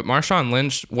football guy, but Marshawn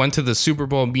Lynch went to the Super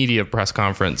Bowl media press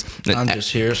conference. I'm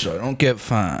just here so I don't get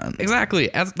fined. Exactly.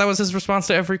 That was his response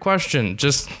to every question.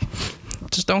 Just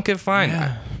don't get fined.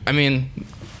 Yeah. I mean,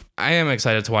 I am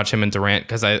excited to watch him and Durant,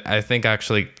 because I think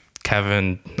actually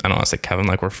Kevin, I don't want to say Kevin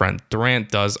like we're friends. Durant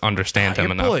does understand him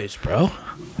enough. Boys, bro.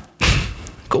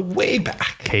 Go way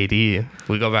back. KD.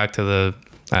 We go back to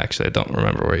actually, I don't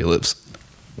remember where he lives.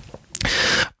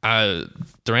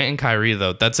 Durant and Kyrie,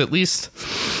 though, that's at least,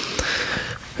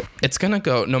 it's gonna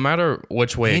go no matter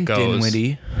which way it goes.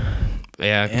 Dinwiddie.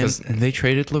 Yeah, because they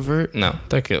traded LeVert. No,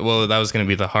 well, that was going to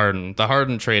be the Harden. The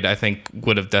Harden trade, I think,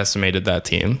 would have decimated that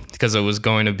team, because it was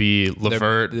going to be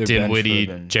LeVert, their Dinwiddie,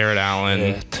 bench Jared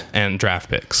Allen, and draft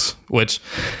picks. Which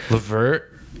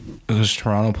LeVert, because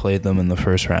Toronto played them in the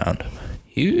first round.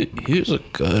 He was a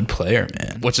good player,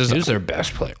 man. He was their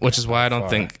best player. Which is why I don't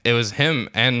think it was him.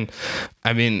 And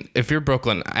I mean, if you're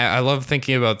Brooklyn, I love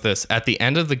thinking about this. At the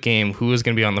end of the game, who is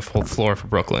going to be on the floor for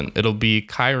Brooklyn? It'll be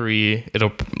Kyrie.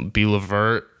 It'll be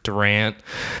LeVert, Durant.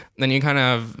 Then you kind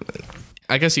of,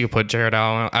 I guess you could put Jared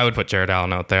Allen. I would put Jared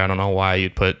Allen out there. I don't know why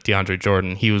you'd put DeAndre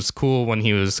Jordan. He was cool when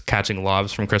he was catching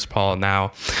lobs from Chris Paul.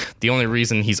 Now, the only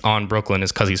reason he's on Brooklyn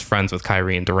is because he's friends with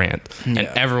Kyrie and Durant. Yeah. And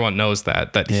everyone knows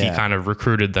that he kind of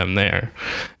recruited them there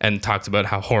and talked about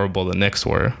how horrible the Knicks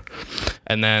were.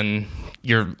 And then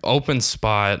your open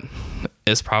spot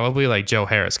is probably like Joe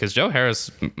Harris, because Joe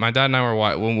Harris, my dad and I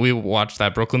were when we watched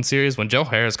that Brooklyn series, when Joe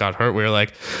Harris got hurt, we were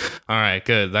like, all right,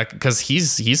 good, because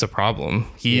he's a problem.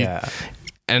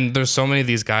 And there's so many of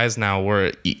these guys now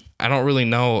where I don't really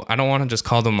know. I don't want to just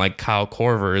call them like Kyle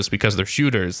Korvers because they're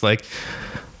shooters. Like,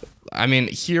 I mean,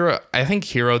 I think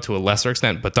Hero to a lesser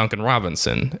extent, but Duncan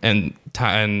Robinson and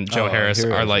Joe Harris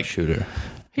Hero's are a like shooter.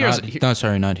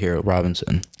 Not Hero.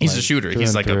 Robinson. He's a shooter.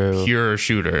 He's like a pure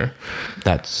shooter.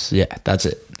 That's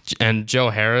it. And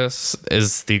Joe Harris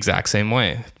is the exact same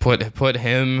way. Put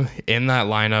him in that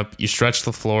lineup. You stretch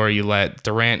the floor. You let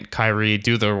Durant, Kyrie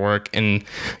do their work, and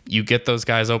you get those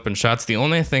guys open shots. The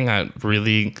only thing that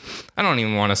really, I don't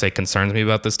even want to say concerns me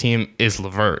about this team is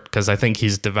LeVert, because I think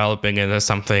he's developing into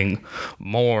something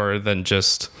more than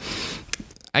just.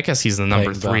 I guess he's the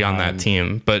number 3 on that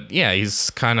team. But yeah, he's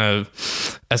kind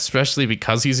of, especially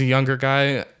because he's a younger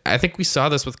guy. I think we saw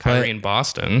this with Kyrie in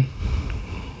Boston.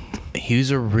 He was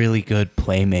a really good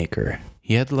playmaker.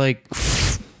 He had like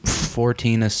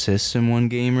 14 assists in one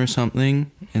game or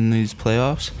something in these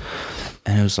playoffs.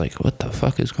 And it was like, what the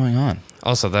fuck is going on?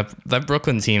 Also, that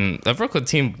Brooklyn team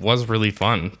was really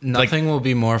fun. Nothing will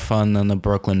be more fun than the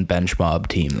Brooklyn bench mob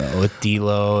team, though, with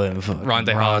D'Lo and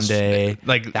Rondae.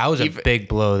 Like, that was a big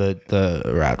blow that the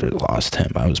Raptors lost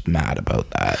him. I was mad about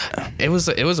that. It was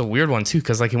a weird one too,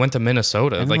 because like he went to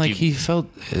Minnesota. And he felt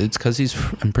it's because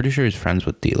I'm pretty sure he's friends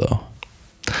with D'Lo.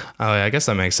 Oh, yeah, I guess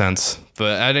that makes sense.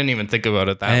 But I didn't even think about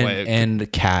it that way.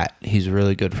 And Cat, he's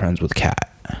really good friends with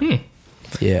Cat.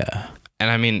 Yeah. And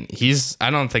I mean,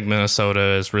 I don't think Minnesota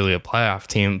is really a playoff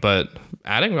team, but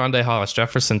adding Rondae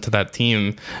Hollis-Jefferson to that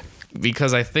team,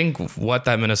 because I think what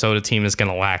that Minnesota team is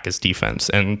going to lack is defense.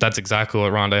 And that's exactly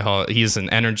what Rondae Hollis, he's an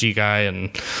energy guy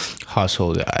and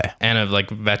hustle guy. And a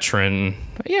like veteran,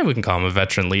 yeah, we can call him a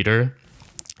veteran leader.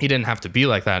 He didn't have to be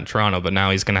like that in Toronto, but now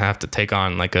he's going to have to take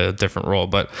on like a different role.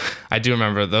 But I do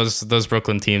remember those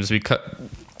Brooklyn teams, because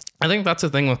I think that's the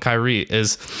thing with Kyrie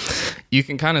is you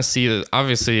can kind of see that.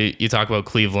 Obviously, you talk about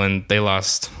Cleveland, they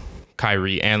lost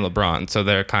Kyrie and LeBron, so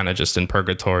they're kind of just in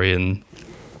purgatory and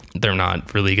they're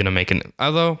not really going to make it.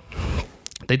 Although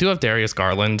they do have Darius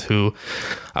Garland, who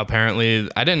apparently,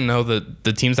 I didn't know that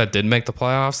the teams that did make the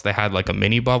playoffs, they had like a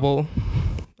mini bubble.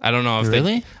 I don't know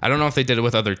if I don't know if they did it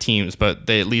with other teams, but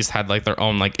they at least had like their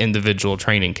own like individual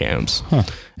training camps.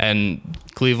 And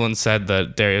Cleveland said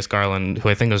that Darius Garland, who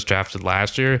I think was drafted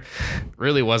last year,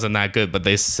 really wasn't that good, but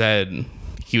they said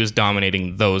he was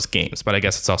dominating those games. But I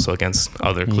guess it's also against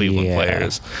other Cleveland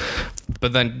players.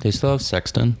 But then they still have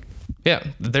Sexton. Yeah,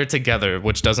 they're together,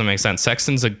 which doesn't make sense.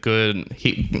 Sexton's a good...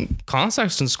 Colin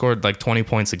Sexton scored like 20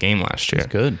 points a game last year.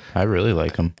 He's good. I really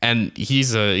like him. And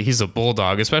he's a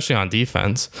bulldog, especially on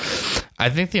defense. I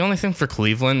think the only thing for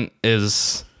Cleveland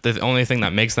is... The only thing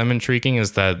that makes them intriguing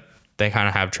is that they kind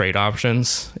of have trade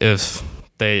options. If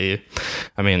they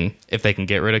can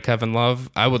get rid of Kevin Love,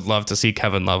 I would love to see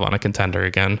Kevin Love on a contender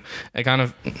again. It kind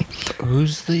of...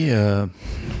 Who's the...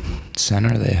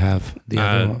 center they have? The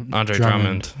other Andre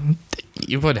Drummond.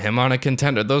 You put him on a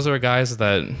contender. Those are guys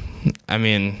that, I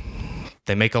mean,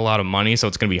 they make a lot of money, so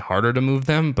it's going to be harder to move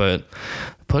them. But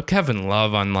put Kevin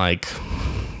Love on, like,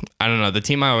 I don't know. The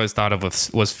team I always thought of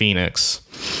was Phoenix.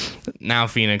 Now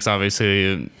Phoenix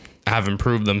obviously have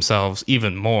improved themselves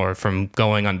even more from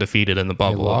going undefeated in the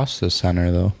bubble. They lost the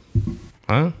center though.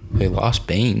 Huh? They lost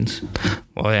Baines.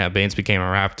 Well, yeah, Baines became a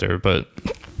Raptor, but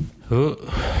who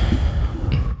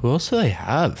else do they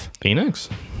have? Phoenix.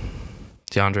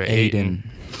 DeAndre Ayton.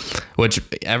 Which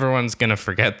everyone's going to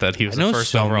forget that he was the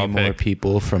first overall pick. I know so many more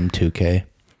people from 2K.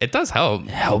 It does help.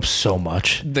 It helps so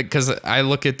much. Because I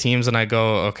look at teams and I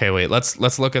go, okay, wait,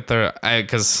 let's look at their...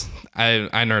 Because I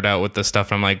nerd out with this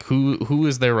stuff. And I'm like, who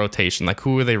is their rotation? Like,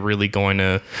 who are they really going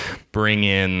to bring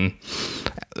in?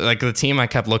 Like, the team I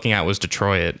kept looking at was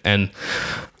Detroit. And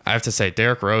I have to say,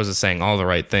 Derrick Rose is saying all the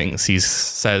right things. He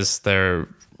says they're...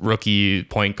 rookie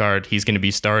point guard, he's going to be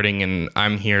starting, and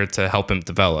I'm here to help him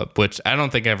develop, which I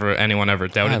don't think anyone ever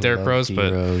doubted Derrick Rose,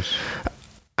 but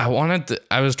I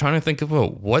was trying to think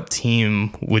about what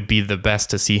team would be the best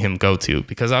to see him go to,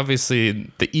 because obviously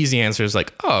the easy answer is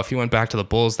like, oh, if he went back to the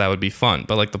Bulls, that would be fun,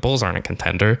 but like the Bulls aren't a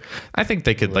contender. I think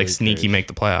they could like sneaky make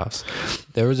the playoffs.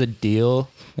 There was a deal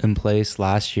in place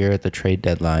last year at the trade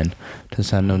deadline to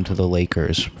send him to the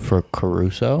Lakers for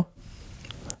Caruso,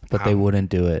 but they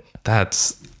wouldn't do it.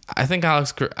 I think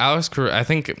Alex Caruso, I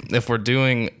think if we're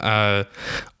doing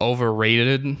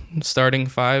overrated starting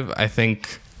five, I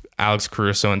think Alex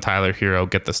Caruso and Tyler Hero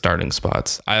get the starting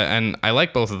spots. I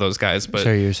like both of those guys, but...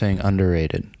 So you're saying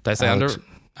underrated. Did I say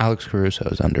Alex Caruso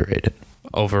is underrated.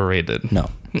 Overrated. No.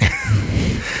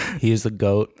 He is the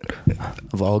GOAT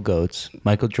of all GOATs.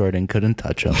 Michael Jordan couldn't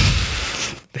touch him.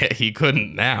 He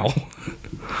couldn't now.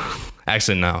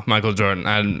 Actually, no. Michael Jordan,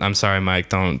 I'm sorry, Mike.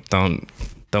 Don't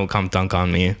come dunk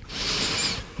on me.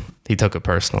 He took it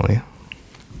personally.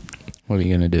 What are you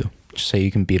going to do? Just say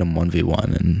you can beat him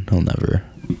 1v1 and he'll never...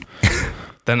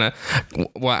 Then,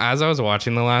 well, as I was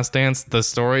watching The Last Dance, the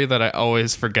story that I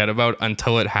always forget about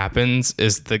until it happens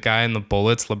is the guy in the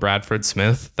Bullets, LeBradford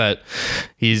Smith, that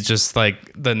he's just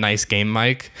like the nice game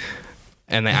Mike.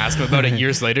 And they asked him about it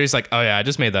years later. He's like, oh yeah, I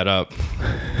just made that up.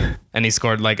 And he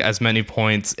scored like as many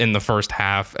points in the first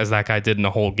half as that guy did in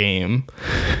the whole game.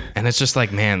 And it's just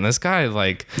like, man, this guy,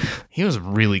 like, he was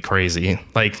really crazy.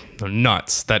 Like,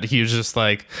 nuts. That he was just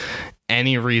like,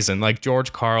 any reason. Like,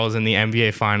 George Karl's in the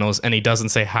NBA Finals and he doesn't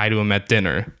say hi to him at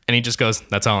dinner. And he just goes,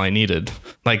 that's all I needed.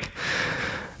 Like,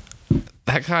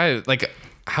 that guy, like,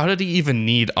 how did he even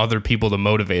need other people to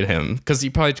motivate him? Because he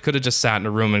probably could have just sat in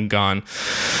a room and gone,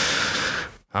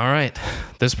 all right,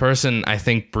 this person, I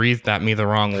think, breathed at me the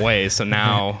wrong way, so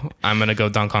now I'm going to go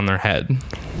dunk on their head.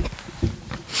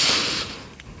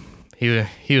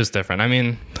 He was different. I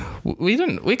mean, we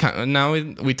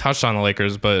touched on the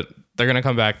Lakers, but they're going to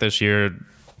come back this year.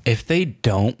 If they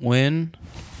don't win,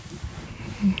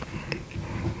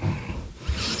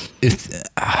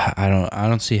 I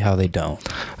don't see how they don't.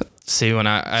 See, when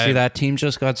I see that team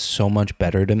just got so much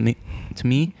better to me,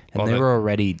 and they were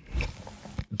already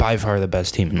by far the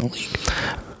best team in the league.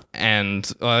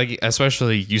 And like,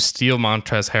 especially you steal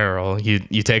Montrezl Harrell,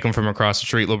 you take him from across the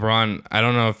street. LeBron, I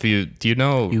don't know if you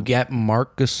know you get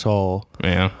Marc Gasol,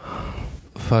 yeah,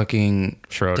 fucking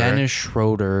Schroeder. Dennis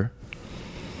Schroeder.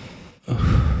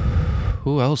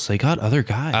 Who else? They got other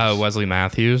guys. Wesley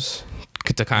Matthews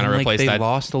to kind of replace they that. They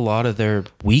lost a lot of their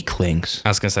weak links. I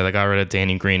was gonna say they got rid of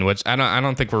Danny Green, which I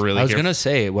don't think we're really. I was gonna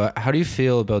say, how do you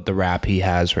feel about the rap he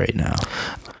has right now?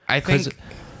 I think.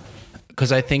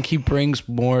 Because I think he brings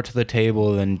more to the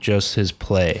table than just his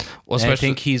play. Well, I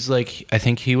think he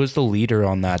was the leader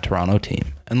on that Toronto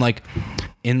team. And like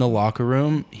in the locker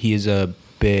room, he's a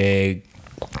big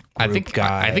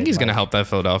guy. I think he's going to help that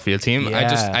Philadelphia team.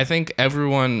 Yeah. I think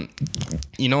everyone,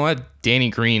 you know what?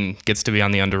 Danny Green gets to be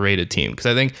on the underrated team because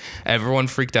I think everyone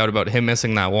freaked out about him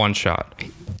missing that one shot.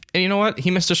 And you know what?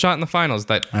 He missed a shot in the finals.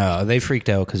 They freaked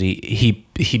out because he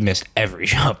missed every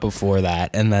shot before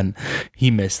that, and then he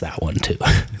missed that one too.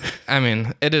 I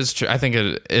mean, it is true. I think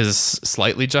it is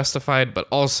slightly justified, but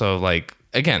also like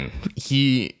again,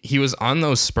 he was on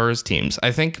those Spurs teams.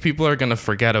 I think people are gonna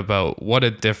forget about what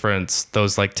a difference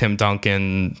those like Tim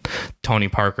Duncan, Tony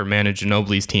Parker, Manu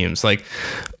Ginobili's teams like.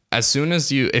 As soon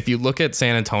as if you look at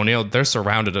San Antonio, they're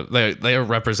surrounded, they are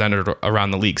represented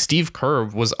around the league. Steve Kerr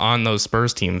was on those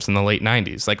Spurs teams in the late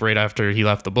 90s, like right after he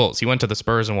left the Bulls. He went to the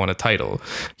Spurs and won a title.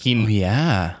 He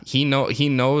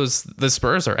knows the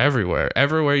Spurs are everywhere.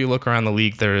 Everywhere you look around the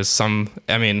league, there is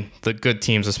the good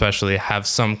teams especially have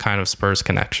some kind of Spurs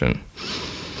connection.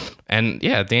 And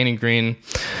yeah, Danny Green,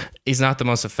 he's not the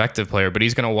most effective player, but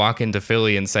he's going to walk into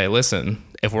Philly and say, listen,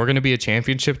 if we're going to be a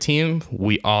championship team,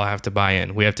 we all have to buy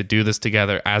in. We have to do this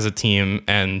together as a team,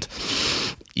 and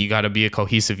you got to be a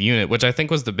cohesive unit, which I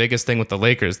think was the biggest thing with the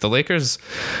Lakers. The Lakers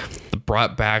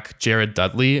brought back Jared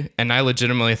Dudley, and I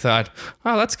legitimately thought,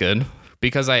 oh, that's good.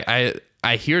 Because I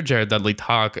hear Jared Dudley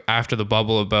talk after the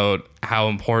bubble about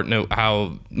how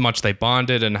much they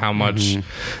bonded and how much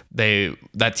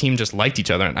that team just liked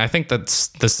each other. And I think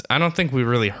I don't think we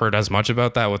really heard as much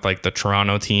about that with like the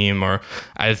Toronto team or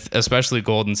especially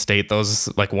Golden State.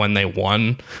 Those like when they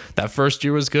won, that first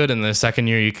year was good. And the second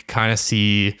year you could kind of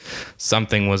see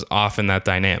something was off in that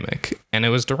dynamic. And it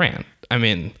was Durant. I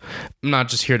mean, I'm not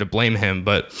just here to blame him,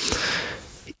 but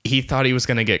he thought he was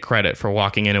going to get credit for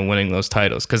walking in and winning those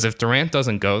titles. Because if Durant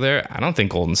doesn't go there, I don't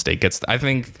think Golden State gets. I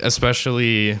think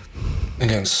especially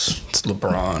against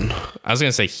LeBron. I was going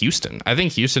to say Houston. I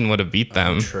think Houston would have beat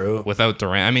them without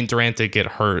Durant. I mean, Durant did get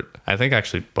hurt. I think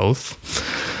actually both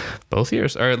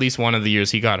years, or at least one of the years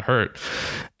he got hurt.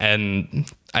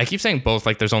 And I keep saying both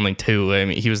like there's only two. I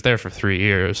mean, he was there for 3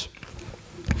 years.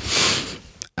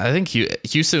 I think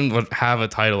Houston would have a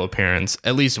title appearance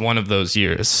at least one of those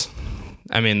years.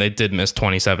 I mean, they did miss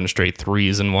 27 straight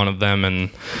threes in one of them,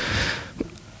 and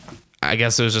I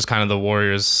guess it was just kind of the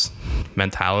Warriors'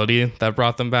 mentality that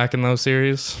brought them back in those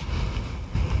series.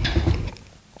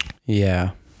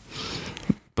 Yeah.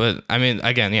 But, I mean,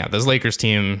 again, yeah, this Lakers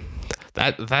team,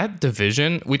 that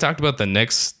division, we talked about the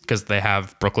Knicks because they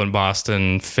have Brooklyn,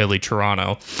 Boston, Philly,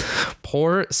 Toronto.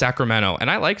 Poor Sacramento.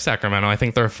 And I like Sacramento. I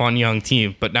think they're a fun young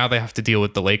team. But now they have to deal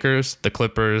with the Lakers, the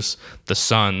Clippers, the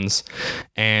Suns,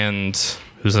 and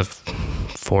who's a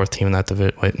fourth team in that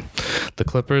division? Wait. The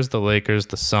Clippers, the Lakers,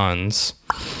 the Suns.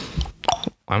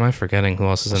 Why am I forgetting who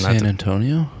else is in that? San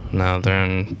Antonio? No,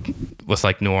 they're with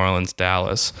like New Orleans,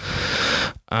 Dallas.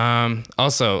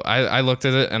 Also, I looked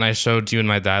at it and I showed you and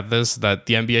my dad this, that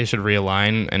the NBA should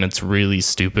realign, and it's really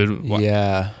stupid.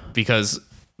 Yeah. Because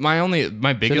Is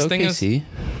biggest it thing is OKC?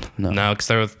 no, because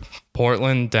they're with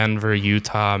Portland, Denver,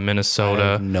 Utah, I Minnesota.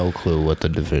 have no clue what the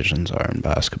divisions are in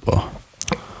basketball.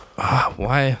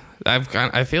 Why?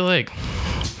 I feel like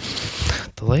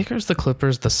the Lakers, the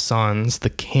Clippers, the Suns, the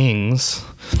Kings.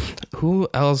 Who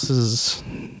else is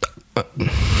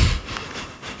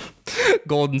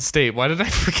Golden State? Why did I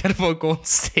forget about Golden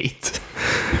State?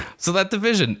 So that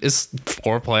division is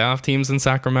 4 playoff teams in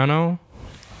Sacramento.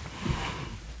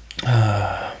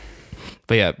 But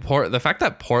yeah, the fact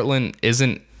that Portland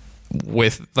isn't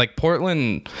with, like,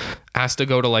 Portland has to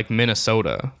go to like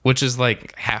Minnesota, which is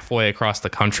like halfway across the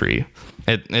country.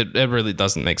 It really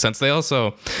doesn't make sense. They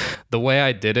also, the way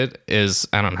I did it is,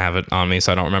 I don't have it on me,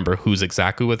 so I don't remember who's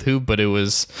exactly with who, but it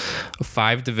was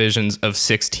 5 divisions of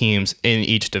 6 teams in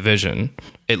each division.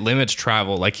 It limits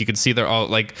travel. Like, you could see they're all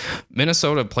like,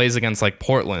 Minnesota plays against like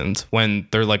Portland when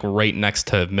they're like right next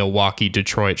to Milwaukee,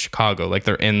 Detroit, Chicago. Like,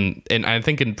 they're in I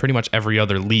think in pretty much every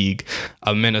other league,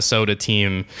 a Minnesota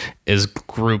team is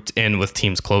grouped in with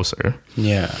teams closer.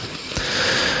 Yeah.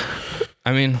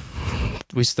 I mean,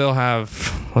 we still have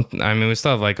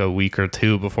like a week or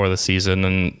 2 before the season,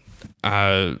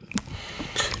 and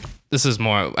this is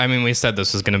more, I mean, we said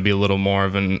this was going to be a little more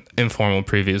of an informal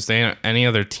preview. Is there any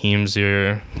other teams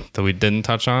here that we didn't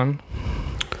touch on?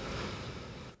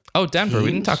 Oh, Denver.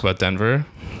 We didn't talk about Denver.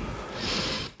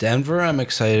 Denver, I'm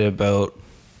excited about.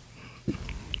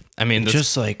 I mean,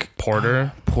 just like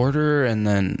Porter, and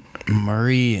then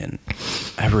Murray, and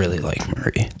I really like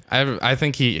Murray. I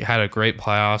think he had a great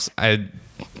playoffs. I'm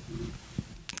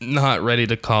not ready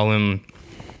to call him.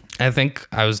 I think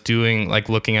I was doing like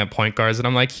looking at point guards, and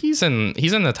I'm like, he's in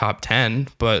the top 10,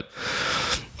 but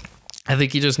I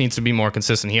think he just needs to be more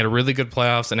consistent. He had a really good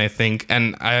playoffs, and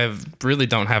I really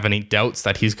don't have any doubts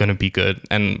that he's going to be good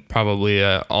and probably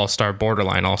a all-star,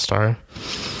 borderline all-star.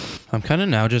 I'm kind of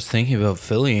now just thinking about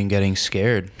Philly and getting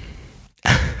scared.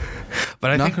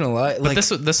 But I'm not gonna lie, but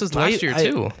this was last year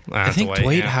too. I think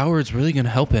Dwight Howard's really gonna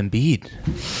help Embiid.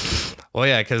 Well,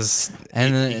 yeah, because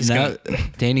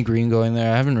Danny Green going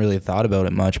there, I haven't really thought about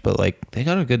it much, but like they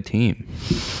got a good team.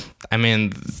 I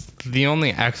mean, the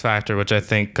only X factor, which I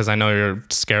think, because I know you're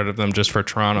scared of them just for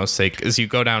Toronto's sake, is you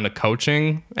go down to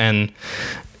coaching, and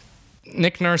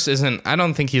Nick Nurse isn't. I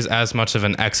don't think he's as much of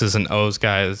an X's and O's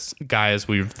guy as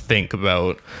we think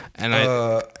about, and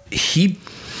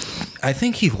I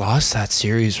think he lost that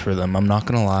series for them. I'm not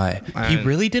gonna lie. He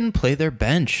really didn't play their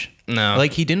bench. No,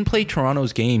 like he didn't play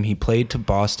Toronto's game. He played to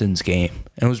Boston's game,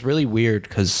 and it was really weird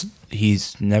because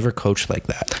he's never coached like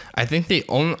that. I think the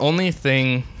only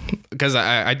thing, because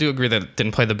I do agree that it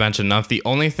didn't play the bench enough. The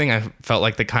only thing I felt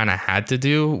like they kind of had to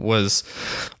do was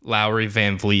Lowry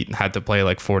Van Vliet had to play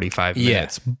like 45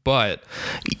 minutes, but.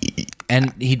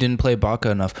 And he didn't play Baca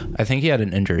enough. I think he had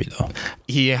an injury though.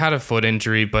 He had a foot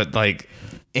injury, but like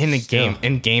in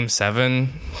game 7,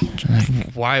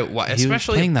 why he was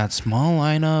playing that small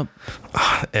lineup.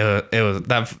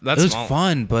 It was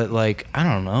fun, but like I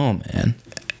don't know, man.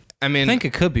 I mean, I think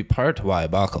it could be part to why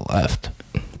Baca left.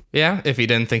 Yeah, if he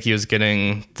didn't think he was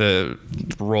getting the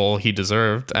role he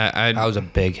deserved. That was a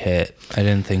big hit. I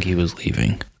didn't think he was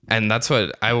leaving. And that's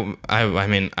what I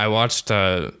mean, I watched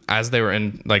as they were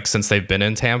in, like, since they've been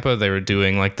in Tampa, they were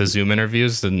doing like the Zoom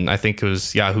interviews, and I think it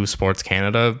was Yahoo Sports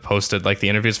Canada posted like the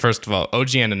interviews. First of all, OG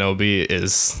Anunoby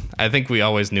is, I think we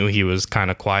always knew he was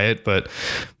kind of quiet, but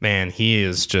man, he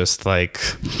is just like,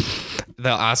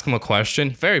 they'll ask him a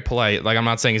question, very polite. Like, I'm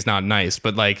not saying he's not nice,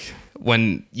 but like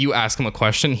when you ask him a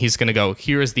question, he's going to go,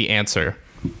 here is the answer.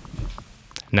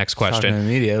 Next question. Talking to the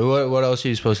media. What else are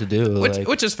you supposed to do?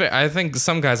 Which is fair. I think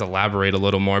some guys elaborate a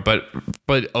little more, but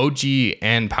OG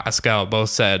and Pascal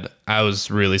both said, I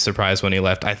was really surprised when he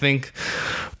left. I think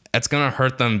it's going to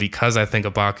hurt them because I think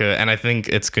Ibaka, and I think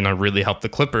it's going to really help the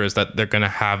Clippers that they're going to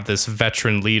have this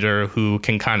veteran leader who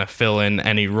can kind of fill in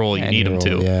any role you need him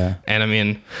to. Yeah. And I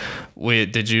mean,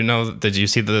 did you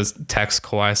see the text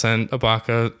Kawhi sent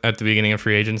Ibaka at the beginning of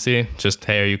free agency? Just,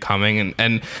 hey, are you coming?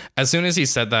 And as soon as he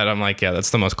said that, I'm like, yeah,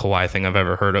 that's the most Kawhi thing I've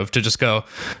ever heard of. To just go,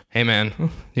 hey man,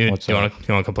 you want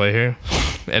to come play here?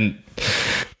 And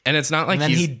it's not like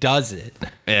he does it.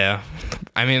 Yeah.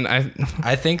 I mean,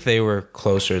 I think they were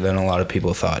closer than a lot of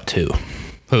people thought too.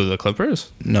 Who, the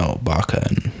Clippers? No, Baca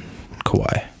and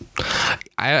Kawhi.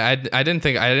 I didn't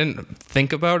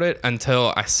think about it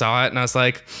until I saw it, and I was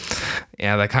like,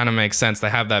 yeah, that kind of makes sense. They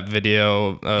have that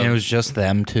video. And it was just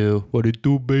them two. What it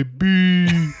do, baby?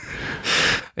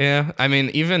 Yeah. I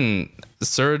mean, even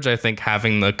Serge, I think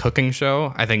having the cooking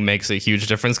show, I think makes a huge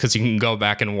difference because you can go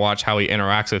back and watch how he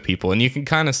interacts with people, and you can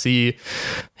kind of see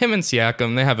him and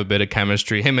Siakam, they have a bit of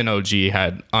chemistry. Him and OG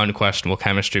had unquestionable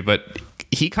chemistry, but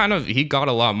he got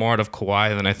a lot more out of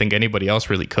Kawhi than I think anybody else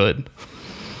really could.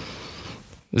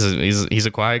 He's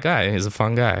a quiet guy. He's a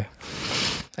fun guy.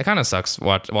 It kind of sucks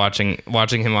watching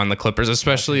him on the Clippers,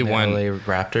 especially when LA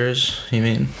Raptors. You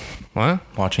mean what?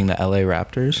 Watching the LA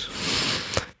Raptors?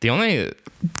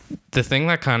 The thing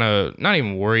that kind of not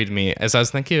even worried me is I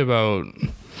was thinking about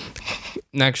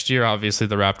next year. Obviously,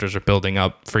 the Raptors are building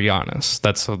up for Giannis.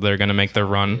 That's how they're going to make their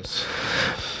run.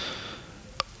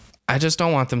 I just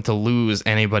don't want them to lose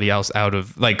anybody else out of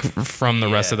from the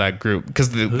rest of that group because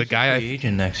the guy free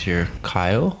agent next year,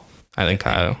 Kyle. I think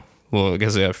Kyle. Well,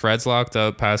 because Fred's locked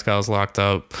up, Pascal's locked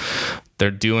up. They're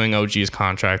doing OG's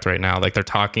contract right now. Like they're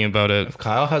talking about it. If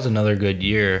Kyle has another good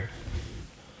year,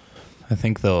 I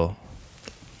think they'll.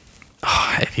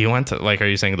 If he went to are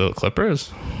you saying the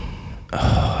Clippers?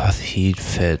 He'd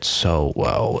fit so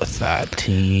well with that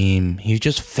team. He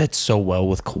just fits so well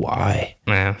with Kawhi.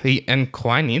 Yeah, and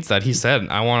Kawhi needs that. He said,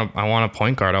 "I want a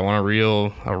point guard. I want a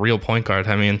real point guard."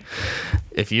 I mean,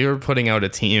 if you're putting out a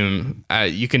team,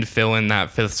 you can fill in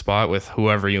that fifth spot with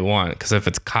whoever you want. Because if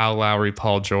it's Kyle Lowry,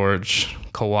 Paul George,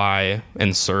 Kawhi,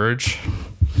 and Serge,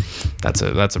 that's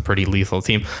a pretty lethal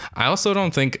team. I also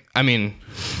don't think. I mean,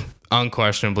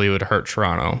 unquestionably would hurt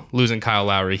Toronto. Losing Kyle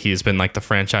Lowry, he's been the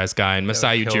franchise guy, and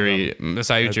Masai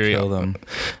Ujiri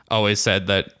always said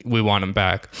that we want him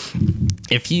back.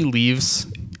 If he leaves,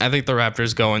 I think the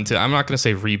Raptors go into, I'm not going to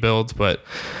say rebuild, but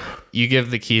you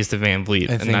give the keys to Van Vliet,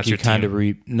 and that's your kind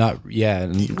team.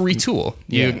 Retool.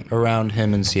 Around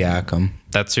him and Siakam.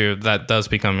 That does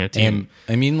become your team. And,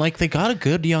 I mean, they got a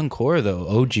good young core though.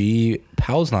 OG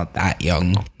Powell's not that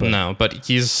young. No, but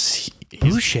he's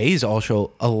Boucher's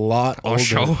also a lot older.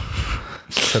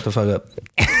 Shut the fuck up.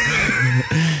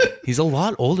 He's a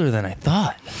lot older than I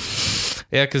thought.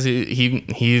 Yeah, because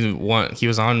he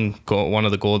was on one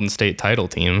of the Golden State title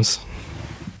teams.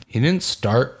 He didn't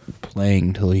start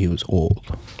playing till he was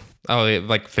old. Oh,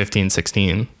 15,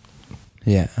 16.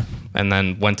 Yeah. And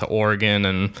then went to Oregon,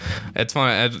 and it's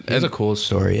fun. It's a cool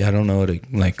story. I don't know it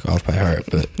off by heart,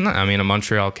 but no, I mean, a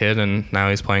Montreal kid, and now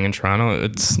he's playing in Toronto.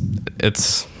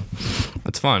 It's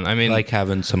fun. I mean,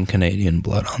 having some Canadian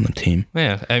blood on the team.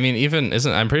 Yeah, I mean,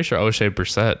 I'm pretty sure O'Shea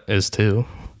Brissett is too.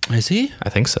 Is he? I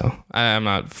think so. I'm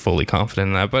not fully confident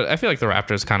in that, but I feel like the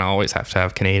Raptors kind of always have to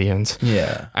have Canadians.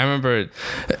 Yeah. I remember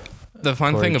the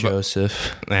fun thing about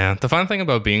Joseph. Yeah, the fun thing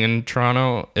about being in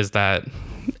Toronto is that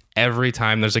every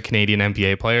time there's a Canadian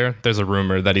NBA player, there's a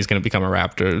rumor that he's going to become a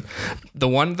Raptor. The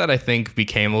one that I think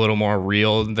became a little more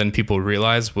real than people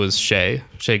realized was Shai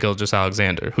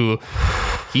Gilgeous-Alexander, who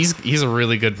he's a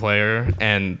really good player,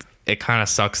 and it kind of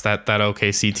sucks that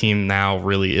OKC team now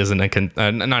really isn't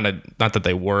not that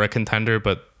they were a contender,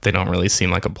 but they don't really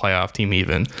seem like a playoff team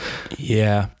even.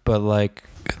 Yeah, but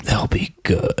they'll be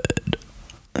good.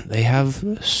 They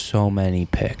have so many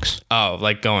picks. Oh,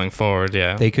 going forward,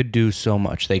 yeah. They could do so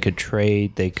much. They could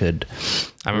trade. They could.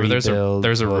 I remember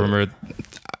there's a rumor.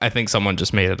 I think someone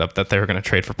just made it up that they were going to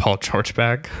trade for Paul George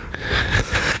back.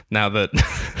 now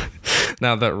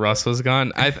that Russ was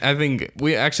gone, I think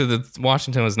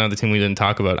Washington was another team we didn't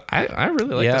talk about. I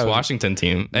really like this Washington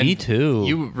team. And me too.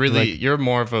 You're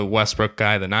more of a Westbrook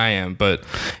guy than I am, but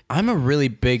I'm a really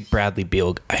big Bradley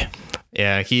Beal guy.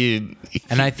 Yeah,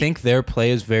 and I think their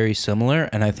play is very similar,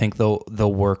 and I think they'll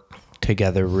work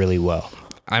together really well.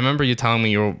 I remember you telling me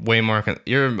you're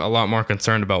a lot more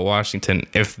concerned about Washington.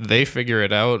 If they figure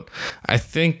it out, I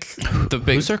think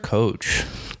who's their coach?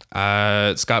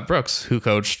 Scott Brooks, who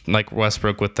coached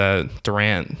Westbrook with the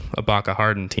Durant, Ibaka,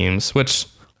 Harden teams, which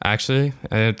actually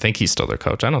I think he's still their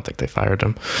coach. I don't think they fired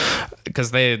him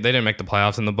because they didn't make the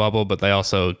playoffs in the bubble, but they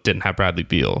also didn't have Bradley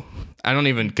Beal. I don't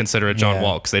even consider it John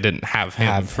Wall because they didn't have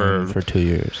him for 2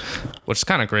 years, which is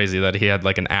kind of crazy that he had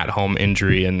an at-home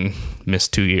injury and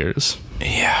missed 2 years.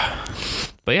 Yeah.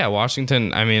 But yeah,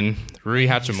 Washington, I mean, Rui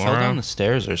Hachimura. He fell down the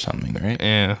stairs or something, right?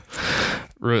 Yeah.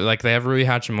 They have Rui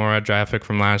Hachimura, draft pick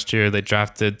from last year. They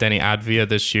drafted Denny Advia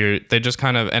this year. They just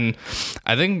kind of, and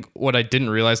I think what I didn't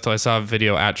realize till I saw a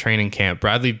video at training camp,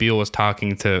 Bradley Beal was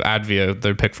talking to Advia,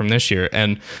 their pick from this year,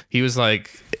 and he was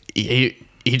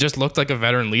he just looked like a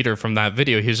veteran leader from that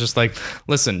video. He was just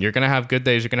listen, you're going to have good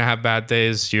days. You're going to have bad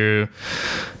days. You're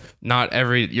going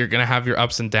to have your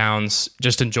ups and downs.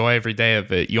 Just enjoy every day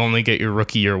of it. You only get your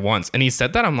rookie year once. And he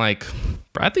said that. I'm like,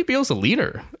 Bradley Beal's a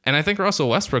leader. And I think Russell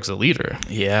Westbrook's a leader.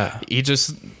 Yeah. He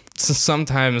just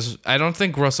sometimes, I don't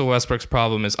think Russell Westbrook's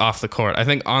problem is off the court. I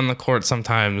think on the court,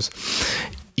 sometimes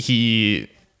it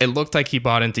looked like he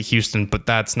bought into Houston, but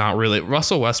that's not really.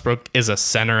 Russell Westbrook is a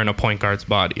center in a point guard's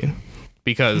body,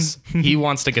 because he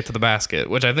wants to get to the basket,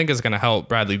 which I think is going to help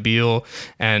Bradley Beal.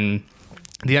 And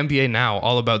The NBA now,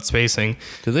 all about spacing.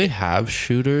 Do they have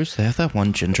shooters? They have that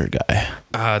one ginger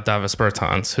guy. Davis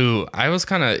Bertans, who I was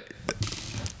kind of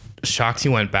shocked he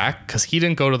went back because he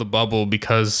didn't go to the bubble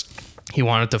because he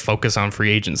wanted to focus on free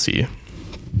agency.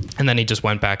 And then he just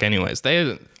went back anyways.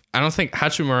 I don't think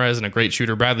Hachimura isn't a great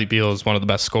shooter. Bradley Beal is one of the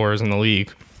best scorers in the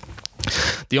league.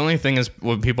 The only thing is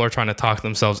what people are trying to talk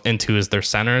themselves into is their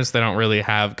centers. They don't really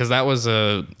have, because that was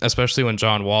especially when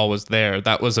John Wall was there,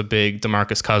 that was a big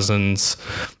DeMarcus Cousins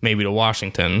maybe to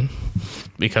Washington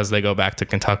because they go back to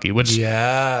Kentucky, which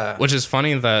is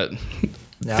funny that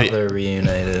now they're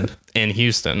reunited in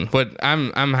Houston. But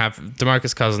I'm happy.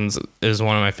 DeMarcus Cousins is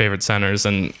one of my favorite centers,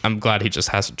 and I'm glad he just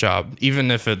has a job, even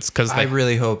if it's because I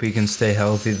really hope he can stay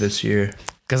healthy this year.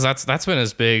 Because that's been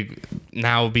his big,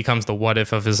 now becomes the what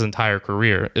if of his entire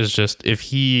career, is just if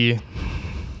he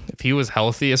was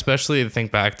healthy, especially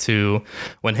think back to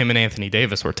when him and Anthony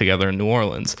Davis were together in New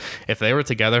Orleans. If they were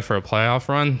together for a playoff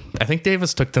run, I think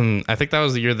Davis took them, I think that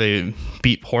was the year they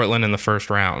beat Portland in the first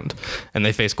round and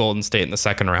they faced Golden State in the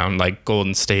second round. Like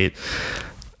Golden State,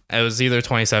 it was either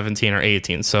 2017 or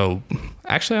 18. So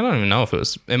actually, I don't even know if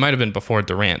it might have been before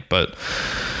Durant, but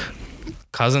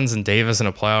Cousins and Davis in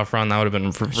a playoff run, that would have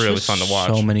been really fun to watch.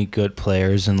 So many good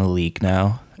players in the league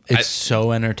now. It's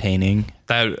so entertaining.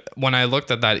 That when I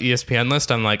looked at that ESPN list,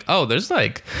 I'm like, oh, there's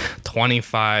like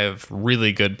 25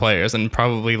 really good players and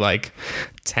probably like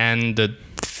 10 to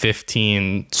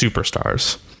 15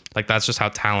 superstars. Like that's just how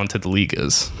talented the league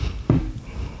is.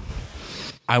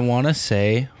 I want to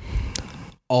say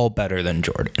all better than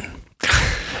Jordan.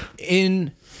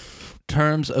 In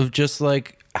terms of just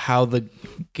like how the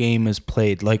game is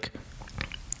played, like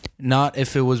not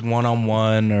if it was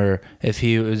one-on-one or if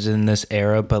he was in this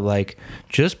era, but like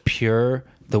just pure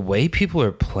the way people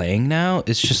are playing now,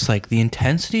 it's just like the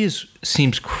intensity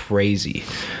seems crazy.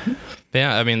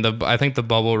 Yeah, I mean, I think the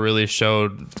bubble really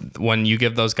showed when you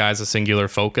give those guys a singular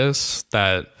focus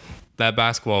that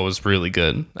basketball was really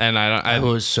good. And it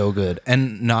was so good.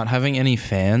 And not having any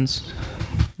fans,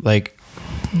 like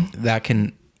that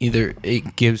can either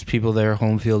it gives people their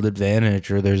home field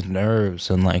advantage or there's nerves,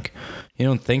 and like you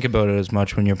don't think about it as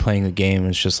much when you're playing the game.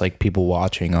 It's just like people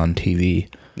watching on TV.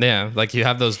 Yeah, like you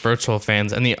have those virtual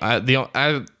fans, and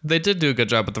they did do a good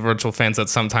job with the virtual fans that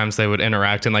sometimes they would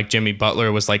interact, and like Jimmy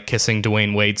Butler was like kissing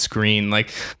Dwayne Wade's screen,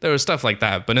 like there was stuff like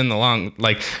that. But in the long,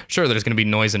 like sure, there's gonna be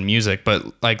noise and music, but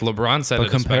like LeBron said, but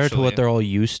compared to what they're all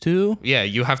used to, yeah,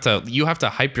 you have to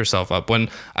hype yourself up. When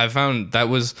I found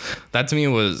that to me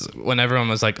was when everyone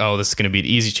was like, oh, this is gonna be an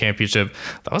easy championship.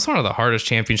 That was one of the hardest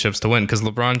championships to win because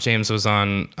LeBron James was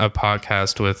on a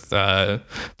podcast with,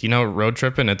 do you know Road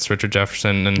Trippin'? It's Richard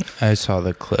Jefferson. And I saw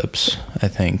the clips, I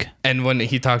think. And when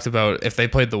he talked about if they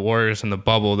played the Warriors in the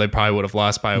bubble, they probably would have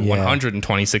lost by 100 in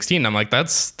 2016. I'm like,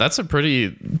 that's a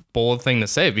pretty bold thing to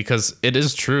say because it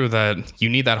is true that you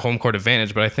need that home court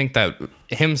advantage. But I think that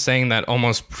him saying that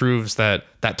almost proves that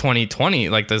 2020,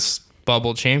 like this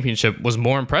bubble championship, was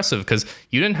more impressive because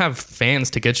you didn't have fans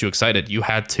to get you excited. You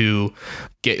had to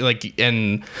get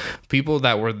and people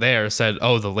that were there said,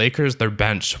 oh, the Lakers, their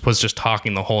bench was just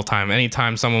talking the whole time.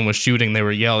 Anytime someone was shooting, they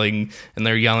were yelling, and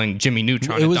they're yelling Jimmy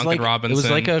Neutron and Duncan Robinson. It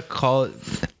was like a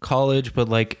college, but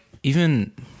like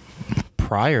even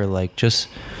prior, like just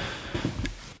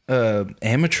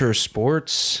amateur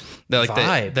sports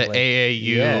vibe. The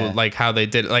AAU, like how they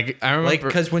did. Like I remember, like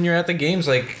because when you're at the games,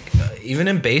 like even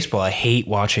in baseball, I hate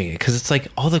watching it because it's like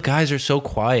all the guys are so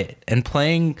quiet. And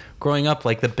playing growing up,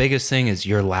 like the biggest thing is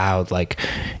you're loud. Like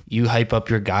you hype up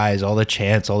your guys, all the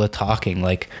chants, all the talking.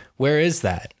 Like where is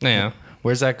that? Yeah.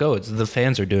 Where's that go? It's the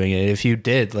fans are doing it. If you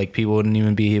did, like people wouldn't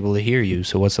even be able to hear you.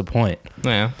 So what's the point?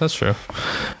 Yeah, that's true.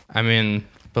 I mean,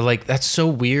 but like that's so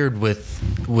weird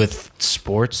with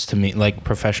sports to me, like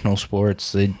professional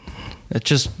sports. It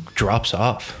just drops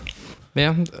off.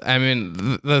 Yeah, I mean,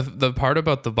 the part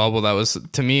about the bubble that was,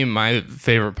 to me, my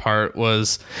favorite part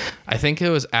was, I think it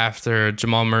was after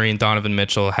Jamal Murray and Donovan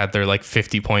Mitchell had their like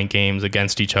 50-point games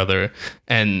against each other,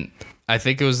 and I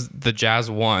think it was the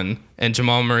Jazz won, and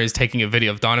Jamal Murray's taking a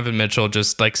video of Donovan Mitchell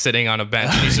just like sitting on a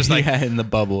bench. And he's just like, yeah, in the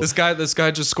bubble. This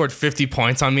guy just scored 50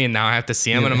 points on me, and now I have to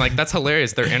see him. And I'm like, that's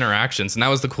hilarious. Their interactions, and that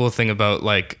was the cool thing about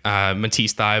like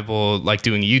Matisse Thybulle like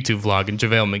doing a YouTube vlog and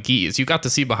JaVale McGee is you got to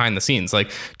see behind the scenes.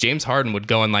 Like James Harden would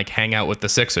go and like hang out with the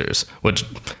Sixers, which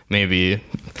maybe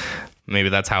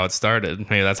that's how it started.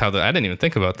 Maybe that's how I didn't even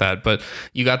think about that. But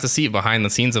you got to see behind the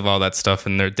scenes of all that stuff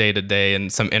and their day-to-day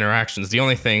and some interactions. The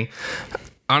only thing,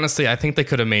 honestly, I think they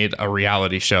could have made a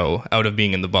reality show out of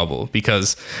being in the bubble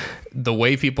because the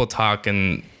way people talk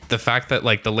and the fact that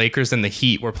like the Lakers and the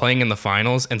Heat were playing in the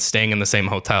finals and staying in the same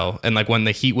hotel, and like when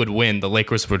the Heat would win, the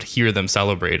Lakers would hear them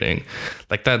celebrating.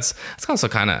 Like that's also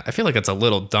kind of, I feel like it's a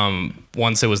little dumb.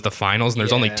 Once it was the finals and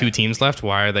there's only 2 teams left,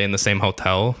 why are they in the same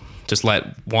hotel? Just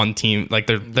let one team, like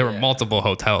there were multiple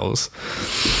hotels.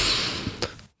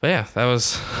 But yeah, that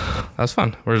was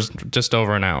fun. We're just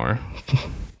over an hour.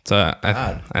 So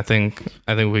I think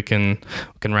we can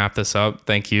wrap this up.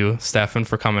 Thank you, Stefan,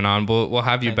 for coming on. We'll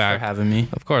have you back. For having me.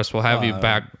 Of course, we'll have you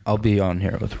back. I'll be on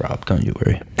here with Rob. Don't you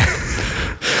worry.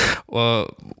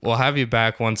 Well, we'll have you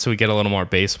back once we get a little more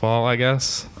baseball, I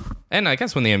guess. And I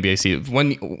guess when the NBA season,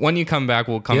 when you come back,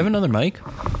 we'll come. Do you have another mic?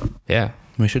 Yeah,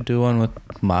 we should do one with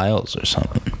Miles or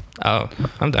something. Oh,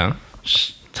 I'm down.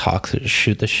 Just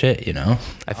shoot the shit, you know.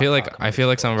 I feel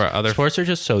like some of our other sports are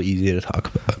just so easy to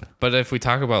talk about. But if we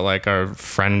talk about like our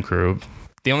friend group,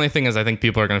 the only thing is I think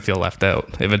people are going to feel left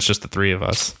out if it's just the 3 of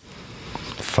us.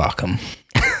 Fuck them.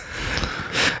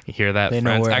 You hear that? They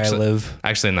friends? know where I live.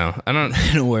 Actually, no. I don't.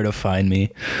 They know where to find me.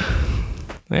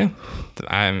 Yeah,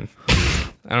 I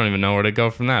don't even know where to go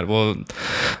from that. Well,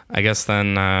 I guess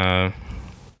then,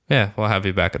 yeah, we'll have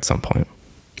you back at some point.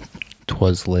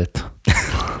 'Twas lit.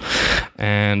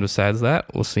 And besides that,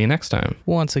 we'll see you next time.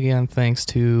 Once again, thanks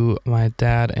to my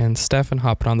dad and Stefan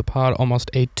hopping on the pod. Almost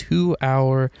a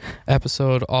 2-hour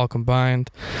episode all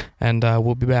combined. And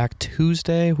we'll be back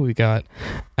Tuesday. We got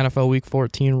NFL Week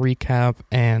 14 recap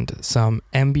and some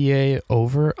NBA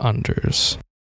over-unders.